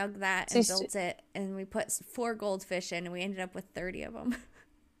and I dug that So and built it, and we put 4 goldfish in, and we ended up with 30 of them.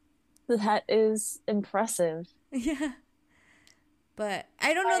 that is impressive. Yeah. But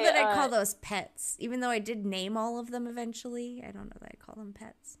I don't know I that I'd call those pets, even though I did name all of them eventually. I don't know that I call them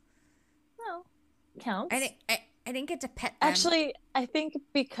pets. well, counts. I didn't get to pet them. Actually, I think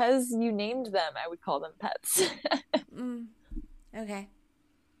because you named them, I would call them pets. Mm, okay.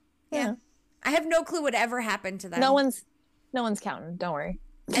 Yeah. Yeah. I have no clue what ever happened to them. No one's counting. Don't worry.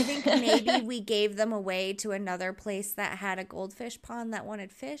 I think maybe we gave them away to another place that had a goldfish pond that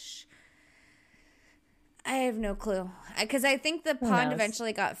wanted fish. I have no clue. Because I think the Who pond knows?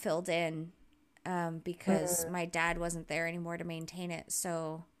 eventually got filled in because my dad wasn't there anymore to maintain it.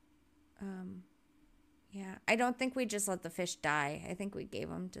 So, yeah. I don't think we just let the fish die. I think we gave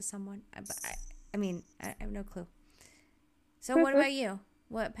them to someone. I mean, I have no clue. So what about you?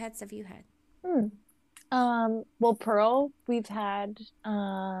 What pets have you had? Well, Pearl, we've had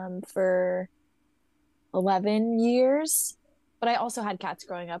for 11 years, but I also had cats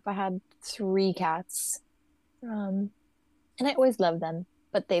growing up. I had 3 cats. And I always loved them,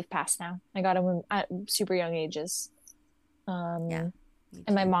 but they've passed now. I got them at super young ages. Yeah.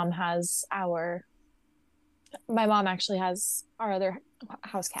 And my mom actually has our other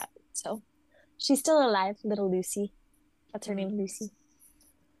house cat. So she's still alive, little Lucy. That's her name, Lucy.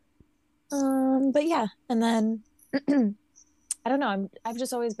 But yeah, and then I don't know. I've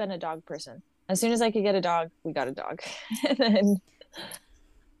just always been a dog person. As soon as I could get a dog, we got a dog. And then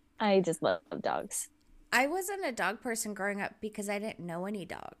I just love dogs. I wasn't a dog person growing up because I didn't know any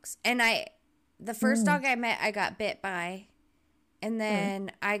dogs. And the first dog I met, I got bit by. And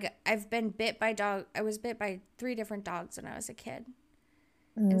then I've been bit by dog. I was bit by 3 different dogs when I was a kid.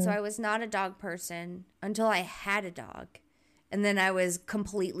 And so I was not a dog person until I had a dog. And then I was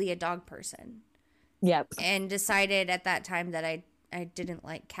completely a dog person. Yep. And decided at that time that I didn't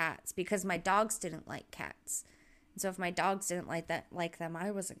like cats because my dogs didn't like cats. And so if my dogs didn't like them,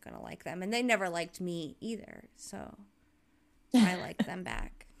 I wasn't going to like them. And they never liked me either. So I liked them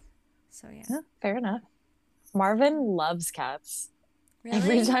back. So yeah. Fair enough. Marvin loves cats. Really?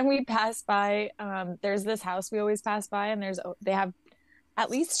 Every time we pass by, there's this house we always pass by, and they have at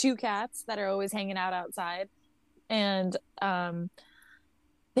least 2 cats that are always hanging out outside. And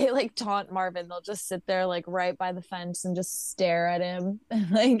they like taunt Marvin. They'll just sit there like right by the fence and just stare at him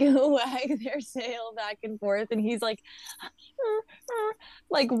and like wag their tail back and forth. And he's like,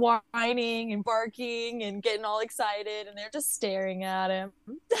 like whining and barking and getting all excited, and they're just staring at him.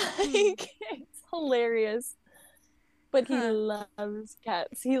 Like, it's hilarious. But he loves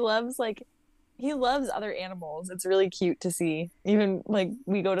cats. He loves other animals. It's really cute to see. Even like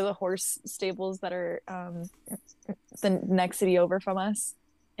we go to the horse stables that are the next city over from us,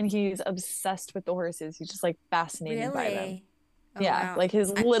 and he's obsessed with the horses. He's just like fascinated by them. Really? Oh, Yeah, wow. like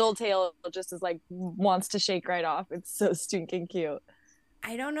his little tail just is like wants to shake right off. It's so stinking cute.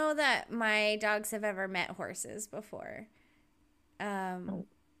 I don't know that my dogs have ever met horses before. Yeah,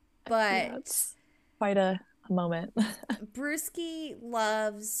 But it's quite a moment. Brewski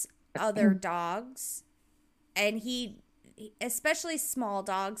loves other dogs, and he especially small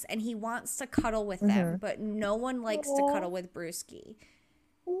dogs, and he wants to cuddle with them, but no one likes to cuddle with Brewski.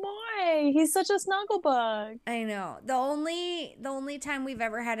 Why? He's such a snuggle bug. I know. The only time we've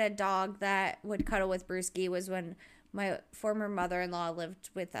ever had a dog that would cuddle with Brewski was when my former mother-in-law lived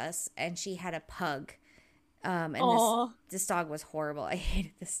with us, and she had a pug. And this dog was horrible. I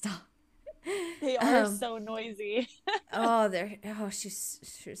hated this dog. They are so noisy. She's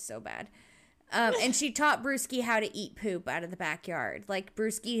so bad. And she taught Brewski how to eat poop out of the backyard. Like,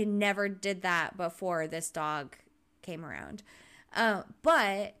 Brewski never did that before this dog came around.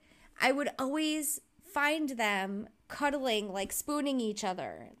 But I would always find them cuddling, like spooning each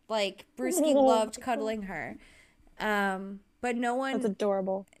other. Like, Brewski loved cuddling her. But no one... That's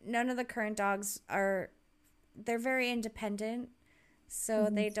adorable. None of the current dogs they're very independent. So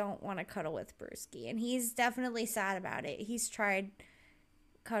they don't want to cuddle with Brewski. And he's definitely sad about it. He's tried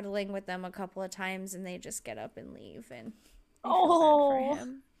cuddling with them a couple of times and they just get up and leave, and I feel bad for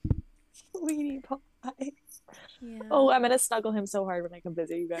him. Sweetie pie. Yeah. Oh, I'm gonna snuggle him so hard when I come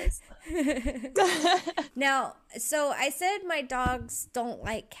visit you guys. Now, so I said my dogs don't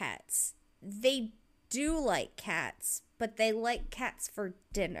like cats. They do like cats, but they like cats for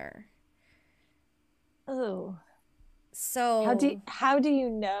dinner. Oh. So how do you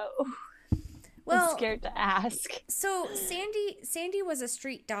know? Well, I'm scared to ask. So Sandy was a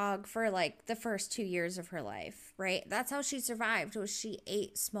street dog for like the first 2 years of her life, right? That's how she survived, was she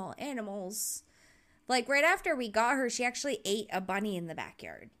ate small animals. Like, right after we got her, she actually ate a bunny in the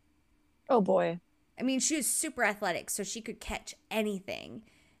backyard. Oh boy. I mean, she was super athletic, so she could catch anything.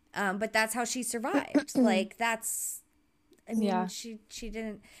 But that's how she survived. Like, she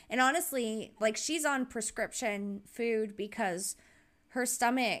didn't. And honestly, like, she's on prescription food because her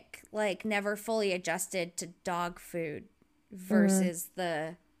stomach, like, never fully adjusted to dog food versus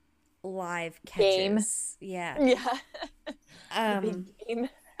the live catches. Game. Yeah. Big game.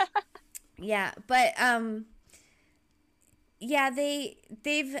 Yeah, but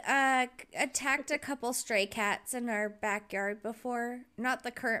they've attacked a couple stray cats in our backyard before. Not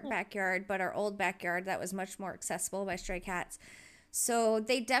the current backyard, but our old backyard that was much more accessible by stray cats. So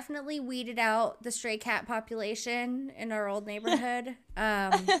they definitely weeded out the stray cat population in our old neighborhood.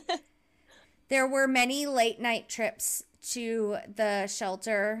 There were many late night trips to the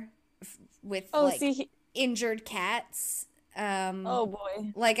shelter with injured cats. Oh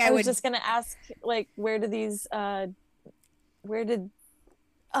boy. Like, I was just gonna ask, like, never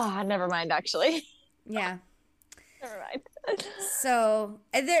mind, actually. Yeah. Never mind. So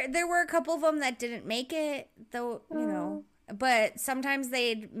there were a couple of them that didn't make it, though, you know. But sometimes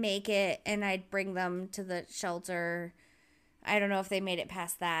they'd make it, and I'd bring them to the shelter. I don't know if they made it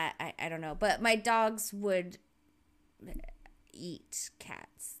past that. I don't know. But my dogs would eat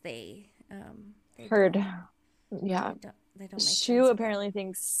cats. They heard. Yeah. They don't make Shu apparently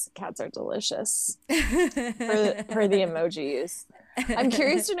thinks cats are delicious for the emoji use. I'm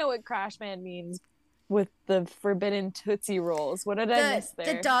curious to know what Crashman means with the forbidden Tootsie Rolls. What did I miss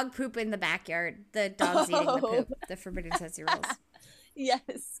there? The dog poop in the backyard. The dog's eating the poop. The forbidden Tootsie Rolls.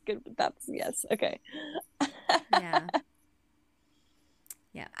 Yes. Good. Yes. Okay. Yeah.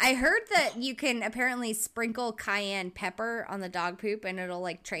 Yeah. I heard that you can apparently sprinkle cayenne pepper on the dog poop and it'll,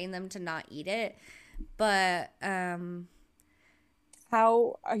 like, train them to not eat it. But,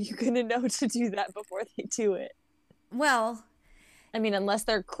 how are you going to know to do that before they do it? Well, I mean, unless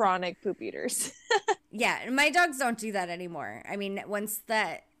they're chronic poop eaters. Yeah, my dogs don't do that anymore. I mean, once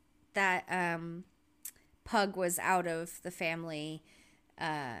that pug was out of the family,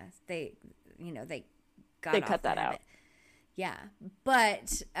 they cut that out. Yeah,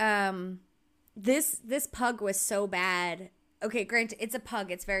 but this pug was so bad. Okay, granted, it's a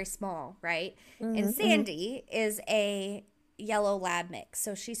pug. It's very small, right? Mm-hmm, and Sandy is a yellow lab mix,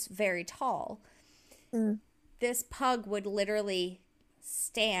 so she's very tall. Mm. This pug would literally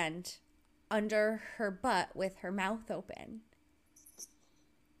stand under her butt with her mouth open.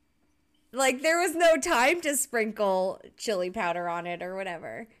 Like, there was no time to sprinkle chili powder on it or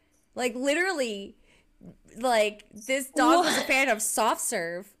whatever. Like, literally, like, this dog was a fan of soft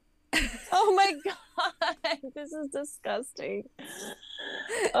serve. Oh my god, this is disgusting.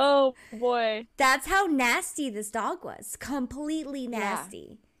 Oh boy. That's how nasty this dog was. Completely nasty.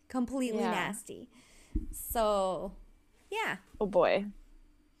 Yeah. Completely nasty. So, yeah. Oh boy.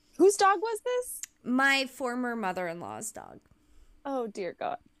 Whose dog was this? My former mother-in-law's dog. Oh dear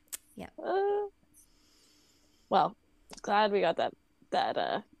God. Yeah. Well, glad we got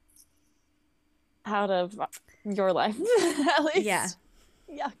that out of your life at least. Yeah.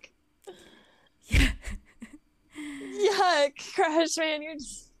 Yuck. Yeah. Yuck, Crashman, you're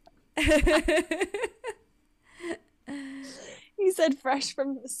just... You said fresh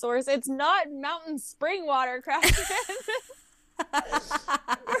from the source. It's not mountain spring water, Crashman.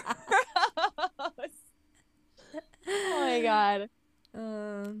 Oh my god.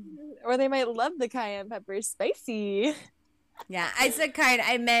 Or they might love the cayenne pepper. Spicy. Yeah, I said cayenne.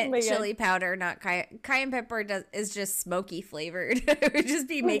 I meant my God. chili powder, not cayenne. Cayenne pepper is just smoky flavored. It would just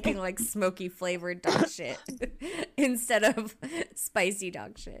be making like smoky flavored dog shit instead of spicy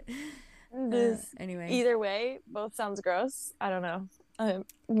dog shit. Anyway, Either way, both sounds gross. I don't know.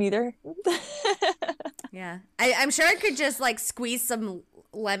 Neither. yeah, I'm sure I could just like squeeze some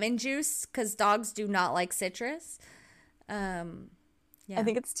lemon juice because dogs do not like citrus. Yeah. I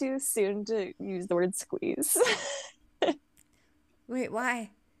think it's too soon to use the word squeeze. Wait,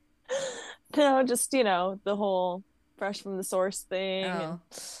 why? No, just, the whole fresh from the source thing. Oh.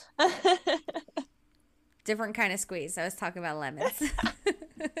 Different kind of squeeze. I was talking about lemons.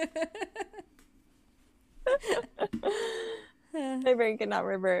 My brain cannot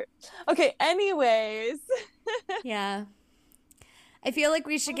revert. Okay, anyways. Yeah. I feel like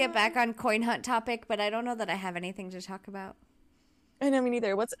we should get back on coin hunt topic, but I don't know that I have anything to talk about. I know, me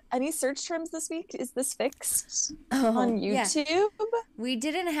neither. What's any search terms this week? Is this fixed Oh, on YouTube? Yeah. We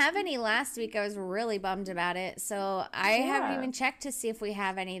didn't have any last week. I was really bummed about it. So I haven't even checked to see if we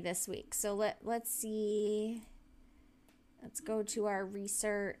have any this week. So let's see. Let's go to our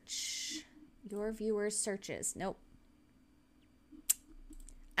research. Your viewers searches. Nope.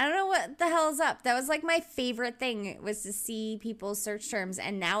 I don't know what the hell is up. That was like my favorite thing was to see people's search terms,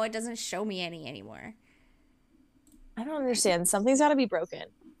 and now it doesn't show me any anymore. I don't understand. Something's got to be broken.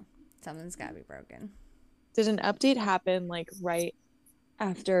 Something's got to be broken. Did an update happen like right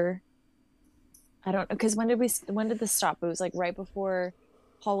after? I don't know, because when did this stop? It was like right before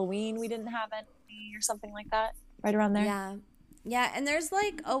Halloween. We didn't have any or something like that. Right around there. Yeah, and there's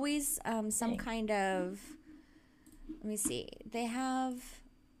like always some kind of. Let me see. They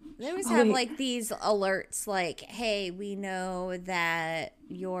always have like these alerts, like, "Hey, we know that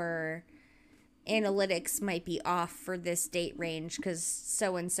your analytics might be off for this date range because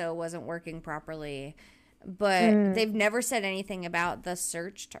so and so wasn't working properly," but they've never said anything about the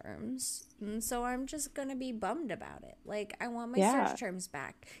search terms, and so I'm just gonna be bummed about it. Like, I want my search terms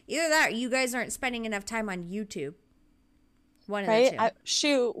back. Either that, or you guys aren't spending enough time on YouTube. One of the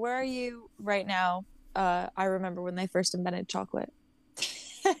two. Where are you right now? I remember when they first invented chocolate.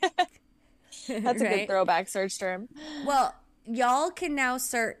 That's a good throwback search term. Well, y'all can now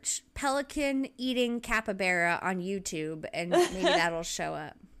search pelican eating capybara on YouTube, and maybe that'll show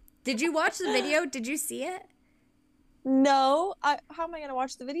up. Did you watch the video? Did you see it? No. How am I going to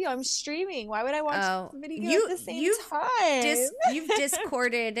watch the video? I'm streaming. Why would I watch the video at the same time? You've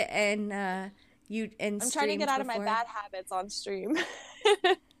discorded and I'm trying to get out of my bad habits on stream.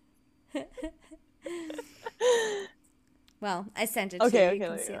 Well, I sent it to you. You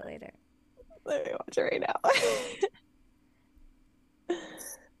can see it later. Let me watch it right now.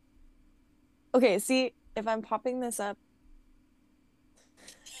 Okay, see, if I'm popping this up.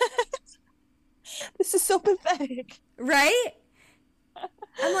 This is so pathetic. Right?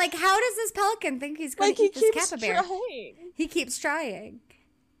 I'm like, how does this pelican think he's going to eat this capybara? He keeps trying.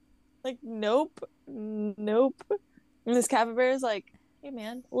 Like, nope. And this capybara is like, hey,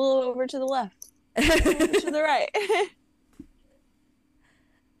 man, a little over to the left. A little to the right.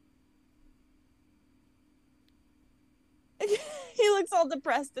 He looks all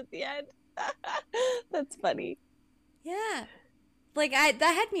depressed at the end. That's funny. Yeah. Like, that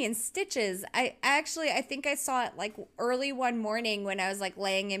had me in stitches. I think I saw it like early one morning when I was like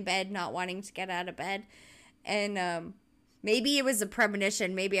laying in bed not wanting to get out of bed, and maybe it was a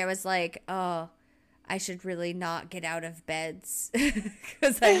premonition. Maybe I was like, oh, I should really not get out of beds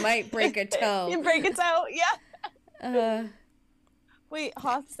because I might break a toe. You break a toe, yeah. Wait,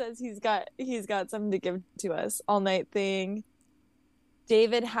 Hoth says he's got something to give to us. All night thing.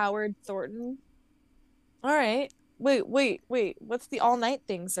 David Howard Thornton. All right. Wait. What's the all night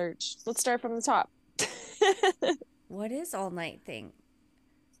thing search? Let's start from the top. What is all night thing?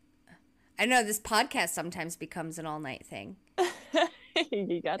 I know this podcast sometimes becomes an all night thing.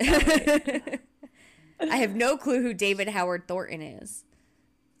 You got that right. I have no clue who David Howard Thornton is.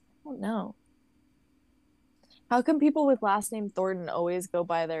 I don't know. How come people with last name Thornton always go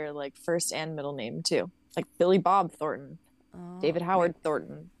by their like first and middle name too? Like Billy Bob Thornton, David Howard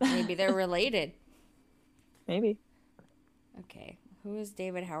Thornton. Maybe they're related. Maybe. Okay, who is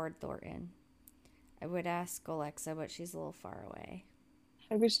David Howard Thornton? I would ask Alexa, but she's a little far away.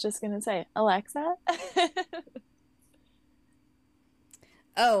 I was just gonna say, Alexa.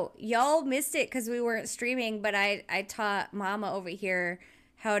 Oh, y'all missed it because we weren't streaming, but I taught Mama over here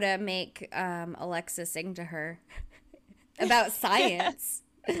how to make Alexa sing to her about science.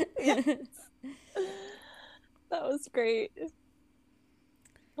 Yes. That was great.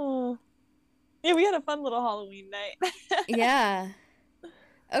 Oh. Yeah, we had a fun little Halloween night. Yeah.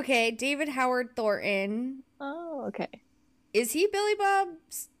 Okay, David Howard Thornton. Oh, okay. Is he Billy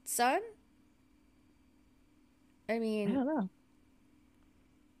Bob's son? I I mean, don't know.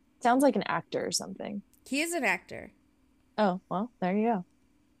 Sounds like an actor or something. he is an actor. Oh, well, there you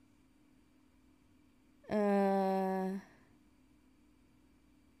go.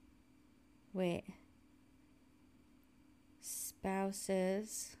 Wait.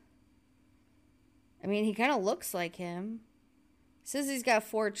 Spouses. I mean, he kind of looks like him. It says he's got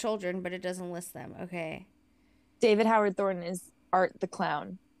 4 children, but it doesn't list them. Okay. David Howard Thornton is Art the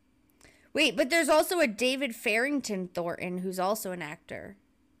Clown. Wait, but there's also a David Farrington Thornton who's also an actor.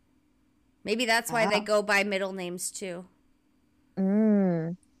 Maybe that's why they go by middle names too.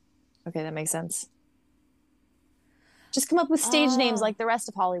 Okay, that makes sense. Just come up with stage names like the rest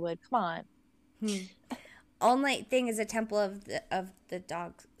of Hollywood. Come on. All Night Thing is a Temple of the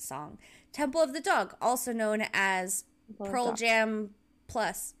Dog song. Temple of the Dog, also known as Pearl Jam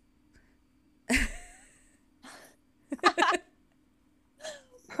Plus.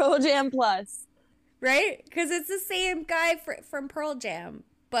 Pearl Jam Plus. Right? Because it's the same guy from Pearl Jam,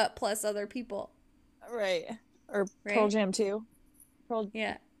 but plus other people. Right. Or Right? Pearl Jam 2.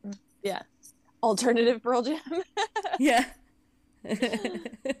 Yeah. Yeah. Alternative Pearl Jam. Yeah.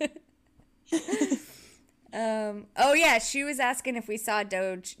 Oh yeah, she was asking if we saw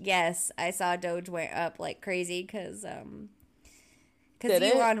Doge. Yes, I saw Doge went up like crazy because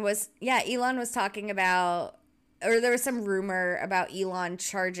Elon was talking about, or there was some rumor about Elon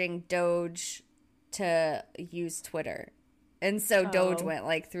charging Doge to use Twitter, and so Doge went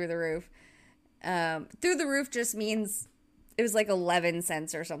like through the roof. Through the roof just means it was like 11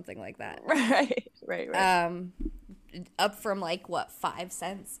 cents or something like that. Right. Up from like what, 5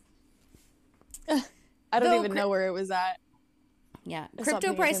 cents? I don't even know where it was at. Yeah, I stopped crypto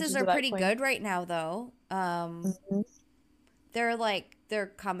paying prices attention to are that pretty coin. good right now, though. They're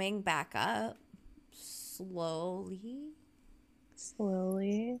coming back up slowly.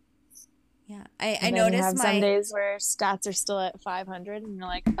 Yeah, I And then you noticed have my some days where stats are still at 500 and you're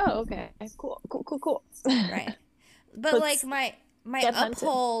like, oh, okay, cool. right, but Let's like my get hunted.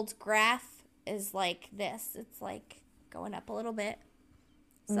 uphold graph is like this. It's like going up a little bit,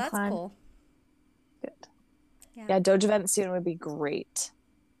 so that's Incline. cool. Good. Yeah. Yeah, Doge event soon would be great.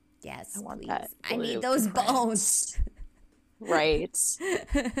 Yes, I want please. that I need those blueprint. bones. Right.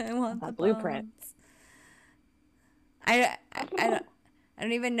 I want the That blueprint. bones. I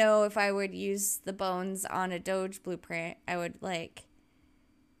don't even know if I would use the bones on a Doge blueprint. I would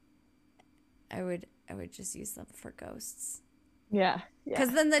just use them for ghosts. Yeah.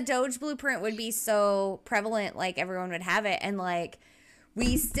 Because then the Doge blueprint would be so prevalent, like everyone would have it, and like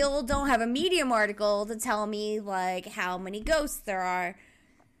we still don't have a Medium article to tell me like how many ghosts there are.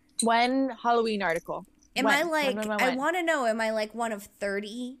 When Halloween article? Am When? I like, When? I want to know, am I like one of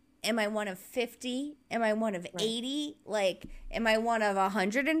 30? Am I one of 50? Am I one of 80? Like, am I one of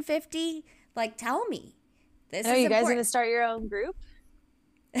 150? Like, tell me. This Oh, is you guys important. gonna start your own group?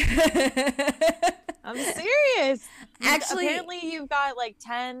 I'm serious. Actually, Apparently you've got like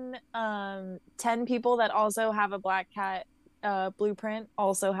 10 people that also have a Black Cat blueprint,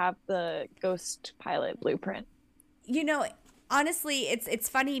 also have the Ghost Pilot blueprint. you know, honestly, it's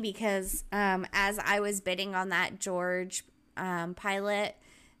funny because as I was bidding on that George pilot,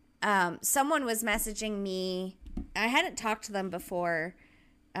 someone was messaging me. I hadn't talked to them before.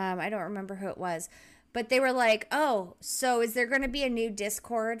 I don't remember who it was, but they were like, "Oh, so is there going to be a new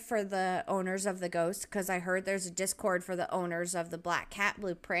Discord for the owners of the Ghost? Because I heard there's a Discord for the owners of the Black Cat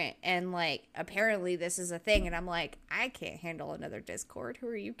blueprint, and like apparently this is a thing." And I'm like, "I can't handle another Discord. Who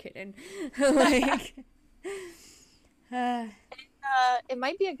are you kidding?" Like, It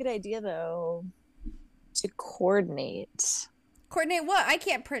might be a good idea though to coordinate. coordinate what? I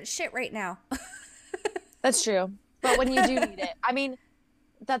can't print shit right now. That's true. But when you do need it, I mean,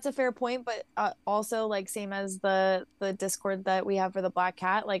 that's a fair point. But also, like, same as the Discord that we have for the Black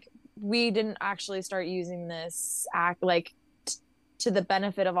Cat, like, we didn't actually start using this to the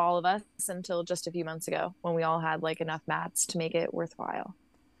benefit of all of us until just a few months ago when we all had like enough mats to make it worthwhile.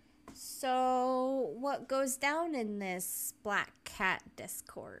 So, what goes down in this Black Cat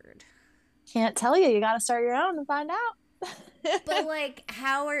Discord? Can't tell you. You got to start your own and find out. But like,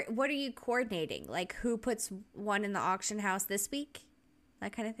 what are you coordinating? Like, who puts one in the auction house this week?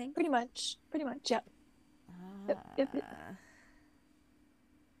 That kind of thing. Pretty much. Yep. Yep.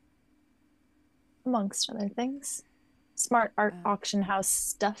 Amongst other things, smart art auction house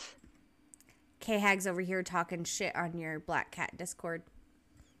stuff. K-Hag's over here talking shit on your Black Cat Discord.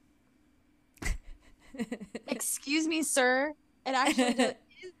 Excuse me, sir. It actually is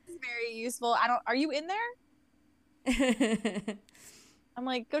very useful. Are you in there? I'm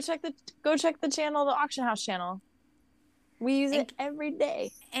like, go check the channel, the auction house channel. We use it every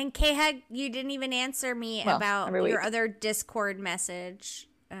day. And K-Hag, you didn't even answer me Well, about every week. your other Discord message.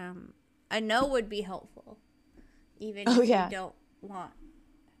 A no would be helpful, even if you don't want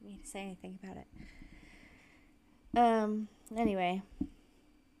me to say anything about it. Anyway.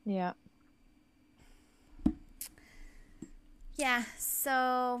 Yeah. Yeah,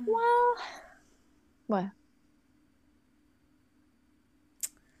 so... Well... What?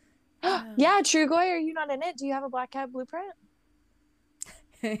 Yeah, Trugoy, are you not in it? Do you have a Black Cat blueprint?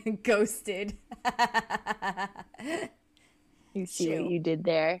 Ghosted. You see what you did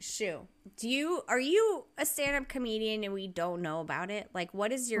there. Shoo. Are you a stand-up comedian and we don't know about it? Like,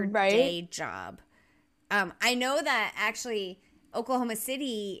 what is your day job? I know that actually Oklahoma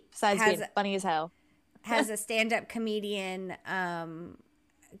City besides being funny as hell has a stand-up comedian,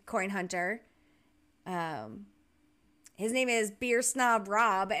 coin hunter. His name is Beer Snob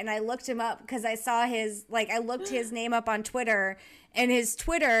Rob, and I looked him up because I saw I looked his name up on Twitter, and his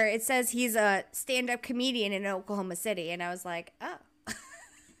Twitter, it says he's a stand-up comedian in Oklahoma City, and I was like, oh,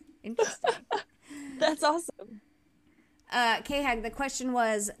 interesting. That's awesome. K-Hag, the question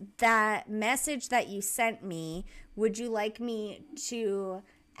was, that message that you sent me, would you like me to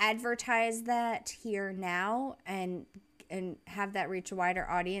advertise that here now and have that reach a wider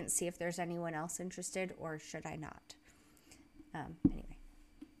audience, see if there's anyone else interested, or should I not? Anyway,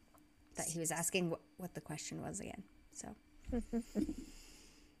 that he was asking what the question was again. So,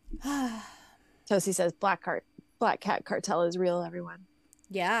 Tosi says Black Cat Cartel is real, everyone.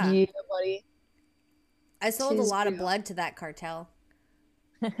 Yeah, buddy. I sold a lot of blood to that cartel.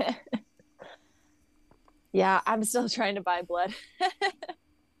 Yeah, I'm still trying to buy blood.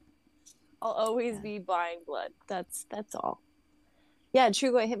 I'll always be buying blood. That's all. Yeah,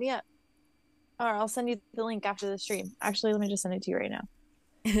 Trugoy, hit me up. Or I'll send you the link after the stream. Actually, let me just send it to you right now.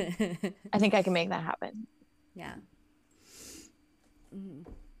 I think I can make that happen. Yeah.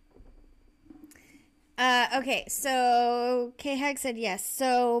 Okay, so K-Hag said yes.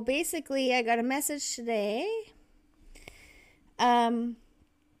 So basically, I got a message today. So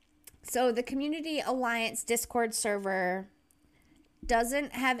the Community Alliance Discord server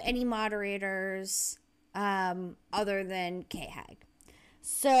doesn't have any moderators other than K-Hag.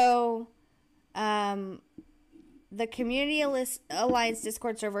 So the Community Alliance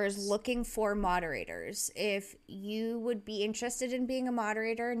Discord server is looking for moderators. If you would be interested in being a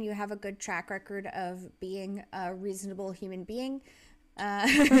moderator and you have a good track record of being a reasonable human being,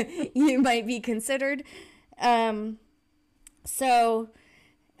 you might be considered. It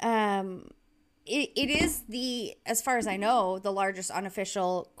is as far as I know, the largest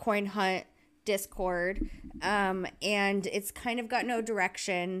unofficial coin hunt Discord, and it's kind of got no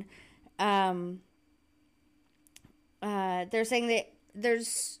direction. They're saying that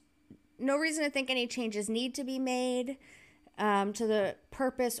there's no reason to think any changes need to be made to the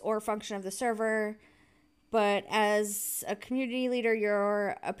purpose or function of the server. But as a community leader,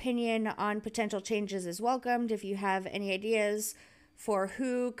 your opinion on potential changes is welcomed. If you have any ideas for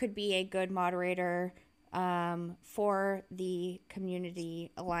who could be a good moderator for the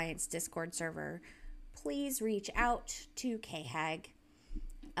Community Alliance Discord server, please reach out to K-Hag.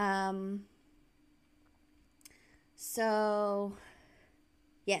 So,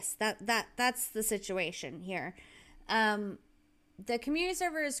 yes, that's the situation here. The community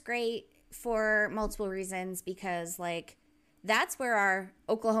server is great for multiple reasons because, like, that's where our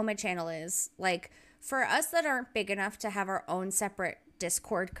Oklahoma channel is. Like, for us that aren't big enough to have our own separate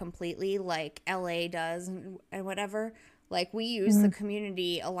Discord completely, like LA does and whatever, like, we use the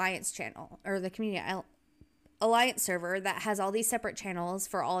Community Alliance channel, or the Community Alliance server that has all these separate channels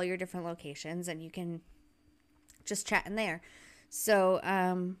for all your different locations, and you can just chat in there. So,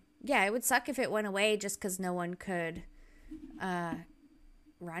 yeah, it would suck if it went away just because no one could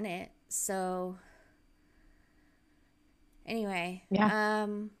run it. So, anyway, yeah.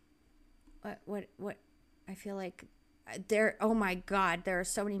 What I feel like oh my God, there are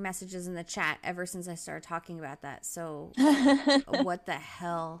so many messages in the chat ever since I started talking about that. So, what the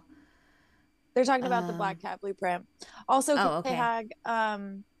hell? They're talking about the Black Cat blueprint. Also, okay. K-Hag,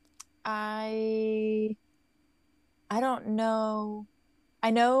 I don't know.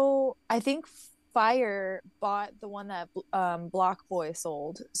 I think Fire bought the one that Block Boy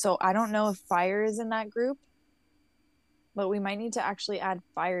sold. So I don't know if Fire is in that group, but we might need to actually add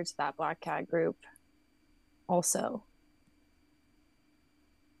Fire to that Black Cat group also.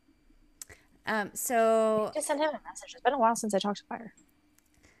 So just send him a message. It's been a while since I talked to Fire.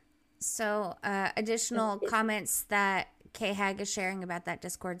 So additional comments that K-Hag is sharing about that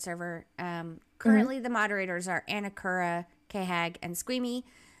Discord server. Currently, the moderators are Anakura, K-Hag, and Squeamy.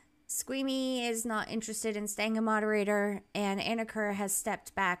 Squeamy is not interested in staying a moderator, and Annaker has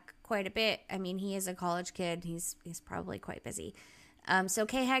stepped back quite a bit. I mean, he is a college kid. He's probably quite busy. So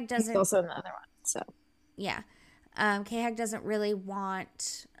K-Hag He's doesn't... also another one, so. Yeah. K-Hag doesn't really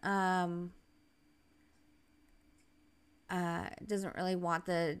want... doesn't really want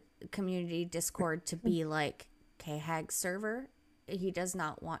the community Discord to be like K-Hag's server. He does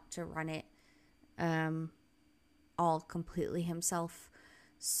not want to run it all completely himself.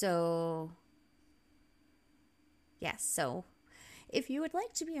 So, yes. So, if you would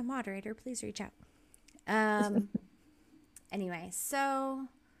like to be a moderator, please reach out. Anyway, so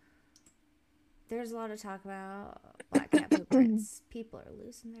there's a lot of talk about Black Cat Blueprints. People are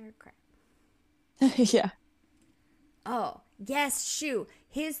losing their crap. Yeah. Oh, yes, Shu.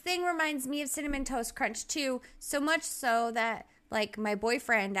 His thing reminds me of Cinnamon Toast Crunch too, so much so that like my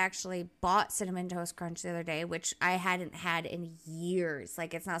boyfriend actually bought Cinnamon Toast Crunch the other day, which I hadn't had in years.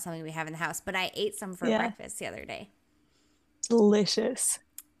 Like it's not something we have in the house, but I ate some for breakfast the other day. Delicious.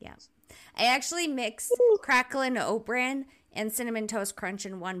 Yeah. I actually mixed Cracklin' Oat Bran and Cinnamon Toast Crunch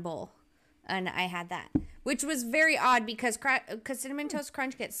in one bowl, and I had that. Which was very odd because Cinnamon Toast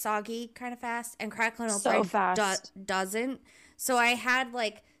Crunch gets soggy kind of fast and Cracklin' Oat Bran doesn't. So I had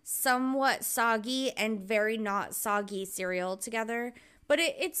like somewhat soggy and very not soggy cereal together. But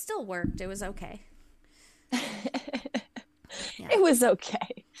it still worked. It was okay. It was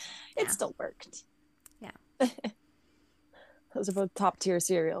okay. It still worked. Yeah. Those are both top tier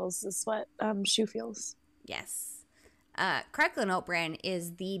cereals is what Shu feels. Yes. Cracklin' Oat Bran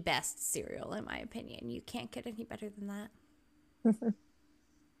is the best cereal in my opinion. You can't get any better than that.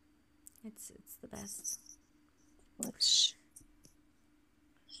 It's the best.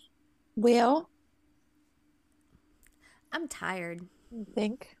 Well, I'm tired. I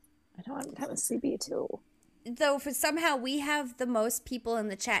think. I know I'm kind of sleepy too. Though for somehow we have the most people in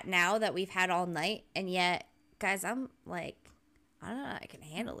the chat now that we've had all night, and yet, guys, I'm like, I don't know, I can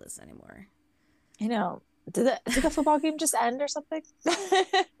handle this anymore. I know. Did the football game just end or something?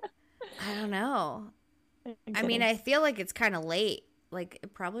 I don't know. I mean, I feel like it's kind of late. Like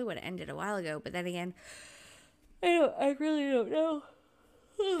it probably would have ended a while ago, but then again, I really don't know.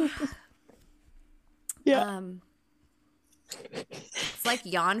 Yeah. It's like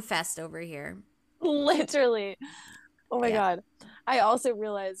yawn fest over here. Literally. Oh my God. I also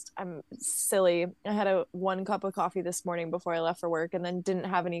realized I'm silly. I had one cup of coffee this morning before I left for work and then didn't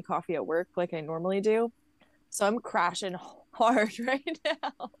have any coffee at work like I normally do. So I'm crashing hard right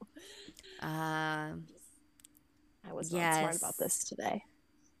now. I was not smart about this today.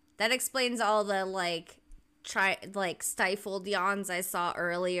 That explains all the stifled yawns I saw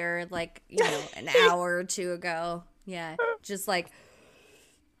earlier, an hour or two ago. Yeah, just like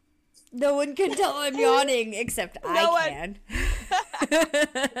no one can tell I'm yawning except I can.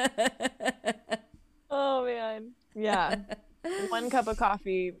 Oh man, yeah. One cup of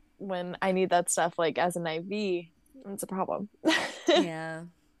coffee when I need that stuff as an IV, it's a problem. Yeah.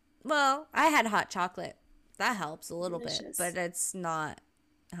 Well, I had hot chocolate. That helps a little bit, but it's not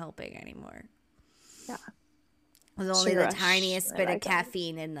helping anymore. Yeah. With only the tiniest bit of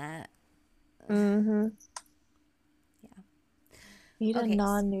caffeine in that. Mm-hmm. Yeah. Eat a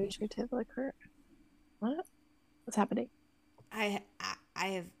non-nutritive liquor. What? What's happening? I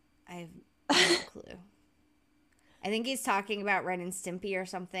have no clue. I think he's talking about Ren and Stimpy or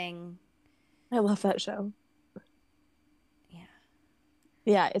something. I love that show. Yeah.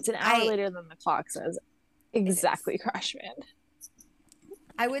 Yeah, it's an hour later than the clock says. Exactly, Crash Man.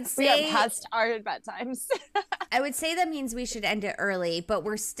 I would say we are past our bedtimes. I would say that means we should end it early, but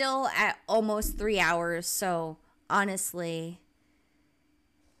we're still at almost 3 hours, so honestly.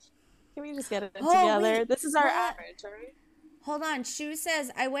 Can we just get it together? Wait, this is our average, right? Hold on. Shu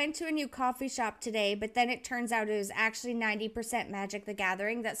says, I went to a new coffee shop today, but then it turns out it was actually 90% Magic the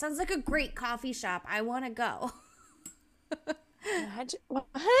Gathering. That sounds like a great coffee shop. I want to go.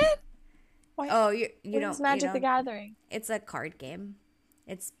 What? Oh, you don't. Magic the Gathering? It's a card game.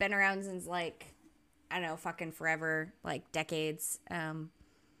 It's been around since I don't know, fucking forever, decades. Oh,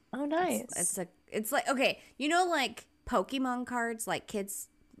 nice. It's like, okay, Pokemon cards, kids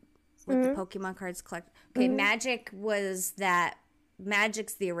with the Pokemon cards collect. Okay, Magic was that.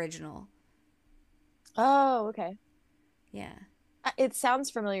 Magic's the original. Oh, okay. Yeah. It sounds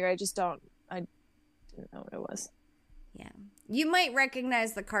familiar. I didn't know what it was. Yeah. You might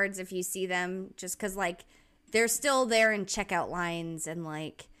recognize the cards if you see them, just because they're still there in checkout lines and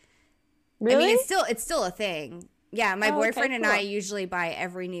Really? I mean, it's still a thing. Yeah, my boyfriend and I usually buy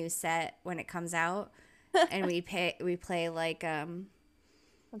every new set when it comes out, and we play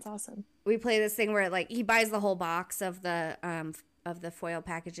That's awesome. We play this thing where he buys the whole box of the of the foil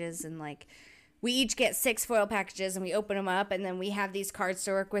packages, and like we each get 6 foil packages, and we open them up, and then we have these cards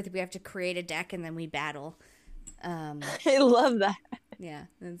to work with. We have to create a deck, and then we battle. I love that. Yeah,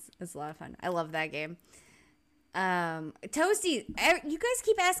 it's a lot of fun. I love that game. Toasty, you guys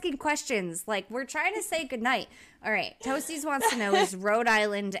keep asking questions. Like, we're trying to say goodnight. All right, Toasties wants to know, is Rhode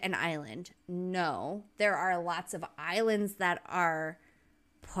Island an island? No. There are lots of islands that are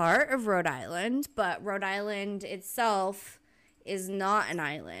part of Rhode Island, but Rhode Island itself is not an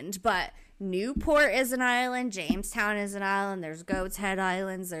island. But Newport is an island. Jamestown is an island. There's Goat's Head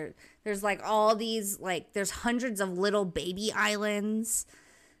Islands. There's like all these, like, there's hundreds of little baby islands.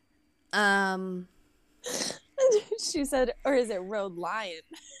 She said, or is it Rhode Lion?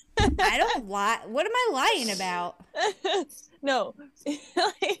 I don't lie. What am I lying about? No,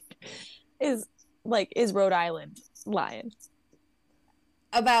 is Rhode Island lion?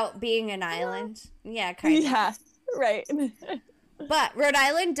 About being an island? Yeah, kind of. Yeah, right. But Rhode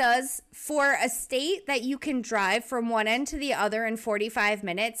Island does, for a state that you can drive from one end to the other in 45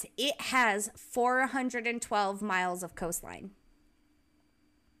 minutes, it has 412 miles of coastline.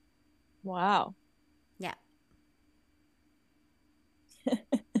 Wow. Yeah.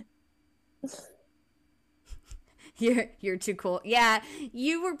 You're too cool. Yeah,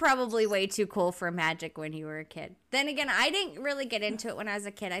 you were probably way too cool for Magic when you were a kid. Then again, I didn't really get into it when I was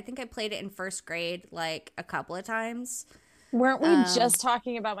a kid. I think I played it in first grade like a couple of times. Weren't we just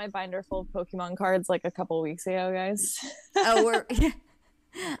talking about my binder full of Pokemon cards like a couple weeks ago, guys? Oh,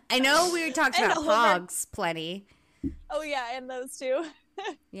 I know we talked about Pogs plenty. Oh yeah, and those two.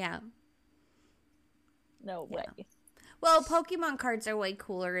 Yeah. No way. Yeah. Well, Pokemon cards are way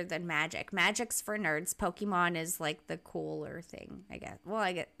cooler than Magic. Magic's for nerds. Pokemon is like the cooler thing, I guess. Well,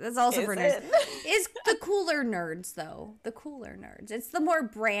 I guess that's also for nerds. It's the cooler nerds, though. The cooler nerds. It's the more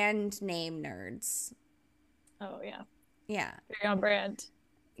brand name nerds. Oh yeah. Yeah. Very on brand.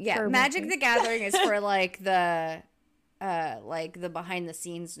 Yeah. Magic the Gathering is for like the behind the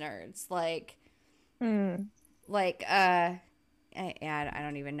scenes nerds. I don't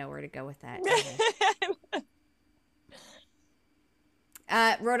even know where to go with that.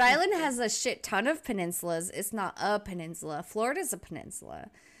 Rhode Island has a shit ton of peninsulas. It's not a peninsula. Florida's a peninsula.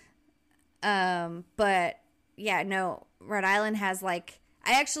 But yeah, no, Rhode Island has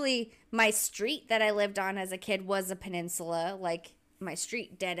my street that I lived on as a kid was a peninsula. Like my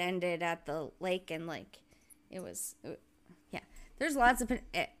street dead ended at the lake, and there's lots of,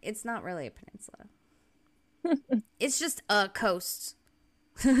 it's not really a peninsula. It's just a coast.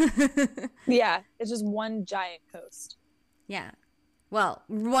 Yeah, it's just one giant coast. Yeah. Well,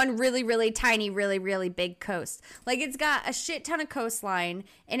 one really, really tiny, really, really big coast. Like, it's got a shit ton of coastline,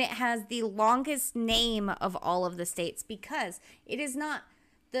 and it has the longest name of all of the states because it is not,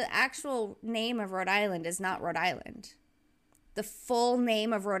 the actual name of Rhode Island is not Rhode Island. The full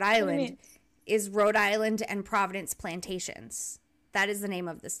name of Rhode Island is Rhode Island and Providence Plantations. That is the name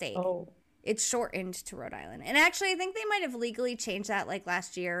of the state. Oh. It's shortened to Rhode Island. And actually, I think they might have legally changed that like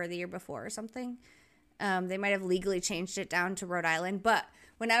last year or the year before or something. They might have legally changed it down to Rhode Island. But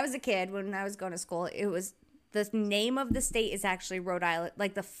when I was a kid, when I was going to school, it was the name of the state is actually Rhode Island.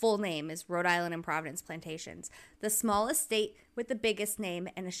 Like the full name is Rhode Island and Providence Plantations. The smallest state with the biggest name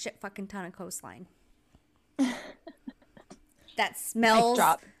and a shit fucking ton of coastline. That smells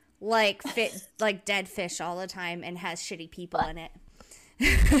like dead fish all the time and has shitty people in it.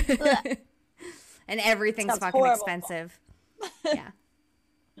 And everything's fucking horrible. Expensive. Yeah.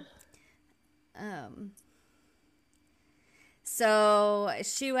 So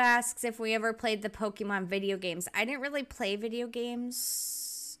Shu asks if we ever played the Pokemon video games. I didn't really play video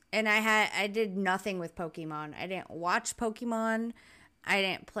games, and I did nothing with Pokemon. I didn't watch Pokemon. I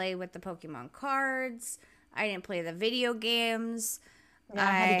didn't play with the Pokemon cards. I didn't play the video games. Yeah,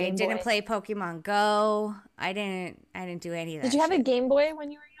 I didn't play Pokemon Go. I didn't do any of that. Did you have a Game Boy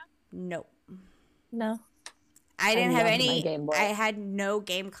when you were young? Nope. No. I didn't have any. I had no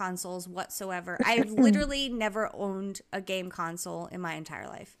game consoles whatsoever. I've literally never owned a game console in my entire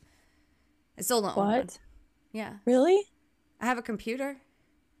life. I still don't own one. Yeah. Really? I have a computer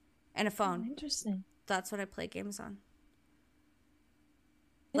and a phone. Oh, interesting. That's what I play games on.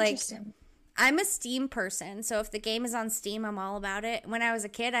 Interesting. I'm a Steam person, so if the game is on Steam, I'm all about it. When I was a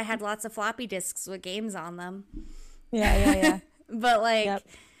kid, I had lots of floppy disks with games on them. Yeah. But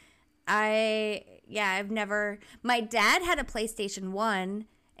I've never, my dad had a PlayStation 1,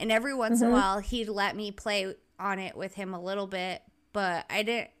 and every once in a while he'd let me play on it with him a little bit, but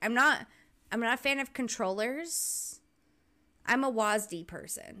I'm not a fan of controllers. I'm a WASD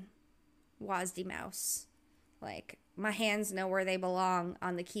person. WASD mouse. Like, my hands know where they belong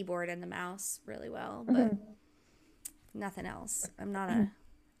on the keyboard and the mouse really well, but Nothing else. I'm not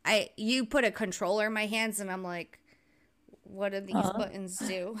a. You put a controller in my hands, and I'm like, what do these buttons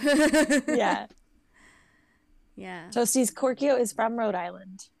do? Yeah. Yeah. Toasties Corkio is from Rhode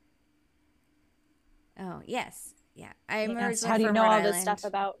Island. Oh, yes. Yeah. I'm Yes. originally How do you from know Rhode all Island. this stuff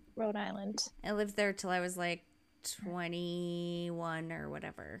about Rhode Island? I lived there till I was like 21 or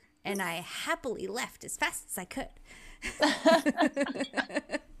whatever. And I happily left as fast as I could.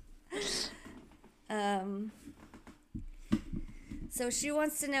 So she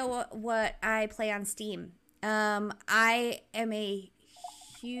wants to know what I play on Steam. I am a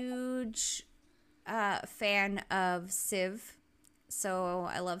huge fan of Civ. So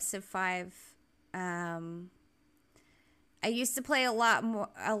I love Civ 5. I used to play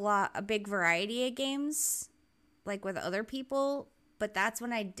a big variety of games, like with other people, but that's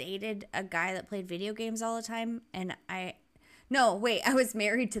when I dated a guy that played video games all the time, and no, wait, I was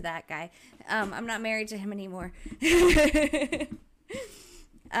married to that guy. I'm not married to him anymore.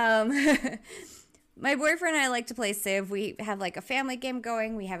 My boyfriend and I like to play Civ. We have like a family game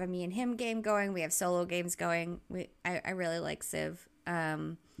going. We have a me and him game going. We have solo games going. I really like Civ.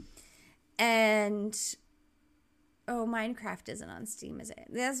 And Minecraft isn't on Steam, is it?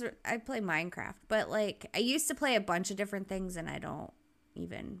 I play Minecraft, but like I used to play a bunch of different things, and I don't do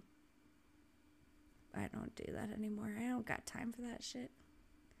that anymore. I don't got time for that shit.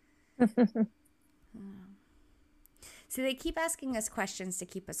 So they keep asking us questions to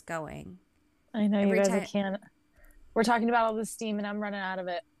keep us going. I know you guys can't. We're talking about all this Steam, and I'm running out of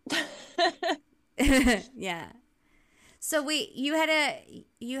it. Yeah. So you had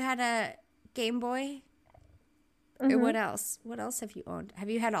a Game Boy. Mm-hmm. Or what else? What else have you owned? Have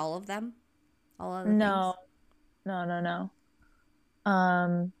you had all of them? All of the things? No.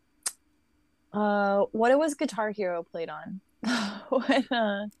 What was Guitar Hero played on?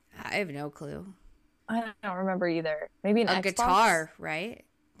 I have no clue. I don't remember either. Maybe a guitar, right?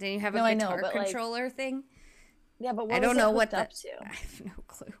 Didn't you have a guitar controller thing? Yeah, but I don't know what up to. I have no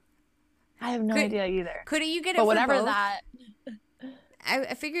clue. I have no idea either. Couldn't you get it? But for whatever both? that.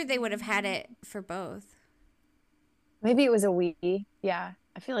 I figured they would have had it for both. Maybe it was a Wii. Yeah,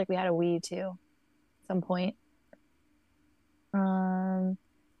 I feel like we had a Wii too, at some point. What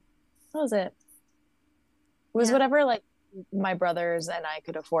was it? It was whatever like my brothers and I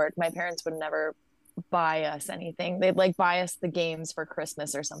could afford. My parents would never buy us anything. They'd like buy us the games for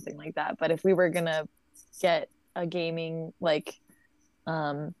Christmas or something like that. But if we were gonna get a gaming like,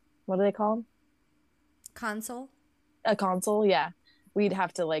 what do they call them? Console. A console, yeah. We'd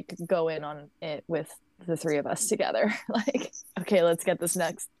have to like go in on it with the three of us together. Like, okay, let's get this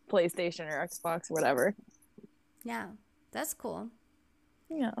next PlayStation or Xbox or whatever. Yeah, that's cool.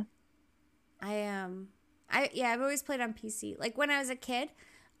 Yeah. I've always played on PC. Like when I was a kid,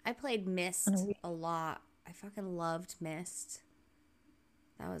 I played Myst a lot. I fucking loved Myst.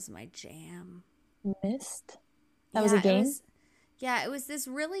 That was my jam. Myst? That was a game? It was this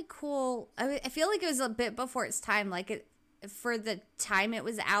really cool. I feel like it was a bit before its time. Like for the time it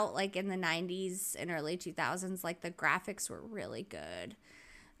was out, like in the 90s and early 2000s, like the graphics were really good.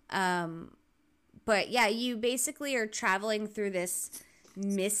 But yeah, you basically are traveling through this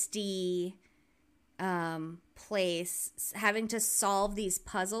misty place, having to solve these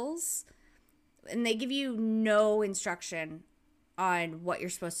puzzles, and they give you no instruction on what you're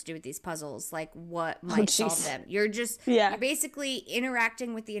supposed to do with these puzzles, like what might solve them. You're basically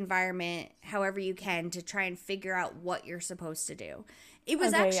interacting with the environment however you can to try and figure out what you're supposed to do. It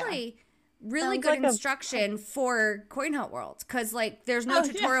was really good instruction for Coin Hunt World, because like there's no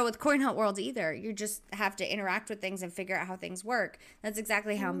tutorial with Coin Hunt World either. You just have to interact with things and figure out how things work. That's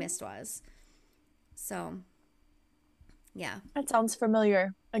exactly how Myst was. So yeah, that sounds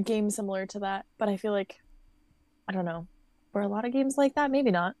familiar. A game similar to that, but I feel like, I don't know, were a lot of games like that?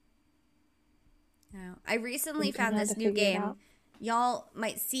 Maybe not. No. I recently found this new game. Y'all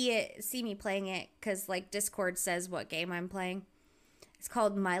might see me playing it, because like Discord says what game I'm playing. It's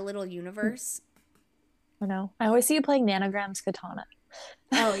called My Little Universe. I know. I always see you playing Nanogram's Katana.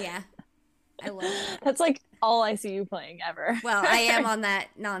 Oh yeah, I love that. That's like all I see you playing ever. Well, I am on that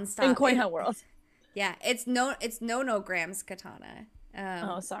nonstop in Coin Hunt World. Yeah, it's Nonogram's Katana.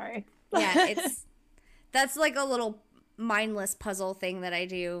 Sorry. Yeah, that's like a little mindless puzzle thing that I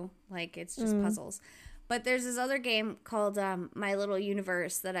do. Like it's just puzzles. But there's this other game called My Little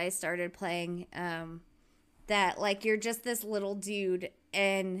Universe that I started playing. That like you're just this little dude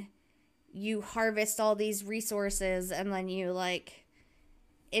and you harvest all these resources, and then you like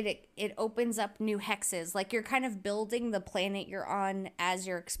it opens up new hexes. Like you're kind of building the planet you're on as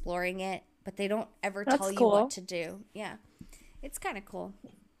you're exploring it, but they don't ever tell you what to do. Yeah, it's kind of cool.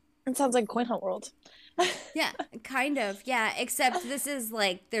 It sounds like Coin Hunt World. Yeah, kind of. Yeah, except this is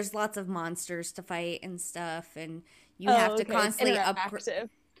like there's lots of monsters to fight and stuff, and you have Oh, to okay. It's constantly upgrade. interactive.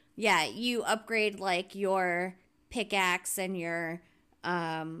 Yeah, you upgrade like your pickaxe and your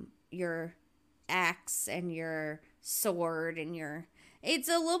axe and your sword and your. It's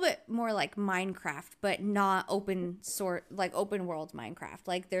a little bit more like Minecraft, but not open world Minecraft.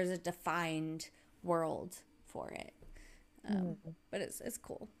 Like there's a defined world for it. Mm. But it's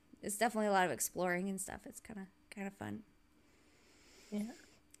cool. It's definitely a lot of exploring and stuff. It's kind of fun. Yeah.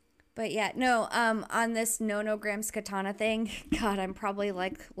 But yeah, no, on this nonograms katana thing, God, I'm probably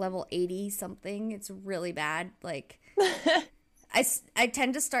like level 80 something. It's really bad. Like, I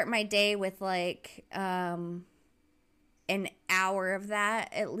tend to start my day with like an hour of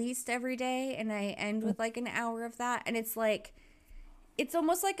that at least every day, and I end with like an hour of that. And it's like, it's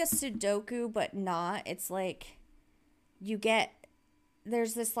almost like a Sudoku, but not. It's like you get,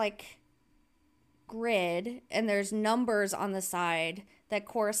 there's this like grid, and there's numbers on the side that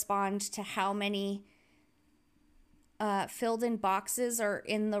correspond to how many filled in boxes are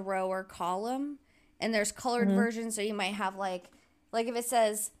in the row or column. And there's colored Hmm. versions, so you might have like if it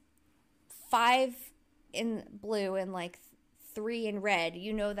says 5 in blue and like 3 in red,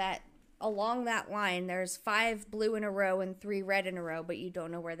 you know that along that line there's 5 blue in a row and 3 red in a row, but you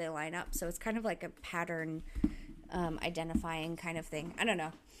don't know where they line up. So it's kind of like a pattern identifying kind of thing. I don't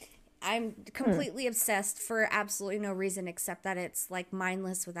know. I'm completely obsessed for absolutely no reason except that it's like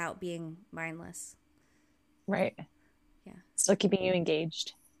mindless without being mindless. Right. Yeah. Still keeping you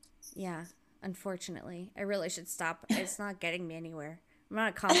engaged. Yeah. Unfortunately, I really should stop. It's not getting me anywhere. I'm not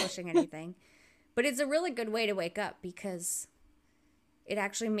accomplishing anything. But it's a really good way to wake up because it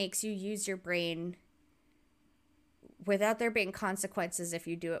actually makes you use your brain without there being consequences if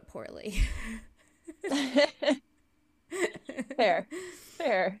you do it poorly. Fair.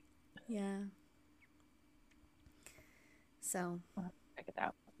 Fair. Yeah. So, I'll check it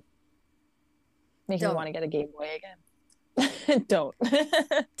out. Making me want don't. to get a Game Boy again. Don't.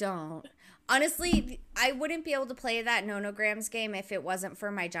 Don't. Honestly, I wouldn't be able to play that nonograms game if it wasn't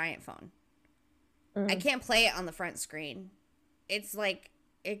for my giant phone. I Mm. can't play it on the front screen. It's like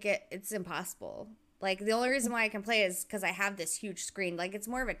it's impossible. Like the only reason why I can play is because I have this huge screen. Like it's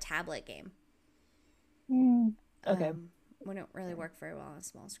more of a tablet game. Mm. Okay. Wouldn't really work very well on a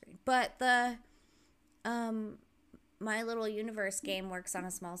small screen. But the um My Little Universe game works on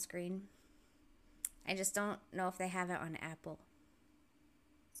a small screen. I just don't know if they have it on Apple.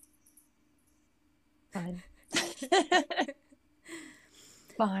 Fine.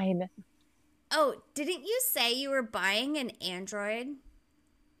 Fine. Oh, didn't you say you were buying an Android?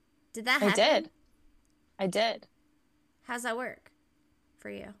 Did that I happen? did. I did. How's that work for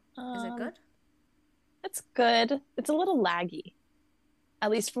you? Is it Um, good? it's good. It's a little laggy.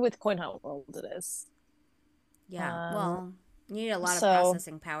 At least with Coin Hunt World it is. Yeah. Um, Well, you need a lot of so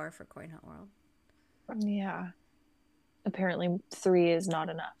processing power for Coin Hunt World. yeah. Apparently 3 is not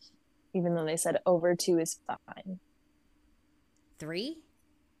enough. Even though they said over 2 is fine. 3?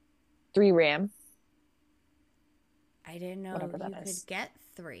 3 RAM, I didn't know whatever you that could is. get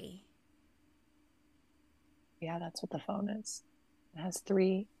 3. Yeah, that's what the phone is. It has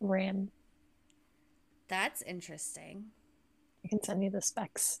 3 RAM. That's interesting. I can send you the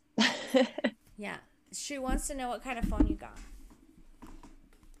specs. Yeah. She wants to know what kind of phone you got.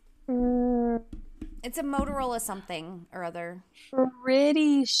 Mm, It's a Motorola something or other.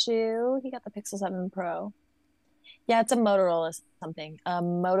 pretty sure he got the Pixel 7 Pro. Yeah, it's a Motorola something.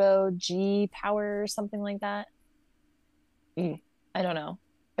 Moto G Power or something like that. I don't know.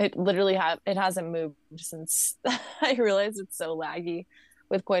 It hasn't moved since I realized it's so laggy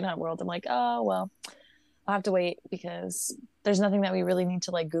with Coin Hunt World. I'm like, oh well, I'll have to wait because there's nothing that we really need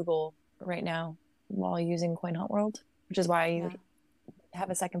to like Google right now while using Coin Hunt World, which is why I Yeah. have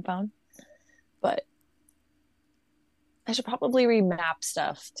a second phone. But I should probably remap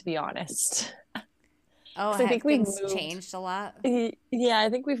stuff, to be honest. Oh, Because I have think we've things moved. changed a lot? Yeah, I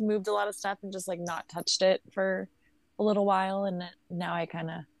think we've moved a lot of stuff and just like not touched it for a little while. And now I kind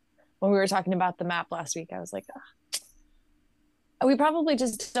of, when we were talking about the map last week, I was like, "Ah, we probably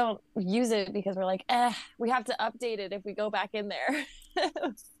just don't use it because we're like, we have to update it if we go back in there."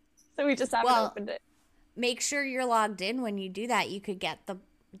 So we just haven't Well, opened it. make sure you're logged in when you do that. You could get the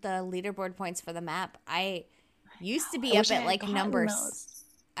leaderboard points for the map. I used to I be up wish I at had like gotten those.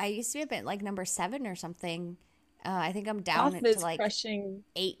 I used to be up at like number 7 or something. I think I'm down Hoth to is like crushing.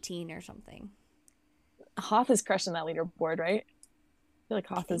 18 or something. Hoth is crushing that leaderboard, right? I feel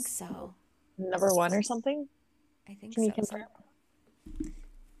like I Hoth think is so. number 1 or something. I think Can you so. confirm?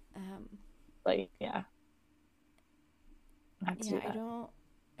 Um, But yeah, I have to yeah, do that.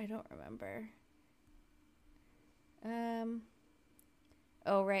 I don't remember.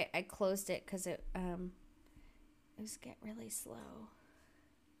 Oh right, I closed it because it was getting really slow.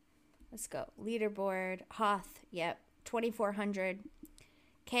 Let's go. Leaderboard. Hoth. Yep. 2,400.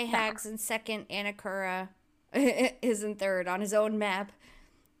 K Hags in second. Anakura is in third on his own map.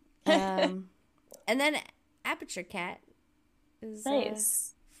 And then Aperture Cat is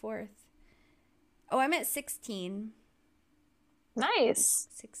Nice. fourth. Oh, I'm at 16. Nice.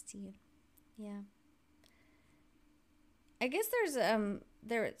 16. Yeah. I guess there's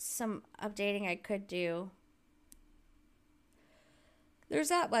some updating I could do. There's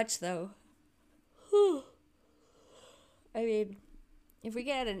not much though. I mean, if we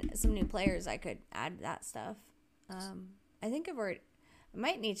get some new players, I could add that stuff. I think I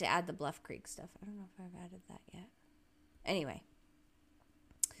might need to add the Bluff Creek stuff. I don't know if I've added that yet. Anyway.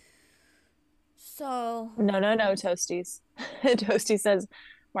 So. No, Toasties. Toasty says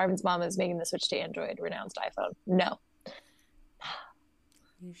Marvin's mom is making the switch to Android, renounced iPhone. No.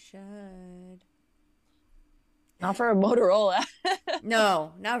 You should. Not for a Motorola.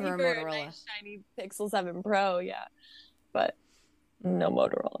 No, not for a Motorola. A nice shiny Pixel 7 Pro, yeah. But no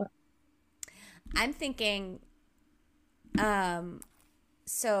Motorola. I'm thinking,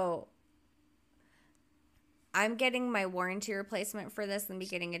 so I'm getting my warranty replacement for this in the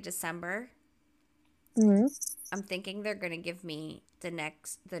beginning of December. Mm-hmm. I'm thinking they're going to give me the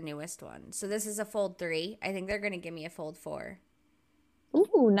newest one. So this is a Fold 3. I think they're going to give me a Fold 4.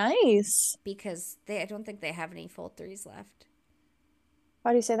 Ooh, nice. Because I don't think they have any Fold 3s left.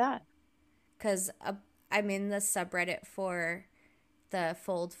 Why do you say that? Because I'm in the subreddit for the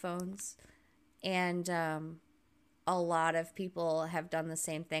Fold phones. And a lot of people have done the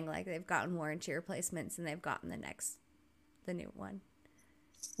same thing. Like they've gotten warranty replacements and they've gotten the new one.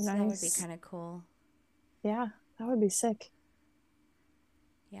 So nice. That would be kind of cool. Yeah, that would be sick.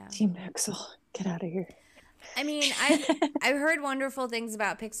 Yeah. Team Pixel, get out of here. I mean, I've heard wonderful things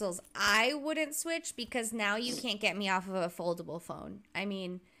about Pixels. I wouldn't switch because now you can't get me off of a foldable phone. I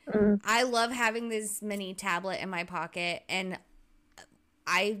mean, I love having this mini tablet in my pocket, and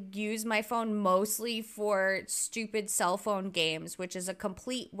I use my phone mostly for stupid cell phone games, which is a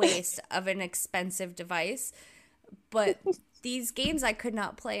complete waste of an expensive device. But these games I could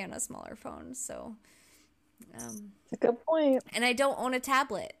not play on a smaller phone, so... That's a good point. And I don't own a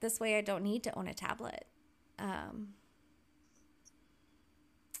tablet. This way I don't need to own a tablet.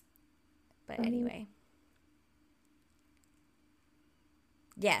 But anyway.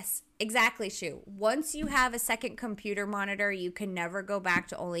 Yes, exactly, Shu. Once you have a second computer monitor, you can never go back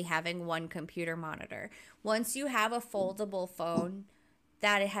to only having one computer monitor. Once you have a foldable phone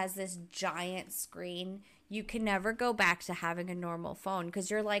that it has this giant screen, you can never go back to having a normal phone because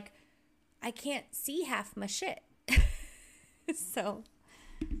you're like, I can't see half my shit. So.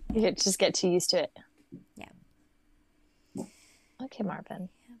 You just get too used to it. Yeah. Okay, Marvin.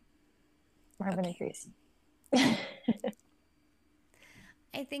 Yeah. Marvin agrees.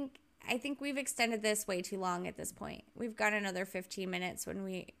 I think we've extended this way too long at this point. We've got another 15 minutes when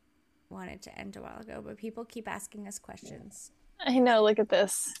we wanted to end a while ago, but people keep asking us questions. I know, look at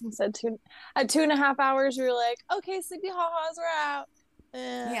this. It said at 2.5 hours, we were like, okay, Sleepy Ha-Has, we're out.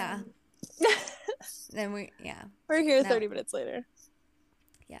 Yeah. Then we're here 30 minutes later.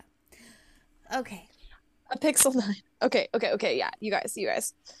 Yeah. Okay. A Pixel 9. Okay. Yeah, you guys.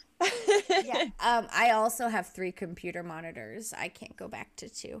 Yeah. I also have 3 computer monitors. I can't go back to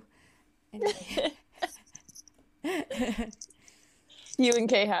 2. Anyway. You and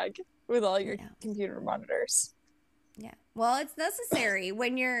K-Hag with all your computer monitors. Yeah. Well, it's necessary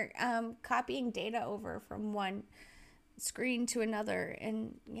when you're copying data over from one screen to another,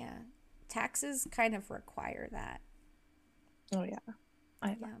 and taxes kind of require that. Oh yeah,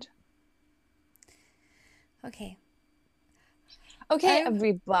 I imagine. Okay,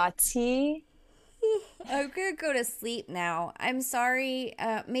 everybody. I'm gonna go to sleep now. I'm sorry.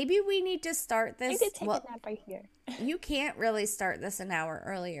 Maybe we need to start this. You can take a nap right here. You can't really start this an hour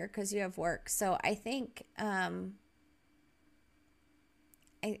earlier because you have work. So I think I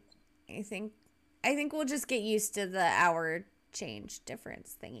think we'll just get used to the hour change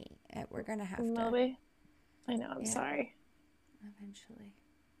difference thingy. We're gonna have to. Maybe. I know. I'm sorry. Eventually.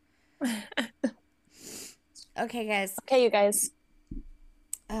 Okay, guys. Okay, you guys.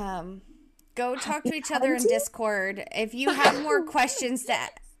 Go talk to each other in Discord. If you have more questions to...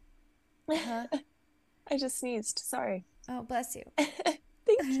 Huh? I just sneezed. Sorry. Oh, bless you.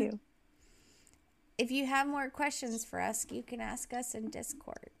 Thank you. If you have more questions for us, you can ask us in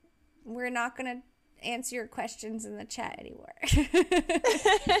Discord. We're not going to answer your questions in the chat anymore.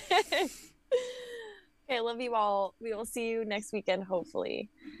 Okay, love you all. We will see you next weekend, hopefully.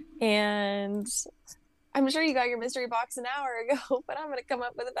 And I'm sure you got your mystery box an hour ago, but I'm going to come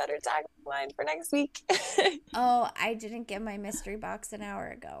up with a better tagline for next week. Oh, I didn't get my mystery box an hour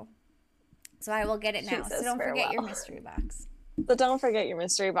ago. So I will get it now. So don't forget your mystery box. So don't forget your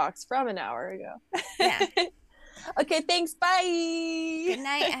mystery box from an hour ago. Yeah. Okay, thanks. Bye. Good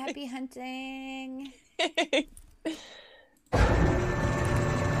night. Happy hunting.